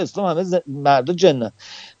میگن دیگه، تو اسلام همه مردا جنن.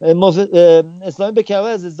 اسلامی به کبر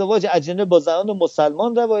از ازدواج اجنه با زنان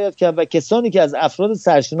مسلمان روایت کرد و کسانی که از افراد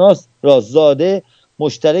سرشناس را زاده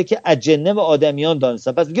مشترک اجنه و آدمیان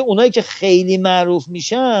دانستن. پس میگه اونایی که خیلی معروف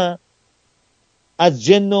میشن از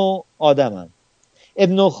جن و آدمن.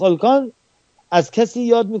 ابن خلکان از کسی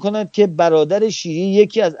یاد میکند که برادر شیری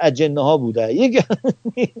یکی از اجنه ها بوده. یک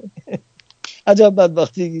عجب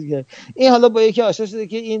بدبختی. این حالا با یکی آشنا شده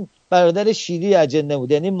که این برادر شیری اجنه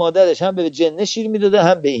بود، یعنی مادرش هم به جنه شیر میداده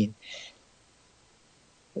هم به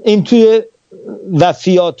این توی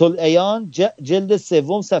وفیات الایان جلد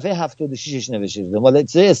سوم صفحه 76 نوشته شده. مال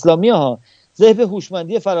اسلامی ها. ذهب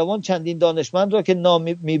هوشمندی فراوان چندین دانشمند را که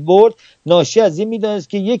نام میبرد ناشی از این میدانست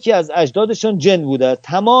که یکی از اجدادشان جن بوده.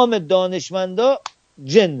 تمام دانشمندا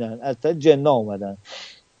جنن، از طریق جن‌ها اومدن.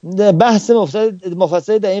 بحث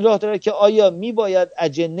مفصل در این راه داره که آیا میباید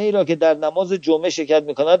اجنه‌ای را که در نماز جمعه شرکت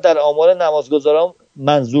میکند در آمار نمازگزاران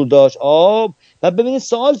منظور داشت؟ و ببینید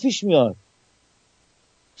سوال پیش میاد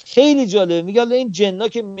خیلی جالبه. میگه حالا این جن‌ها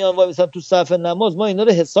که میان وای میسن تو صف نماز، ما اینا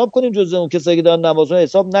رو حساب کنیم جزء اون کسایی که دارن نماز رو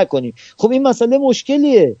حساب نکنیم؟ خب این مسئله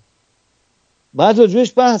مشکلیه، بعد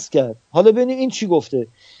راجعش بحث کرد. حالا ببینیم این چی گفته.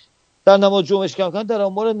 در نماز جمعه شرکت کردن در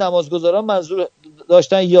آمار نمازگزاران منظور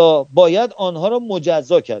داشتن یا باید آنها را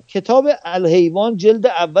مجزا کرد؟ کتاب الحیوان جلد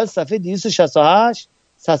اول صفحه 268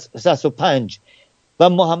 65 و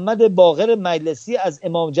محمد باقر مجلسی از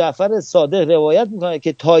امام جعفر صادق روایت میکنه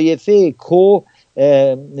که طایفه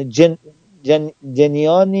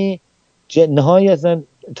جنیانی جنهایی هستن،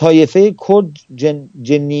 طایفه کرد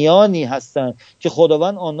جنیانی هستن که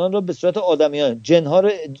خداوند آنان را به صورت آدمیان، جنها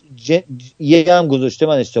رو یه هم گذاشته،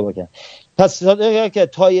 من اشتباه کردم. پس صادق که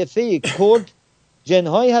طایفه کرد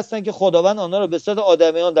جنهایی هستن که خداوند آنها را به صورت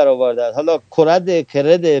آدمیان در آورده. حالا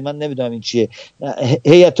کرد من نمیدونم این چیه.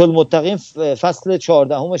 هیئت المتقین فصل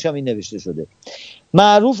 14 هم این نوشته شده.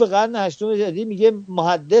 معروف قرن هشتم هجری، میگه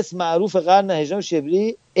محدث معروف قرن هجدهم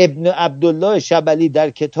شبری ابن عبدالله شبلی در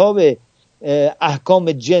کتاب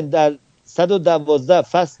احکام جن در 112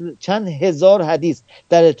 فصل چند هزار حدیث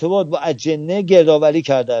در ارتباط با اجنه گردآوری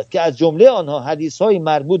کرده است که از جمله آنها حدیث‌های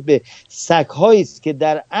مربوط به سگ‌هایی است که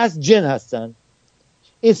در اصل جن هستند.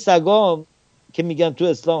 این سگا که میگن تو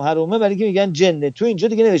اسلام حرومه ولی که میگن جنه، تو اینجا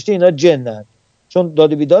دیگه نوشته اینا جنن، چون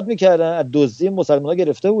داد و بیداد میکردن، از دزدی مسلمان‌ها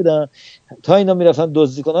گرفته بودن، تا اینا میرفتن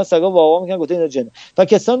دزدی کنن سگا واوا میکنن گفته اینا جنه. و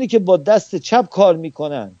کسانی که با دست چپ کار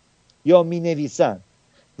میکنن یا مینویسن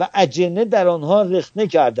و اجنه در آنها رخنه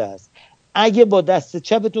کرده است. اگه با دست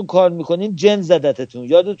چپتون کار میکنین جن زدتتون،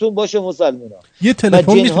 یادتون باشه مسلمان‌ها. یه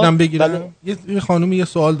تلفن میتونم بگیرم؟ یه خانومی یه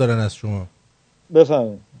سوال دارن از شما.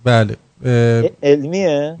 بفهمید. بله.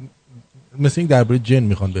 علمیه؟ مثل این درباره جن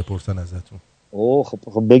میخوان بپرسن ازتون.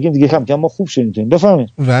 خب بگیم دیگه، کم کم ما خوب شنیدیم. بفهمید.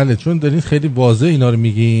 بله، چون دارین خیلی واضح اینا رو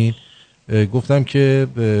میگین، گفتم که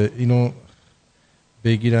اینو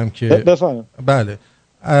بگیرم که بفهمید. بله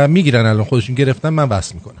میگیرن، الان خودشون گرفتن، من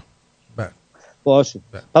بس میکنم. بله باشه.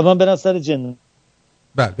 بله. من برم سر جن.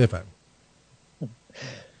 بله بفرمایید.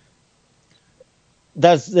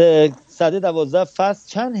 در 112 فصل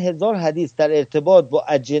چند هزار حدیث در ارتباط با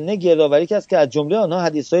اجنه گردآوری کرد که از جمله آنها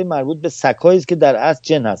حدیث‌های مربوط به سگ‌هایی است که در اصل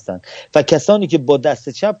جن هستند و کسانی که با دست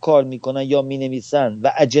چپ کار میکنن یا مینویسن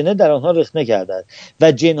و اجنه در آنها رخنه کردند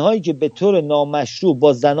و جن‌هایی که به طور نامشروع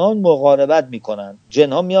با زنان مقاربت میکنن.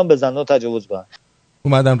 جن‌ها میان به زنان تجاوز کنن.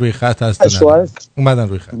 اومدن روی خط هستن. اومدن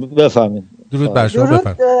روی خط. بفرمایید. درود بر شما.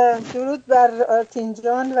 درود بر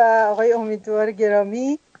تینجان و آقای امیدوار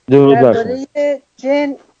گرامی. درباره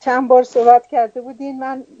جن چند بار صحبت کرده بودین،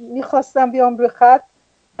 من میخواستم بیام روی خط،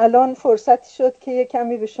 الان فرصتی شد که یه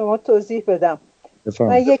کمی به شما توضیح بدم.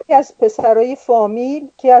 من یکی از پسرای فامیل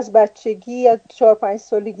که از بچگی از 4-5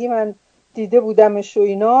 سالگی من دیده بودمش و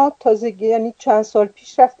اینا، تازگی یعنی چند سال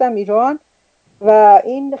پیش رفتم ایران و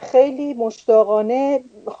این خیلی مشتاقانه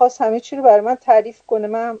خواست همه چی رو برای من تعریف کنه.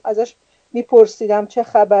 من ازش میپرسیدم چه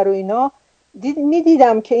خبر و اینا.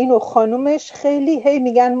 میدیدم که اینو خانومش خیلی هی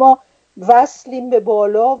میگن ما وصلیم به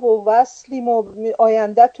بالا و وصلیم و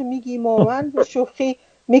آینده تو میگیم و من به شوخی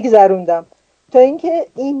میگذروندم تا اینکه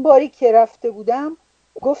این باری که رفته بودم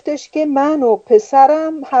گفتش که من و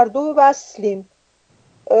پسرم هر دو وصلیم.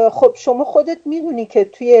 خب شما خودت میدونی که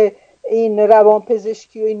توی این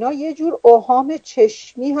روانپزشکی و اینا یه جور اوهام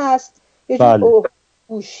چشمی هست، یه جور اوهام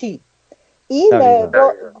گوشی. این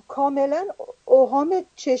کاملا اوهام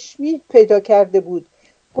چشمی پیدا کرده بود.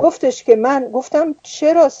 گفتش که من گفتم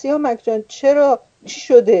چرا سیامک جان چرا چی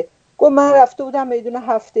شده؟ گفت من رفته بودم میدون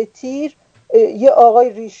هفته تیر، یه آقای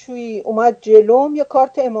ریشویی اومد جلوم یه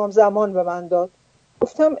کارت امام زمان به من داد.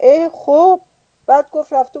 گفتم خب. بعد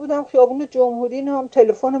گفت رفته بودم خیابون جمهوری هم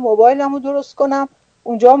تلفن موبایلمو درست کنم،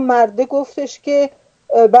 اونجا مرده گفتش که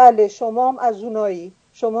بله شما هم از اونایی،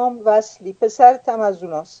 شما هم وصلی، پسرت هم از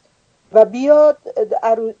اوناست و بیاد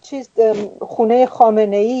خونه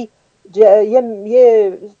خامنه‌ای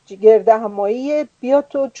یه گرده همایی بیا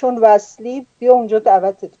تو چون وصلی بیا اونجا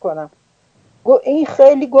دعوتت کنم. این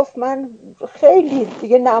خیلی گفت من خیلی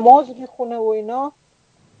دیگه نماز میخونه و اینا.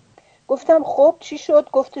 گفتم خب چی شد؟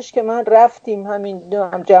 گفتش که من رفتیم همین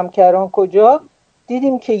جمکران کجا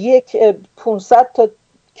دیدیم که یک 500 تا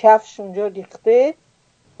کفش اونجا ریخته،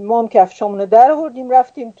 ما هم کفشامونو در آوردیم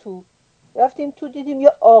رفتیم تو دیدیم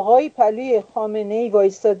یه آقایی پلوی خامنه‌ای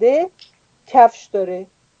وایساده کفش داره.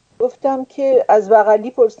 گفتم که از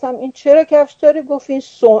بغلی پرسیدم این چرا کفش داره؟ گفت این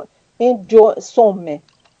سمه.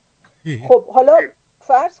 خب حالا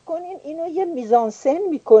فرض کنین اینو یه میزانسن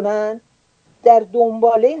میکنن در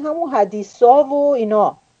دنباله همون حدیثا و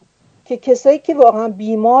اینا که کسایی که واقعا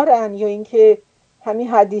بیمارن یا اینکه همین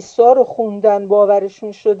حدیثا رو خوندن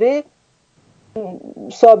باورشون شده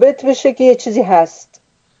ثابت بشه که یه چیزی هست.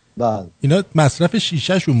 بله. اینا مصرف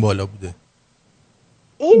شیشه شون بالا بوده.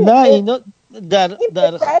 اینا در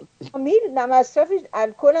نه مصرف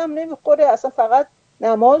الکل هم نمیخوره اصلا، فقط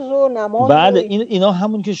نماز. بله اینا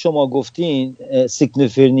همون که شما گفتین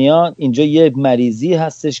سیکنوفرنیا، اینجا یه مریضی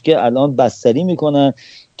هستش که الان بستری میکنن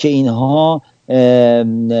که اینها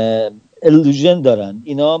illusion دارن،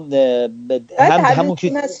 اینا همون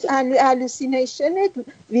که هالوسینیشن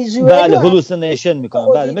ویژوال، بله هالوسینیشن میکنن،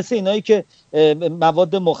 بله مثل اینایی که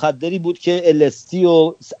مواد مخدری بود که LSD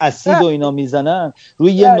و اسید و اینا میزنن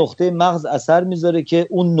روی یه نقطه مغز اثر میذاره که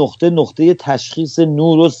اون نقطه تشخیص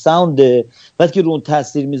نور و ساونده، بعد که رو اون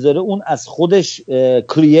تاثیر میذاره اون از خودش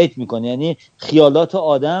کرییت میکنه، یعنی خیالات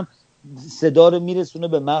آدم صدا رو میرسونه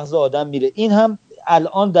به مغز آدم میره. این هم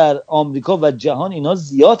الان در آمریکا و جهان اینا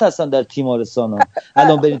زیاد هستن در تیمارستان ها.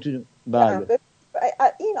 الان برید تو بله.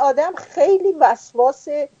 این آدم خیلی وسواس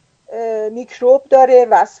میکروب داره،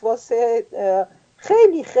 وسواس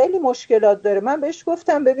خیلی خیلی مشکلات داره. من بهش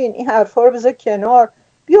گفتم ببین این حرفا رو بذار کنار،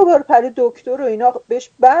 بیا برو پلی دکتر و اینا. بهش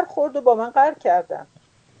برخورد و با من قهر کردن.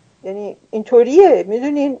 یعنی اینطوریه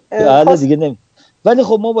میدونین. بله دیگه ولی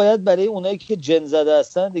خب ما باید برای اونایی که جن زده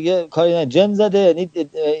هستن دیگه کاری نه. جن زده یعنی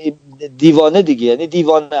دیوانه دیگه، یعنی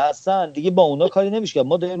دیوانه هستن دیگه، با اونا کاری نمیشه.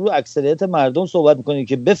 ما داریم رو اکثریت مردم صحبت میکنیم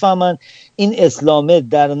که بفهمن این اسلامه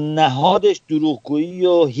در نهادش دروغگویی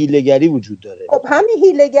و حیله‌گری وجود داره. خب همین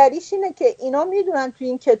حیله‌گریش اینه که اینا میدونن تو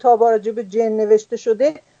این کتابا راجع به جن نوشته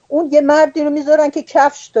شده اون یه مردی رو میذارن که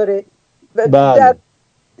کفش داره در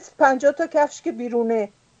 50 تا کفش که بیرونه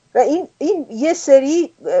و این یه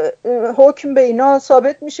سری حکم به اینا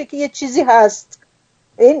ثابت میشه که یه چیزی هست.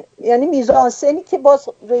 این یعنی میزانسنی که باز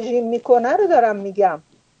رژیم میکنه رو دارم میگم.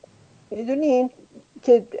 میدونین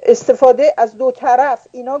که استفاده از دو طرف،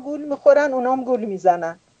 اینا گول میخورن اونا هم گول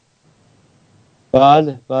میزنن.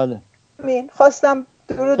 بله خواستم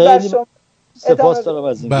درود بر شما. سپاس دارم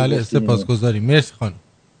از این. بله سپاسگزاریم، مرسی خانم.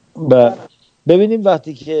 ببینیم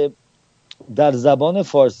وقتی که در زبان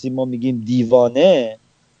فارسی ما میگیم دیوانه،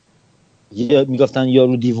 میگفتن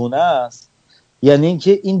یارو دیوانه است، یعنی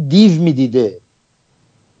اینکه این دیو میدیده.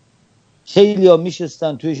 خیلی ها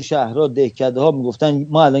میشستن توی شهرها دهکده ها میگفتن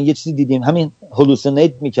ما الان یه چیزی دیدیم، همین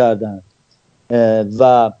هلوسینیت میکردن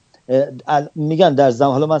و میگن در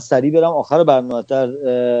زمان، حالا من سریع برم آخر برنامه، در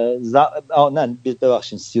نه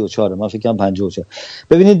ببخشید 34 من فکر کنم 54.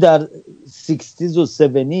 ببینید در 60s و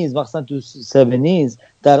 70s مثلا تو 70s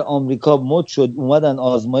در آمریکا مد شد اومدن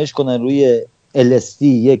آزمایش کنن روی LSD،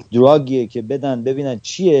 یک دراگیه که بدن ببینن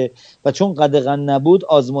چیه، و چون قدغن نبود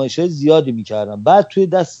آزمایش‌های زیادی میکردن. بعد توی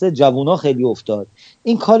دست جوونا خیلی افتاد.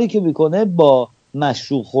 این کاری که میکنه با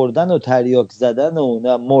مشروب خوردن و تریاک زدن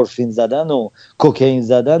و مورفین زدن و کوکائین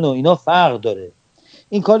زدن و اینا فرق داره.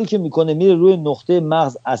 این کاری که میکنه میره روی نقطه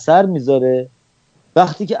مغز اثر میذاره،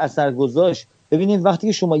 وقتی که اثر گذاشت ببینید وقتی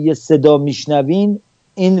که شما یه صدا میشنوین،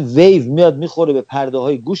 این ویو میاد میخوره به پرده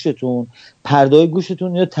های گوشتون، پرده های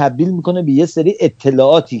گوشتون رو تبدیل میکنه به یه سری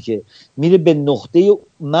اطلاعاتی که میره به نقطه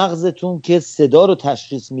مغزتون که صدا رو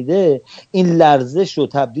تشخیص میده. این لرزش رو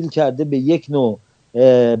تبدیل کرده به یک نوع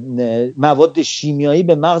مواد شیمیایی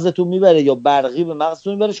به مغزتون میبره یا برقی به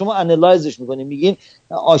مغزتون میبره. شما انالایزش میکنین، میگین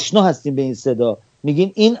آشنا هستین به این صدا،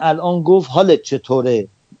 میگین این الان گفت حالت چطوره،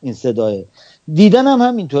 این صداه. دیدن هم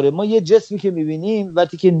همینطوره. ما یه جسمی که میبینیم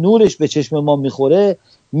وقتی که نورش به چشم ما میخوره،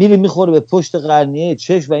 میخوره به پشت قرنیه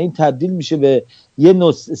چشم و این تبدیل میشه به یه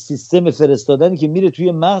نوع سیستم فرستادنی که میره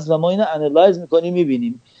توی مغز و ما اینو انالایز میکنیم،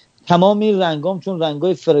 میبینیم. تمام این رنگام چون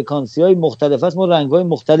رنگای فرکانسی های مختلف است، ما رنگای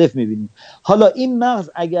مختلف میبینیم. حالا این مغز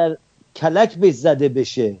اگر کلک بهش زده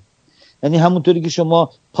بشه، یعنی همونطوری که شما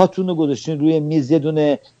پاتون رو گذاشتین روی میز، یه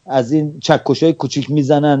دونه از این چکشای کوچیک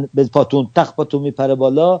میزنن به پاتون، تق پاتون میپره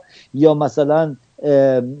بالا، یا مثلا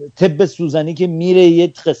طب سوزنی که میره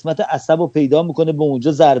یه قسمت عصب رو پیدا میکنه به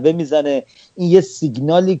اونجا ضربه میزنه، این یه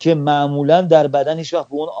سیگنالی که معمولا در بدن هیچ وقت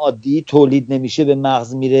به اون عادی تولید نمیشه به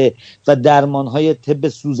مغز میره و درمانهای طب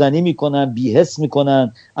سوزنی میکنن، بی‌حس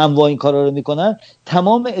میکنن، انواع این کارا رو میکنن.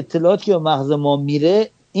 تمام اطلاعاتی که به مغز ما میره،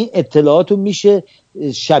 این اطلاعاتو میشه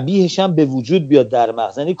شبیهش هم به وجود بیاد در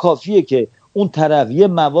مغز. یعنی کافیه که اون طرف یه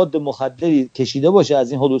مواد مخدری کشیده باشه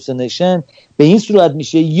از این هلوسینیشن، به این صورت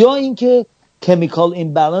میشه، یا اینکه کمیکال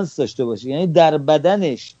ایمبالانس داشته باشه، یعنی در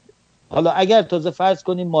بدنش، حالا اگر تازه فرض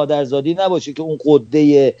کنیم مادرزادی نباشه که اون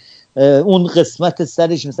قده، اون قسمت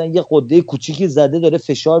سرش مثلا یه قده کوچیکی زده داره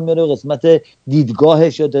فشار میاره قسمت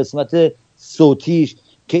دیدگاهش یا قسمت صوتیش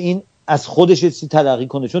که این از خودش چیزی تلقی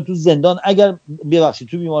کنه. چون تو زندان اگر ببخشید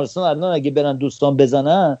تو بیمارستان الان اگه برن دوستان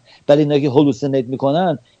بزنن برای اینا که هلوسینیت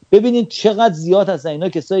میکنن، ببینید چقدر زیاد هستن اینا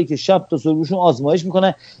کسایی که شب تا صبح روشون آزمایش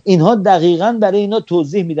میکنن. اینها دقیقاً برای اینا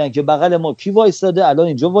توضیح میدن که بغل ما کی وایساده، الان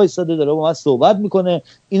اینجا وایساده داره با ما صحبت میکنه،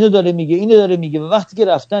 اینو داره میگه، اینو داره میگه. و وقتی که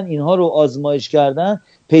رفتن اینها رو آزمایش کردن،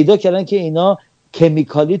 پیدا کردن که اینا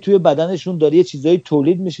کمیکالی توی بدنشون داره یه چیزایی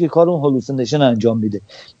تولید میشه که کار اون هلوسینیشن انجام میده.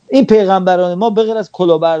 این پیغمبران ما به غیر از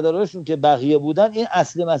کلاهبرداراشون که بقیه بودن، این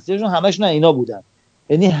اصل مسئلهشون همشون اینا بودن.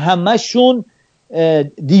 یعنی همشون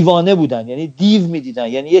دیوانه بودن، یعنی دیو میدیدن،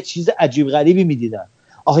 یعنی یه چیز عجیب غریبی میدیدن.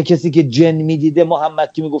 آخه کسی که جن میدیده،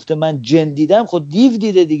 محمد که میگفته من جن دیدم، خود دیو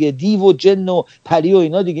دیده دیگه، دیو و جن و پری و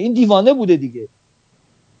اینا دیگه، این دیوانه بوده دیگه.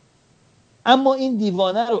 اما این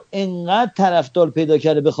دیوانه رو انقدر طرفدار پیدا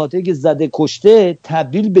کرده به خاطر که زده کشته،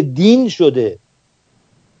 تبدیل به دین شده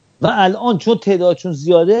و الان چون تعدادشون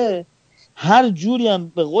زیاده، هر جوری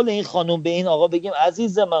هم به قول این خانم به این آقا بگیم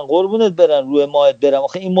عزیز من قربونت برن روی ماهت برم،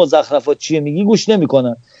 آخه این مزخرفات چیه میگی، گوش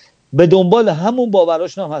نمیکنن، به دنبال همون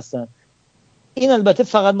باوراشون هم هستن. این البته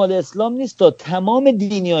فقط مال اسلام نیست، تا تمام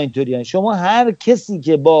دینی ها اینطوری. شما هر کسی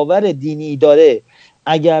که باور دینی داره،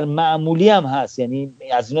 اگر معمولی هم هست، یعنی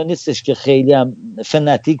از اینا نیستش که خیلی هم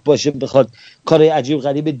فناتیک باشه بخواد کارهای عجیب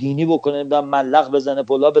غریب دینی بکنه، نمیدونم ملق بزنه،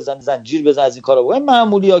 پلا بزنه، زنجیر بزنه، از این کارا بکنه،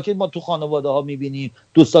 معمولی ها که ما تو خانواده ها میبینیم،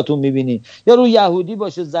 دوستاتون میبینیم، یا رو یهودی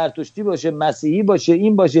باشه، زرتشتی باشه، مسیحی باشه،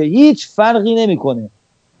 این باشه، هیچ فرقی نمیکنه.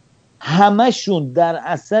 همشون در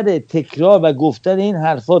اثر تکرار و گفتن این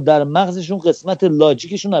حرفا در مغزشون قسمت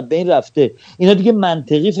لاجیکشون از بین رفته. اینا دیگه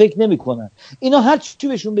منطقی فکر نمیکنن. اینا هر چی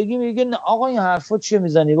بهشون بگی میگن آقا این حرفا چیه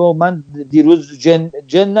میزنی؟ بابا من دیروز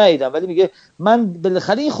جن ندیدم، ولی میگه من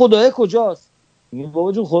بالاخره این خدای کجاست؟ میگیم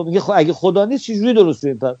بابا جون میگه اگه خدا نیست چجوری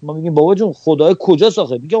درسته؟ ما میگیم بابا جون خدای کجاست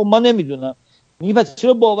آخه؟ میگه ما نمیدونم. میگه پس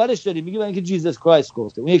چرا باورش داری؟ میگه برای اینکه جیزس کرایست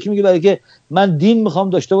گفته. اون یکی میگه برای اینکه من دین میخوام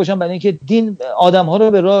داشته باشم، برای اینکه دین آدم‌ها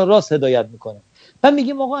رو به راه راست هدایت میکنه. من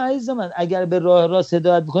میگم آقا عزیز من اگر به راه راست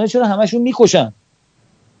هدایت میکنه چرا همشون میکشن؟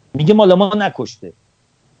 میگه مال ما نکشته.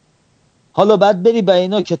 حالا بعد بری به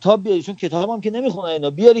اینا کتاب بیاری، چون کتابم که نمیخونه اینا،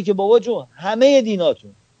 بیاری که بابا جون همه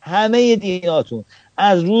دیناتون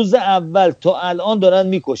از روز اول تا الان دارن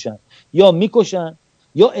میکشن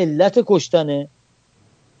یا علت کشتنه،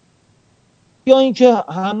 یا اینکه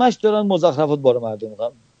همش دارن مزخرفات بار مردم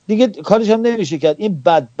میکنن دیگه، کارش هم نمیشه کرد. این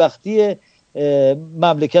بدبختی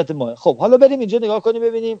مملکت ما. خب حالا بریم اینجا نگاه کنیم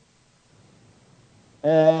ببینیم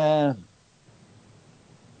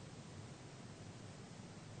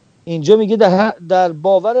اینجا میگه در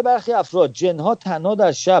باور برخی افراد جنها تنها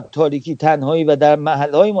در شب، تاریکی، تنهایی و در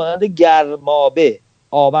محلهای مانند گرمابه،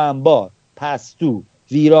 آب انبار، پستو،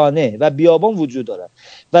 ویرانه و بیابان وجود دارد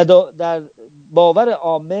و در باور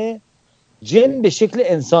عامه جن به شکل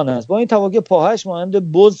انسان است، با این تفاوت که پاهاش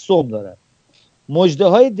مانند بز سم دارد.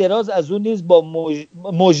 مژده‌های دراز از اون نیز با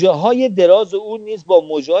مژه‌های دراز اون نیز با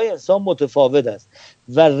مژه‌های انسان متفاوت است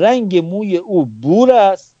و رنگ موی او بور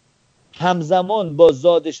است همزمان با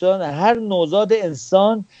زاده شدن هر نوزاد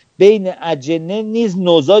انسان بین اجنه نیز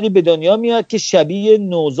نوزادی به دنیا میاد که شبیه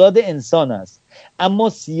نوزاد انسان است، اما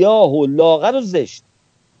سیاه و لاغر و زشت.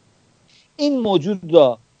 این موجود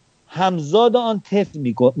را همزاد آن طفل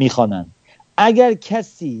میخوانند. اگر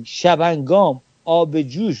کسی شبنگام آب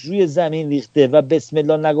جوش روی زمین ریخته و بسم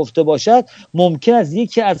الله نگفته باشد، ممکن است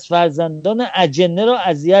یکی از فرزندان اجنه را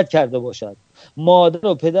اذیت کرده باشد. مادر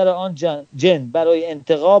و پدر آن جن برای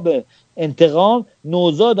انتقام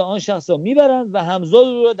نوزاد آن شخص را میبرند و همزاد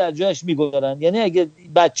او را در جایش میگذارند. یعنی اگه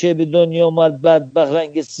بچه به دنیا اومد بعد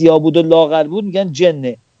رنگ سیاه بود و لاغر بود، میگن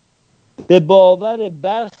جنه. به باور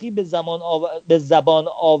برخی به زبان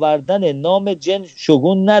آوردن نام جن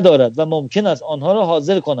شگون ندارد و ممکن است آنها را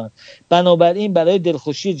حاضر کنند. بنابراین برای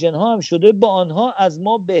دلخوشی جنها هم شده با آنها از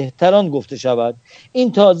ما بهتران گفته شود.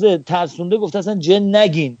 این تازه ترسونده گفته اصلا جن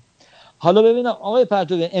نگین. حالا ببینم آقای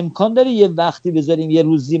پرتوی، امکان داره یه وقتی بذاریم یه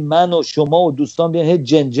روزی من و شما و دوستان بیان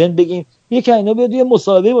جن بگیم، یکی اینا بیاد یه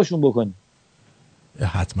مصاحبه باشون بکنیم؟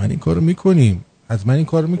 حتما این کارو میکنیم.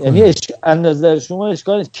 یعنی از نظر شما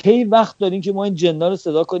اشکال کی وقت دارین که ما این جن‌ها رو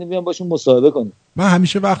صدا کنیم بیان باشون مصاحبه کنیم؟ من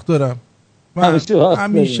همیشه وقت دارم.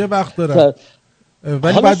 همیشه وقت دارم.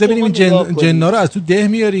 ولی بعد ببینیم این جن‌ها رو از تو ده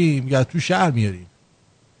میاریم یا تو شهر میاریم.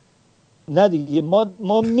 نه دیگه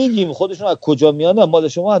ما میگیم خودشون از کجا میان. مال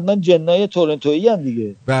شما حتما جنای تورنتویی ان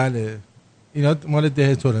دیگه. بله اینا مال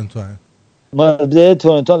ده تورنتو هستن. مال ده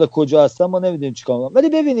تورنتو حالا کجا هستن ما نمیدونیم چیکار کنیم. ولی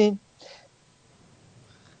ببینین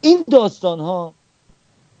این داستان ها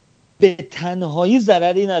به تنهایی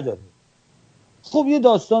ضرری نداره. خب یه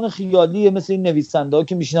داستان خیالیه، مثل این نویسنده ها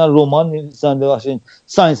که میشینن رمان می‌نویسن، ببخشید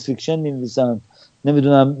ساینس فیکشن می‌نویسن،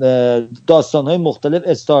 نمیدونم داستان های مختلف،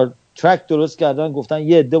 استار ترک درست کردن، گفتن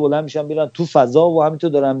یه عده بلند میشن میرن تو فضا و همینطور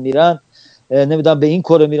دارن میرن، نمیدونم به این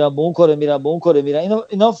کره میرن، به اون کره میرن، به اون کره میرن.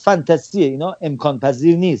 اینا فانتزیه، اینا امکان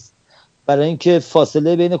پذیر نیست، برای اینکه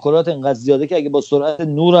فاصله بین کرات انقدر زیاده که اگه با سرعت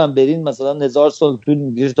نور هم برین مثلا 1000 سال طول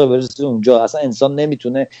میکشه تا برسه اونجا. اصلا انسان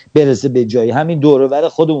نمیتونه برسه به جایی، همین دور و بر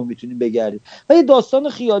خودمون میتونیم بگردیم. و یه داستان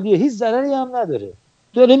خیالیه، هیچ ضرری هم نداره،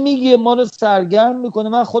 داره میگه ما رو سرگرم میکنه.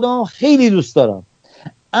 من خودم خیلی دوست دارم.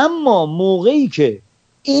 اما موقعی که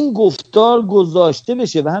این گفتار گذاشته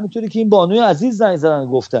بشه و همینطوری که این بانوی عزیز زنگ زدن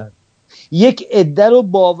گفتن یک عده رو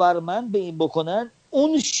باورمند به این بکنن،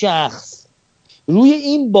 اون شخص روی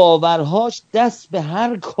این باورهاش دست به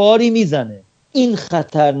هر کاری میزنه. این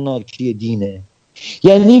خطرناکی دینه.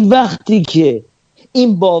 یعنی وقتی که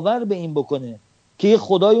این باور به این بکنه که یه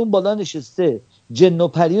خدای اون بالا نشسته، جن و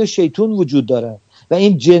پری و شیطون وجود داره و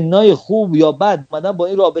این جنای خوب یا بد اومدن با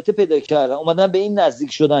این رابطه پیدا کردن، اومدن به این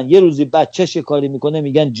نزدیک شدن، یه روزی بچه شکاری میکنه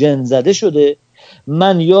میگن جن زده شده.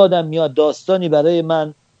 من یادم میاد داستانی برای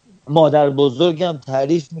من مادر بزرگم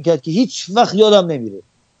تعریف میکرد که هیچ وقت یادم نمیره.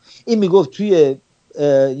 این میگفت توی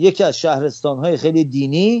یکی از شهرستان‌های خیلی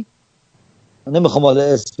دینی، نمیخوام حالا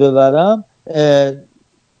اسم ببرم،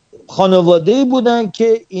 خانواده‌ای بودن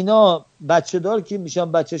که اینا بچه دار که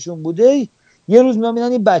میشن بچهشون بوده، یه روز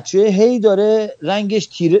میبینن این بچه هی داره رنگش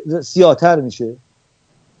سیاه‌تر میشه.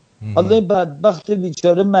 حالا این بدبخت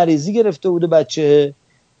بیچاره مریضی گرفته بوده، بچه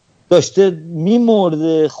داشته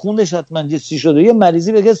میمرده، خونش حتما چی شده، یه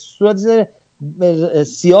مریضی بگه صورت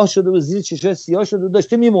سیاه شده و زیر چشم سیاه شده و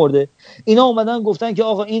داشته میمرده. اینا اومدن گفتن که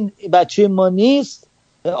آقا این بچه ما نیست.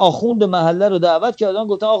 آخوند محله رو دعوت کردن،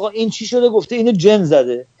 گفتن آقا این چی شده؟ گفته اینو جن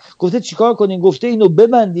زده. گفته چیکار کنین؟ گفته اینو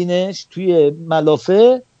ببندینش توی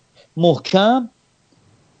ملافه محکم،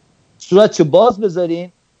 صورتشو باز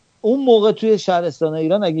بذارین. اون موقع توی شهرستان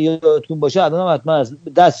ایران اگه یادتون باشه الان هم حتما از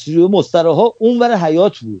دستشوی مستراحا اونور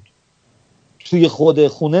حیاط بود، توی خود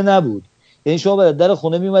خونه نبود. یعنی شما برای در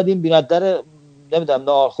خونه میومدین بیرون، در نمیدونم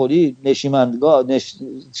ناهارخوری، نشیمندگاه،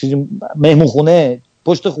 مهمون خونه،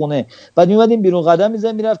 پشت خونه، بعد میومدین بیرون قدم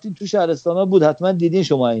میزنین میرفتین تو شهرستانا بود، حتما دیدین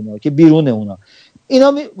شما اینا که بیرون اونا.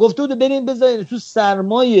 اینا گفته بود بریم بذارین تو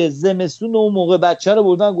سرمای زمستون. اون موقع بچه رو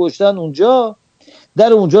بردن گشتن اونجا،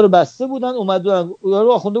 در اونجا رو بسته بودن، اومدن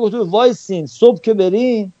رو آخونده گفته وایسین صبح که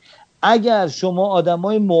برین، اگر شما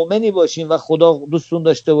آدمای مؤمنی باشین و خدا دوستون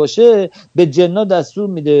داشته باشه به جنا دستور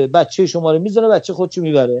میده بچه شما رو میذاره، بچه خودشو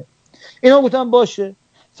میبره. اینا گفتن باشه.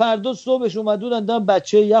 فردا صبحش اومدن دیدن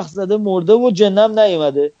بچه یخ زده مرده و جنم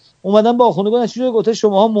نیومده. اومدن با آخونده گفتن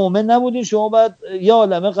شماها مؤمن نبودین، شما باید یه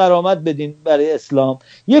عالمه غرامت بدین برای اسلام.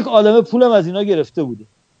 یک عالمه پولم از اینا گرفته بوده.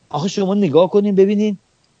 آخه شما نگاه کنین ببینین،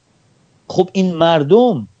 خب این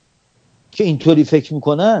مردم که اینطوری فکر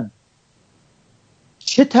میکنن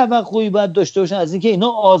چه توقعی باید داشته باشن از اینکه اینا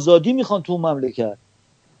آزادی میخوان تو مملکت؟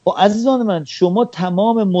 و عزیزان من، شما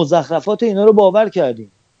تمام مزخرفات اینا رو باور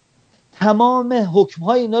کردین، تمام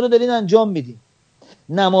حکم‌های اینا رو دارین انجام میدین.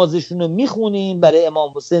 نمازشون رو میخونیم، برای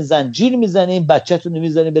امام حسین زنجیر میزنیم، بچه‌تون رو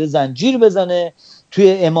میزنیم بره زنجیر بزنه،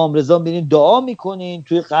 توی امام رضا میرین دعا میکنین،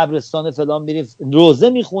 توی قبرستان فلان میرین روزه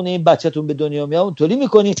میخونین، بچه‌تون به دنیا میاد اونطوری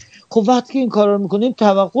میکنین. خب وقتی که این کارا رو میکنین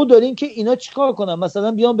توقع دارین که اینا چیکار کنن؟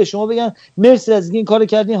 مثلا بیان به شما بگن مرسی از این کارو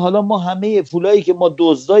کردین، حالا ما همه پولایی که ما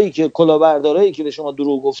دزدایی که کلاهبردارایی که به شما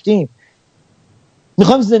دروغ گفتیم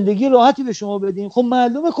میخوام زندگی راحتی به شما بدیم. خب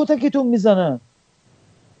معلومه کتکتون میزنن،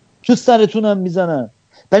 تو سرتون هم میزنن.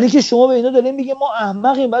 ولی که شما به اینا دارین میگه ما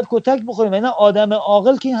احمقیم باید کتک بخوریم. اینا آدم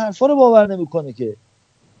عاقل که این حرفا رو باور نمیکنه که.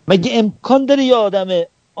 مگه امکان داره یه آدم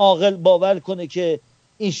عاقل باور کنه که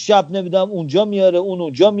این شب نمیدونم اونجا میاره اون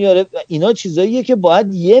اونجا میاره؟ اینا چیزاییه که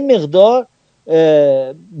باید یه مقدار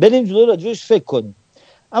بریم جلو راجعش فکر کنیم.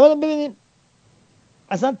 اولا ببینید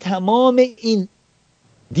اصلا تمام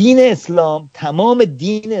دین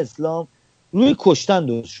اسلام روی کشتن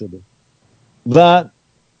درست شده و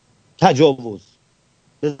تجاوز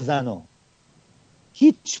به زنان،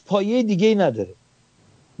 هیچ پایه دیگه ای نداره.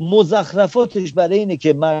 مزخرفاتش برای اینه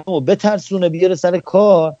که مردم رو بترسونه بیاره سر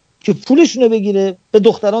کار که پولشونو بگیره، به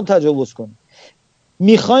دختران تجاوز کنه.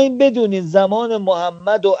 میخوایم بدونین زمان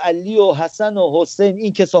محمد و علی و حسن و حسین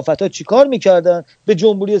این کثافت‌ها چیکار میکردن؟ به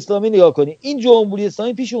جمهوری اسلامی نگاه کنین. این جمهوری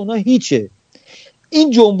اسلامی پیش اونا هیچه.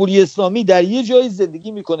 این جمهوری اسلامی در یه جایی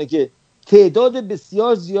زندگی میکنه که تعداد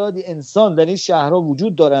بسیار زیادی انسان در این شهرها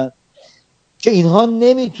وجود دارن که اینها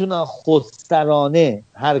نمیتونن خودسرانه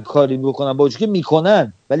هر کاری بکنن، با وجود که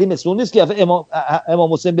میکنن، ولی مثل اون نیست که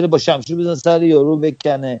امام حسین بره با شمشیر بزنه سر یارو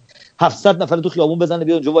بکنه، 700 نفر تو خیابون بزنه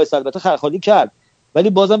بیاد اونجا وایس. البته خرخالی کرد ولی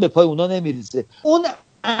بازم به پای اونا نمیرسه. اون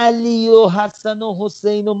علی و حسن و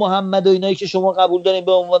حسین و محمد و اینایی که شما قبول دارین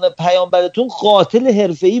به عنوان پیامبرتون قاتل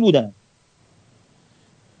حرفه‌ای بودن.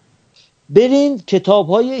 برین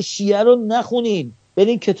کتاب‌های شیعه رو نخونین،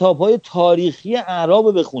 برین کتاب‌های تاریخی اعراب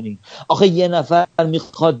رو بخونین. آخه یه نفر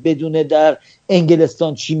میخواد بدونه در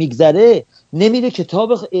انگلستان چی میگذره، نمیره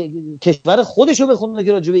کتاب کشور خودش رو بخونه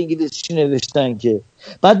که راجع به انگلیس چی نوشتن، که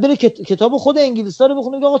بعد بره کتاب خود انگلیس‌ها رو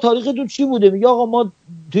بخونه که آقا تاریختون چی بوده. میگه آقا ما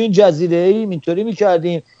تو این جزیره ای اینطوری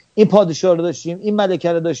میکردیم، این پادشاه رو داشتیم، این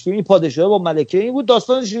ملکه رو داشتیم، این پادشاه با ملکه این بود،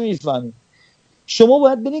 داستانش رو میفهمیم. شما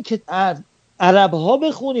باید برین که عرب ها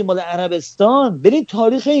بخونین، مال عربستان، برین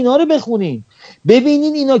تاریخ اینا رو بخونین،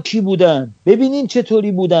 ببینین اینا کی بودن، ببینین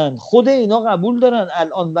چطوری بودن. خود اینا قبول دارن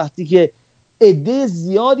الان وقتی که عده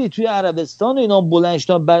زیادی توی عربستان اینا بلند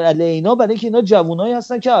شدن بر علیه اینا، برای اینکه اینا جوانایی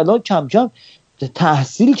هستن که الان کم کم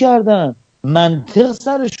تحصیل کردن، منطق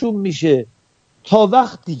سرشون میشه. تا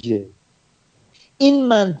وقتی که این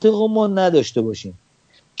منطق رو ما نداشته باشیم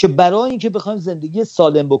که برای اینکه بخوایم زندگی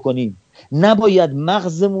سالم بکنیم نباید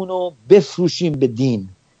مغزمون رو بفروشیم به دین.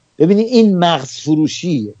 ببینید این مغز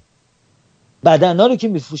فروشیه. بدنا رو که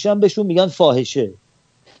میفروشن بهشون میگن فاحشه،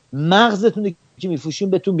 مغزتون که میفروشین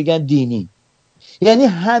بهتون میگن دینی. یعنی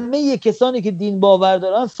همه کسانی که دین باور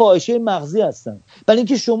دارن فاحشه مغزی هستن، برای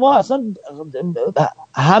اینکه شما اصلا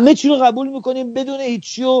همه چی رو قبول میکنین بدون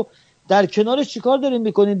هیچی و در کنارش چیکار دارین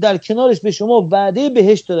میکنین؟ در کنارش به شما وعده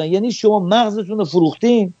بهشت دادن. یعنی شما مغزتون رو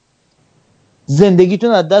فروختین،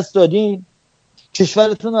 زندگیتون از دست دادین،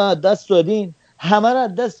 کشورتون رو از دست دادین، همه رو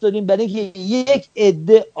از دست دادین برای اینکه یک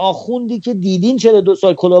عده آخوندی که دیدین 42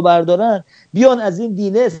 سال کلاهبردارن بیان از این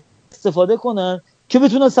دینه استفاده کنن که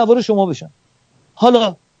بتونن سوار شما بشن.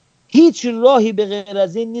 حالا هیچ راهی به غیر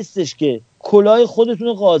از این نیستش که کلاه خودتون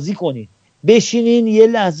رو قاضی کنین، بشینین یه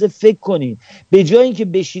لحظه فکر کنین، به جای اینکه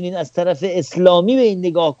بشینین از طرف اسلامی به این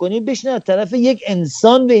نگاه کنین، بشینین از طرف یک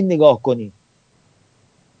انسان به این نگاه کنین.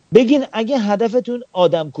 بگین اگه هدفتون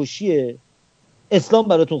آدم کشیه اسلام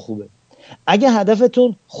براتون خوبه، اگه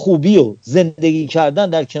هدفتون خوبی و زندگی کردن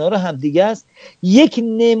در کنار همدیگه است، یک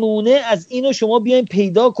نمونه از اینو شما بیاین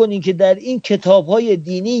پیدا کنین که در این کتاب‌های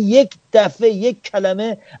دینی یک دفعه یک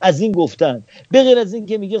کلمه از این گفتن، به غیر از این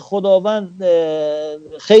که میگه خداوند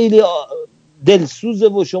خیلی دلسوزه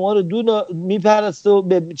و شما رو دور میپرسته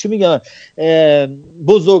و چی میگن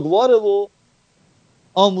بزرگواره و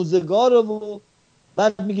آموزگاره و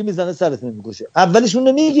بعد میگه میزنه سرتون میکشه. اولشون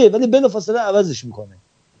رو میگه ولی بلافاصله عوضش میکنه.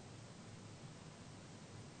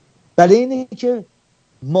 برای اینه که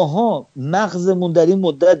ماها مغزمون در این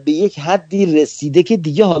مدت به یک حدی رسیده که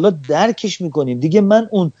دیگه حالا درکش میکنیم. دیگه من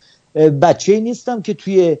اون بچه نیستم که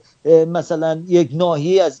توی مثلا یک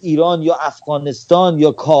ناحیه از ایران یا افغانستان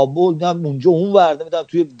یا کابل نمیدونم اونجا اونور نمیدونم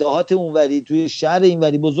توی دهات اونوری توی شهر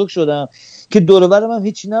اینوری بزرگ شدم که دور و برم هم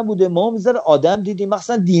هیچی نبوده. ما میذاره آدم دیدیم،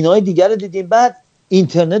 مثلا دینای دیگر رو دیدیم، بعد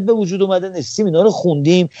اینترنت به وجود اومده، نشستیم اینا رو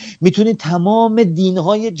خوندیم، میتونید تمام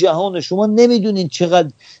دینهای جهان، شما نمیدونین چقدر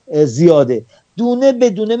زیاده، دونه به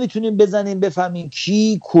دونه میتونیم بزنیم بفهمیم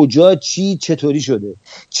کی کجا چی چطوری شده،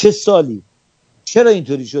 چه سالی چرا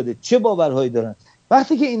اینطوری شده، چه باورهایی دارن.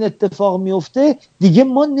 وقتی که این اتفاق میفته دیگه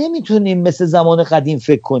ما نمیتونیم مثل زمان قدیم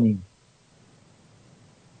فکر کنیم.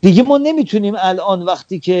 دیگه ما نمیتونیم الان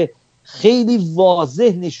وقتی که خیلی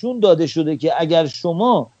واضح نشون داده شده که اگر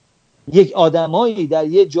شما یک آدمایی در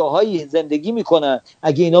یه جاهایی زندگی میکنن،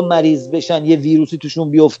 اگه اینا مریض بشن یه ویروسی توشون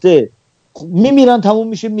بیفته میمیرن، تموم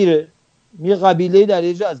میشه، میره. یه قبیله در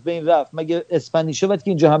یه جا از بین رفت. مگه اسپانیشه وقتی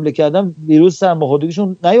که اینجا حمله کردن ویروس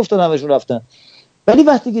سرماخوردگیشون نیفتاد، همشون رفتن. ولی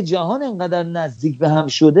وقتی که جهان انقدر نزدیک به هم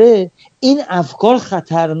شده این افکار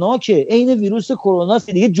خطرناکه. عین ویروس کرونا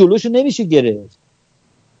دیگه جلوشو نمیشه گرفت.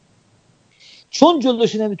 چون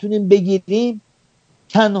جلوشو نمیتونیم بگیریم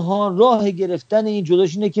تنها راه گرفتن این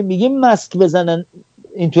جلوش اینه که میگیم ماسک بزنن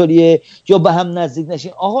اینطوریه یا به هم نزدیک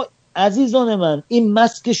نشین. آقا عزیزان من، این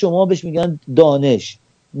ماسک شما بهش میگن دانش،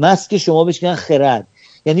 ماسک شما بهش میگن خرد.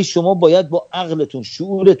 یعنی شما باید با عقلتون،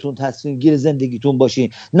 شعورتون تصمیم گیر زندگیتون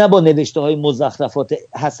باشین، نه با نوشته های مزخرفات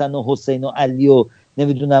حسن و حسین و علی و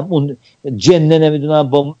نمیدونم اون جنه نمیدونم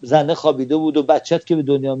با زنه خوابیده بود و بچت که به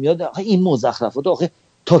دنیا میاد. آخه این مزخرفات آخه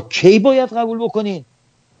تا کی باید قبول بکنین؟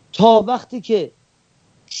 تا وقتی که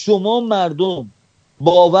شما مردم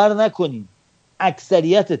باور نکنین،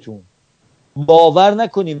 اکثریتتون باور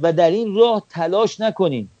نکنین و در این راه تلاش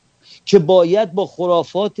نکنین که باید با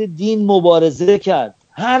خرافات دین مبارزه کرد،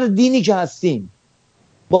 هر دینی که هستین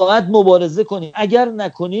باید مبارزه کنین. اگر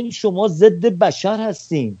نکنین شما ضد بشر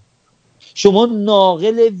هستین، شما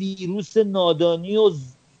ناقل ویروس نادانی و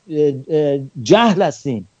جهل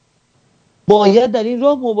هستین. باید در این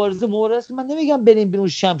راه مبارزه. من نمیگم بریم بیرون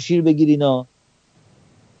شمشیر بگیرینا،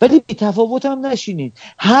 ولی بی تفاوت هم نشینید.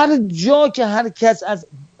 هر جا که هر کس از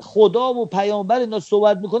خدا و پیامبر اینا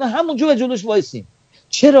صحبت میکنه همونجا به جلوش وایسین.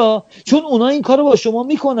 چرا؟ چون اونا این کارو با شما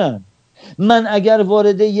میکنن. من اگر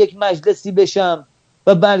وارد یک مجلسی بشم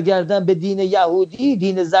و برگردم به دین یهودی،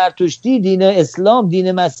 دین زرتشتی، دین اسلام،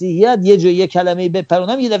 دین مسیحیت، یه جای یه کلمه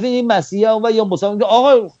بپرونم، یه دفعه این مسیحی و یا مسلمان میگه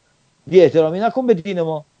آقا بی احترامی نکن به دین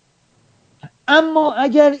ما. اما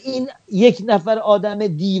اگر این یک نفر آدم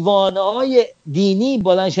دیوانه‌های دینی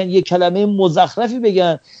بلندشن یک کلمه مزخرفی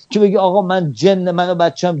بگن که بگه آقا من و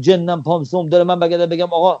بچم جنم پام سم داره، من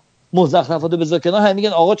بگم آقا مزخرفاتو بذار کنار، هم میگن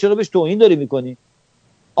آقا چرا بهش توهین داری میکنی؟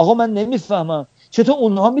 آقا من نمیفهمم چطور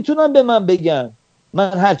اونها میتونن به من بگن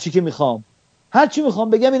من هر چی که میخوام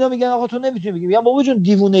بگم اینا میگن آقا تو نمیتونی بگی. میگم بابا جون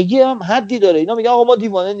دیوونگی هم حدی داره. اینا میگن آقا ما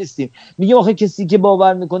دیوانه نیستیم. میگم آخه کسی که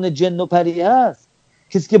باور میکنه جن و پری هست،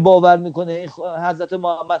 کسی که باور میکنه حضرت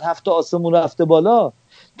محمد 7 آسمون رفته بالا،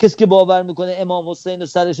 کسی که باور میکنه امام حسین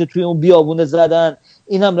سرش توی اون بیابونه زدن،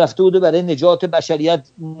 اینم رفته بوده برای نجات بشریت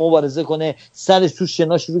مبارزه کنه، سرش تو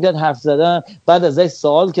شنا شروع کرد حرف زدن، بعد ازش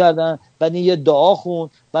سوال کردن، بعد این یه دعا خون،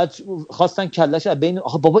 بعد خواستن کلش از بین.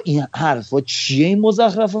 آخه بابا این حرفا چیه؟ این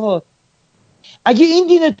مزخرفات. اگه این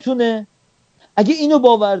دینتونه، اگه اینو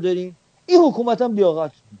باور دارین، این حکومت هم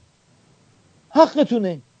لیاقت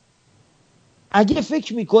حقتونه. اگه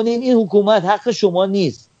فکر میکنین این حکومت حق شما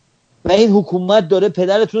نیست و این حکومت داره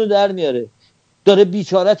پدرتون رو در میاره، داره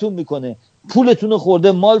بیچاره‌تون میکنه، پولتون رو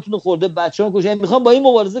خورده، مالتون رو خورده، بچه‌ها کشته، میخوام با این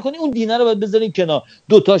مبارزه کنی، اون دینه رو باید بذارین کنار.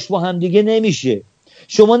 دوتاش با هم دیگه نمیشه.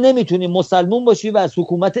 شما نمیتونی مسلمون باشی و از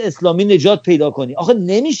حکومت اسلامی نجات پیدا کنی. آخه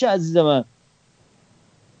نمیشه عزیز من.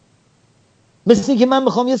 مثل اینکه من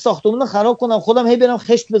میخوام یه ساختمون رو خراب کنم، خودم هی برم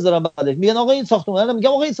خشت بذارم بعدش میگن آقا این ساختمون، میگم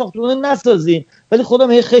آقا این ساختمون نسازین، ولی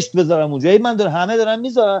خودم هی خشت بذارم اونجا. من همه دارن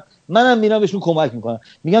میذارن، منم میرم بهشون کمک میکنم.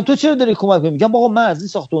 میگم تو چرا داری کمک میکنی؟ میگم آقا من از این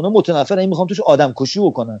ساختمون متنفرم، میخوام توش آدم کشی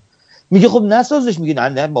بکنم. میگه خب نسازش. میگه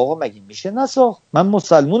نه بابا مگه میشه نساخت؟ من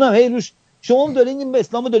مسلمونم. هی روش شما دارین این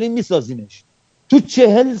اسلامو دارین میسازینش. تو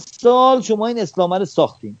 40 سال شما این اسلام رو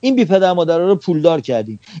ساختین، این بی پدر مادرها رو پولدار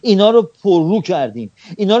کردین، اینا رو پررو کردین،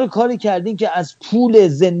 اینا رو کاری کردین که از پول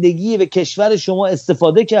زندگی و کشور شما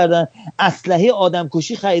استفاده کردن، اسلحه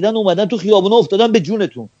آدمکشی خریدن، اومدن تو خیابونا افتادن به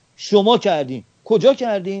جونتون. شما کردین. کجا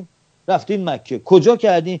کردین؟ رفتین مکه. کجا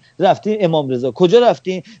کردین؟ رفتین امام رضا. کجا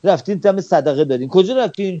رفتین دم صدقه دادین. کجا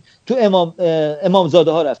رفتین؟ تو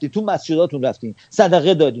امامزاده ها رفتین، تو مسجداتون رفتین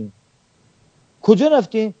صدقه دادین. کجا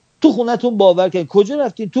رفتین؟ تو خونتون باور کردین. کجا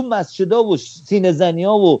رفتین؟ تو مسجدها و سینه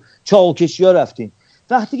زنی‌ها و چاوکشی‌ها رفتین.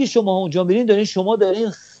 وقتی که شما اونجا میرین شما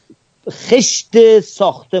دارین خشت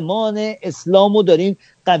ساختمان اسلامو دارین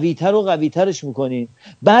قوی‌تر و قوی‌ترش میکنین.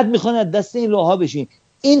 بعد میخوان از دست این راهها بشین.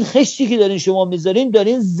 این خشتی که دارین شما میذارین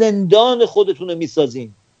دارین زندان خودتون رو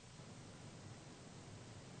میسازین.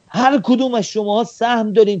 هر کدوم از شما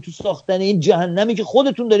سهم دارین تو ساختن این جهنمی که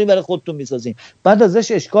خودتون دارین برای خودتون میسازین. بعد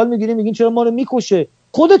ازش اشکال میگیرین، میگین چرا ما رو میکشه؟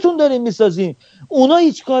 خودتون دارین میسازین. اونا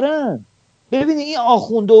هیچ کارن. ببینید این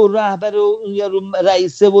آخونده و رهبر و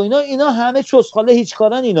رئیسه و اینا همه چسخاله هیچ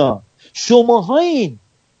کارن. اینا شماهایین.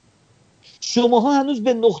 شماها هنوز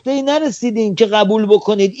به نقطه‌ای نرسیدین که قبول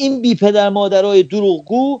بکنید این بی پدر مادرای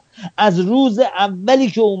دروغگو از روز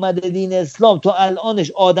اولی که اومده دین اسلام تا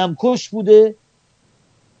الانش آدم کش بوده،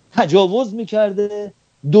 تجاوز میکرده،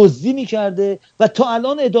 دزدی میکرده و تا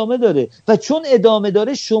الان ادامه داره. و چون ادامه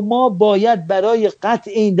داره شما باید برای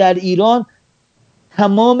قطع این در ایران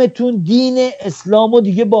تمامتون دین اسلامو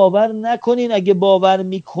دیگه باور نکنین. اگه باور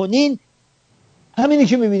میکنین همینی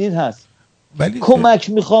که میبینین هست. ولی کمک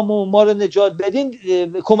میخوام و ما رو نجات بدین،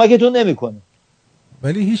 کمکتون نمیکنه.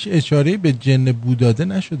 ولی هیچ اشاره به جن بوداده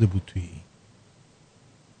نشده بود توی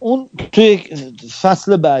اون توی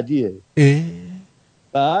فصل بعدیه.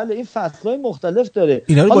 بله این فصلهای مختلف داره.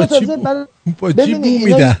 اینا رو با چی بو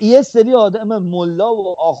میدن؟ یه سری آدم ملا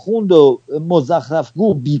و آخوند و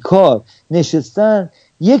مزخرفگو بیکار نشستن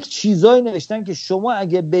یک چیزایی نوشتن که شما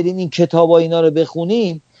اگه برین این کتابا اینا رو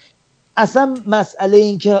بخونین، اصلا مسئله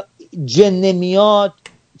این که جن میاد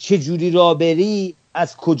چجوری راه بری،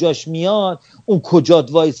 از کجاش میاد، اون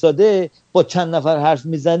کجات وایساده، با چند نفر حرف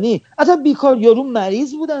میزنی، اصلا بیکار. یارو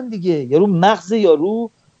مریض بودن دیگه، یارو مغز یارو.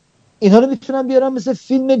 اینها رو میتونن بیارن مثل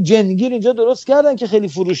فیلم جنگیر اینجا درست کردن که خیلی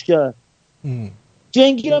فروش کرد.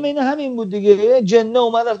 جنگیر هم همین بود دیگه. جنه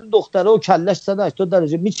اومد از دختره و کلش 180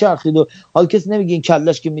 درجه میچرخید و حالا کسی نمیگه این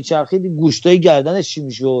کلش که میچرخید گوشتای گردنش چی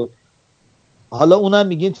میشد، حالا اونم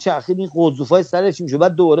میگین چرخید این قضوفای سرش چی میشد،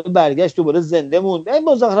 بعد دوباره برگشت دوباره زنده موند. این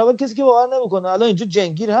مزخرفات کسی که باور نمیکنه. الان اینجا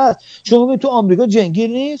جنگیر هست، شما ببین تو آمریکا جنگیر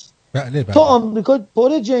نیست؟ بله. تو آمریکا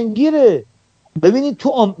پر جنگیره. ببینید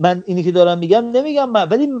تو من اینی که دارم میگم نمیگم من،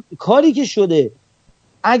 ولی کاری که شده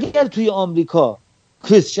اگر توی آمریکا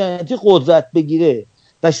کریسچنیتی قدرت بگیره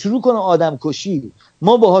و شروع کنه آدم کشی،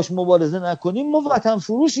 ما باهاش مبارزه نکنیم، ما وطن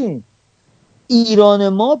فروشیم. ایران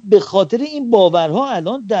ما به خاطر این باورها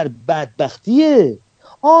الان در بدبختیه.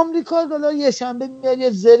 آمریکا دالا یه شنبه میاد یه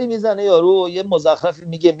زری میزنه یارو، یه مزخرفی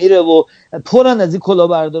میگه میره و پرن از این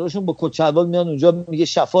کلاهبرداراشون با کچلوار میان اونجا میگه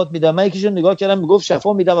شفاعت میدم. من یکیشو نگاه کردم میگفت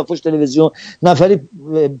شفا میدم و پشت تلویزیون نفری $5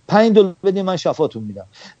 بدین من شفاعتون میدم.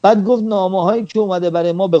 بعد گفت نامه‌هایی که اومده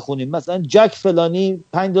برای ما بخونیم، مثلا جک فلانی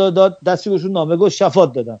 $5 داد، دستشون نامه گفت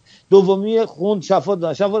شفاعت دادم، دومی خوند شفاعت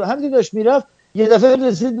دادم، شفاعت همین داشت میرفت. یه دفعه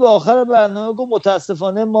رسید به آخر برنامه گفت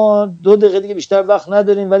متاسفانه ما 2 دقیقه دیگه بیشتر وقت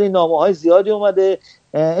نداریم ولی نامه‌های زیادی اومده،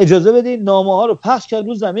 اجازه بدید. نامه‌ها رو پخش کرد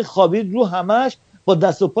رو زمین، خوابید رو همش با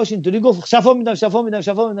دست و پاش اینطوری گفت شفا میدم شفا میدم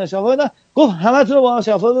شفا میدم شفا میدم. گفت همتون رو با هم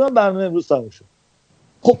شفا دادم، برنامه امروز تموم شد.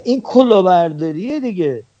 خب این کلاهبرداریه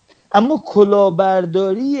دیگه. اما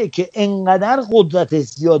کلاهبرداریه که انقدر قدرت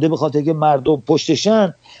زیاده به خاطر که مردم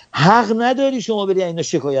پشتشن، حق نداری شما بری اینا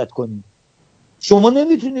شکایت کنی. شما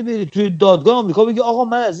نمیتونی بری توی دادگاه آمریکا بگی آقا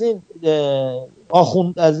من از این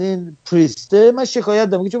آخوند از این پریسته من شکایت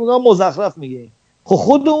دارم، چون میگه مزخرف میگه. خب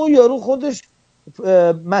خود اون یارو خودش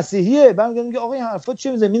مسیحیه، بعد میگه آقا این حرفا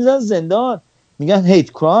چه میزنن زندان، میگن هیت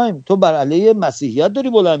کرایم، تو بر علیه مسیحیت داری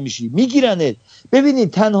بلند میشی، میگیرنت.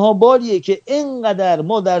 ببینید تنها باریه که اینقدر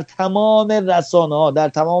ما در تمام رسانه ها، در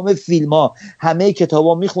تمام فیلم ها، همه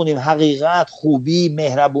کتابا میخونیم حقیقت، خوبی،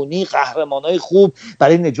 مهربونی، قهرمانای خوب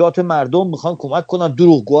برای نجات مردم میخوان کمک کنن،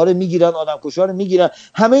 دروغگوها رو میگیرن، آدمکشا رو میگیرن،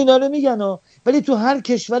 همه اینا رو میگن ولی تو هر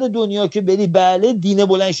کشور دنیا که بری بله دین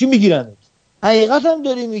بلندشی میگیرنت. حقیقت هم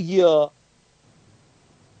داری میگی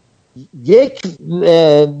یک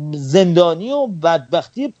زندانی و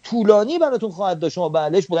بدبختی طولانی براتون خواهد داشت شما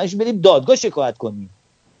بعدش بلندش بریم دادگاه شکایت کنیم.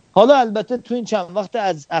 حالا البته تو این چند وقت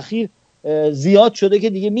از اخیر زیاد شده که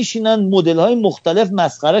دیگه میشینن مدل‌های مختلف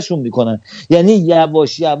مسخرهشون میکنن. یعنی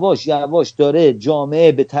یواش یواش یواش داره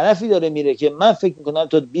جامعه به طرفی داره میره که من فکر میکنم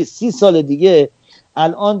تا 20-30 سال دیگه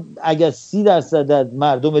الان اگر 30% از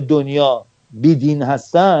مردم دنیا بیدین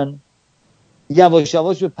هستن، یواش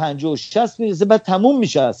یواش به 50 و 60 میرسه، بعد تموم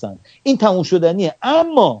میشه. اصلا این تموم شدنیه.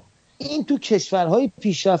 اما این تو کشورهای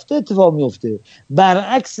پیشرفته اتفاق میفته.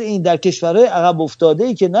 برعکس این در کشورهای عقب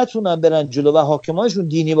افتاده‌ای که نتونن برن جلو و حاکمانشون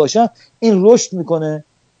دینی باشن، این رشد میکنه.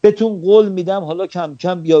 بهتون قول میدم حالا کم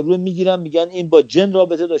کم یارو میگیرن میگن این با جن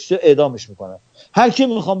رابطه داشته، اعدامش میکنن. هر کی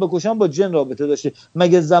میخوام بکشن با جن رابطه داشته.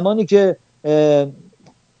 مگه زمانی که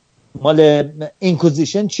مال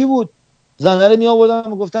اینکوزیشن چی بود؟ زنه رو می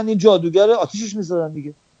آوردن میگفتن این جادوگره، آتیشش می‌زدن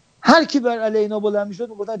دیگه. هر کی بر علیه اینا بلند میشد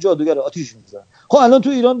میگفتن جادوگره، آتیشش می‌زدن. خب الان تو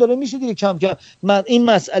ایران داره میشه دیگه کم کم. این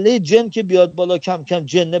مسئله جن که بیاد بالا، کم کم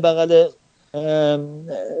جن بغل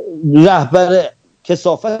رهبر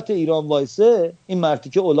کثافت ایران وایسه، این مردی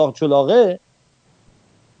که الاغ چلاغه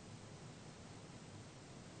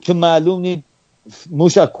که معلوم نیست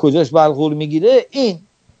موشک کجاش بلغور میگیره، این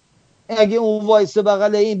اگه اون وایسه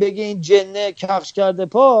بغل این بگه این جنه کفش کرده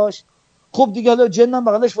پاش، خب دیگه حالا جنم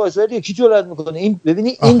بغلش وایساده یکی جرأت میکنه. این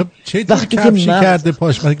ببینی این چه وقتی کفشی کرده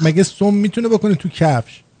پاش، مگه سم میتونه بکنه تو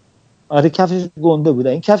کفش؟ آره کفشش گنده بوده،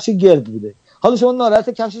 این کفش گرد بوده. حالا شما ناراحت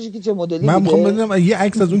کفشش که چه مدلی بوده؟ من میخوام بدونم یه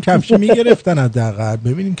عکس از اون کفش میگرفتن حداقل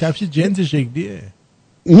ببینیم کفش جنس شکلیه.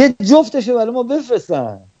 یه جفتشو برای ما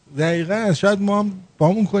بفرستن. دقیقاً شاید ما هم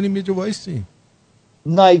بامون کنیم یه جو وایسیم.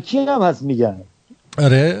 نایکی هم هست میگن.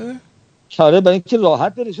 آره برای اینکه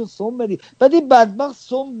راحت برشون سم بدی. بعد این بدبخت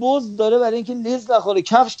سم بز داره برای اینکه لیز نخوره،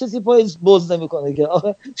 کفش کسی پای بز نمیکنه که.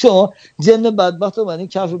 آخه شما جن بدبخت رو برای این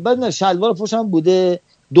کفش، بعد نه شلوار پوشم بوده،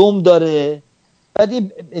 دم داره، بعد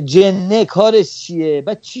این جنه کارش چیه؟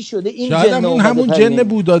 بعد چی شده این شاید جنه؟ اون همون جن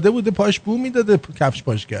بوداده بوده پاش بو میداده کفش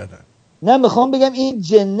پاش کردن. نه میخوام بگم این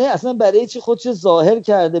جنه اصلا برای چی خودش ظاهر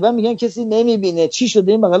کرده؟ بعد میگن کسی نمیبینه. چی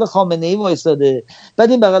شده این بغل خامنه‌ای وایساده،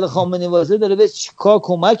 بعد این بغل خامنه‌ای وایساده داره به چیکار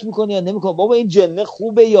کمک میکنه یا نمیکنه؟ بابا این جنه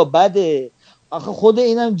خوبه یا بده؟ آخه خود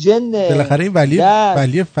اینم جنه. بالاخره این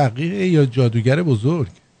ولی فقیه یا جادوگر بزرگ.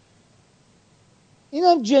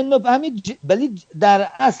 اینم جن همین ولی در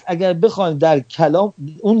اصل اگر بخوایم در کلام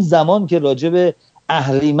اون زمان که راجع به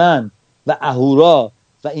اهریمن و اهورا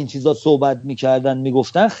و این چیزا صحبت میکردن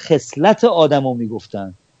میگفتن خصلت آدمو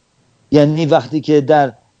میگفتن. یعنی وقتی که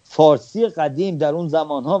در فارسی قدیم در اون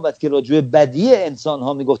زمانها وقتی که راجع به بدی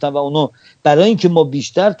انسانها میگفتن و اونو برای اینکه ما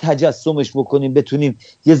بیشتر تجسمش بکنیم بتونیم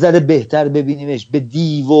یه ذره بهتر ببینیمش، به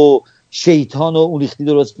دیو و شیطان و اون ریختی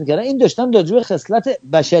درست میکردن، این داشتن راجع به خصلت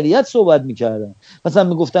بشریت صحبت میکردن. مثلا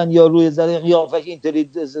میگفتن یا روی ذره قیافش اینطوری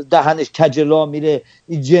دهنش کجلا میره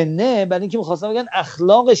این جنه، برای اینکه میخواستن بگن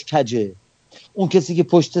اخلاقش کجه. اون کسی که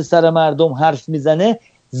پشت سر مردم حرف میزنه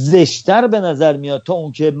زشتر به نظر میاد تا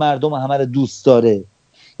اون که مردم همه رو دوست داره.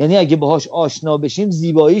 یعنی اگه باهاش آشنا بشیم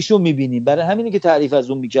زیباییشو میبینیم. برای همینه که تعریف از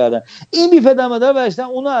اون میکردن. این بی پدر مادر برشتن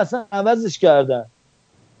اونو اصلا عوضش کردن.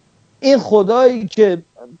 این خدایی که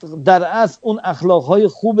در اصل اون اخلاقهای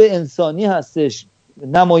خوب انسانی هستش،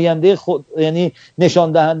 نماینده خود، یعنی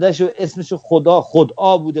نشان دهندهش و اسمش خدا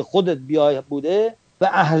بوده، خودت بیا بوده، و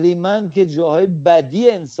اهریمن که جاهای بدی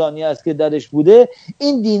انسانی است که درش بوده.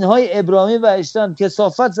 این دینهای ابراهیمی و اشتن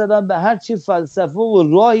کثافت زدن به هر چی فلسفه و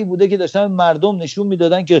راهی بوده که داشتن مردم نشون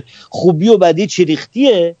میدادن که خوبی و بدی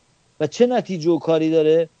چریختیه و چه نتیجه و کاری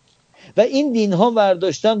داره. و این دینها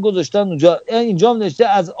برداشتن گذاشتن اونجا. اینجا نوشته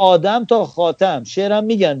از آدم تا خاتم، شعرم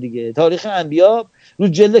میگن دیگه، تاریخ انبیا رو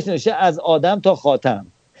جلدش نوشته از آدم تا خاتم،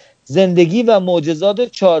 زندگی و معجزات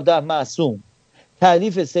 14 معصوم،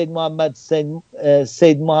 تالیف سید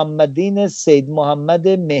محمد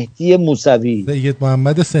مهدی موسوی، سید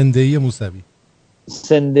محمد سندهی و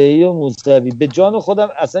موسوی. به جان خودم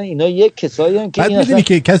اصلا اینا یک کسایی هستن که بعد میدونی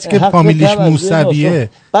که کسی که فامیلیش موسویه،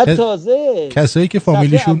 بعد تازه کسایی که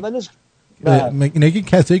فامیلیشون اینا که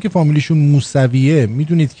کسایی که فامیلیشون موسویه،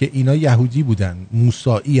 میدونید که اینا یهودی بودن.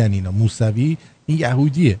 موسایی یعنی اینا، موسوی این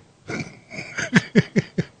یهودیه.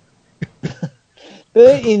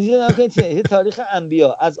 اینجا نکنید تاریخ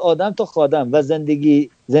انبیا از آدم تا خاتم و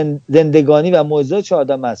زندگانی و معجزات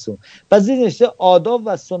 14 معصوم. بعد زیرش نوشته آداب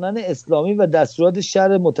و سنن اسلامی و دستورات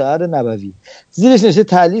شرع مطهر نبوی. زیرش نوشته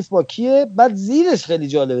تالیف با کیه. بعد زیرش خیلی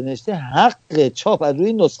جالبه نوشته حق چاپ از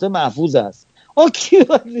روی نسخه محفوظ است.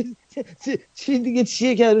 چی دیگه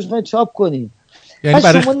چیه که روش ما چاپ کنیم؟ یعنی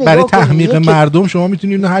برای تحمیق مردم شما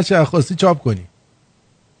میتونی اونو هر چه خواستی چاپ کنی.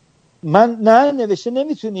 من نه نوشته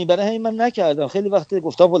نمیتونی، برای همین من نکردم. خیلی وقت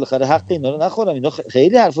گفتم بالاخره حق اینا رو نخورم، اینا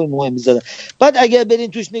خیلی حرفای مهمی زدن. بعد اگر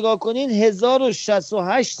برین توش نگاه کنین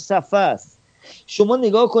 1068 صفحه است. شما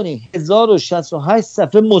نگاه کنین 1068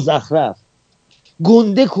 صفحه مزخرف،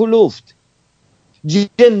 گنده کلفت، جن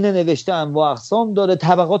نوشته، انواع اقسام داره،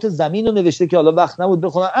 طبقات زمین رو نوشته که حالا وقت نبود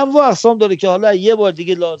بخونم، انواع اقسام داره که حالا یه بار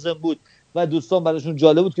دیگه لازم بود و دوستان براشون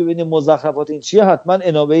جالب بود که ببینیم مزخرفات این چیه، حتما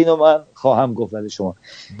عنابه اینو من خواهم گفت برای شما.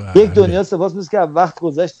 یک دنیا سپاس می‌کنم که وقت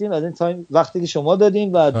گذاشتین از این تایم وقتی که شما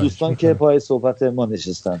دادین و دوستان که پای صحبت ما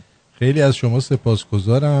نشستن. خیلی از شما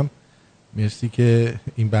سپاسگزارم. مرسی که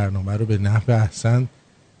این برنامه رو به نحو احسن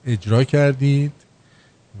اجرا کردید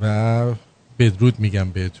و بدرود میگم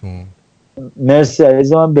بهتون. مرسی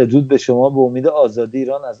عزیزم، بدرود به شما، به امید آزادی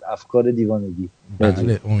ایران از افکار دیوانگی.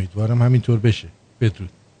 بله امیدوارم همینطور بشه. بدرود.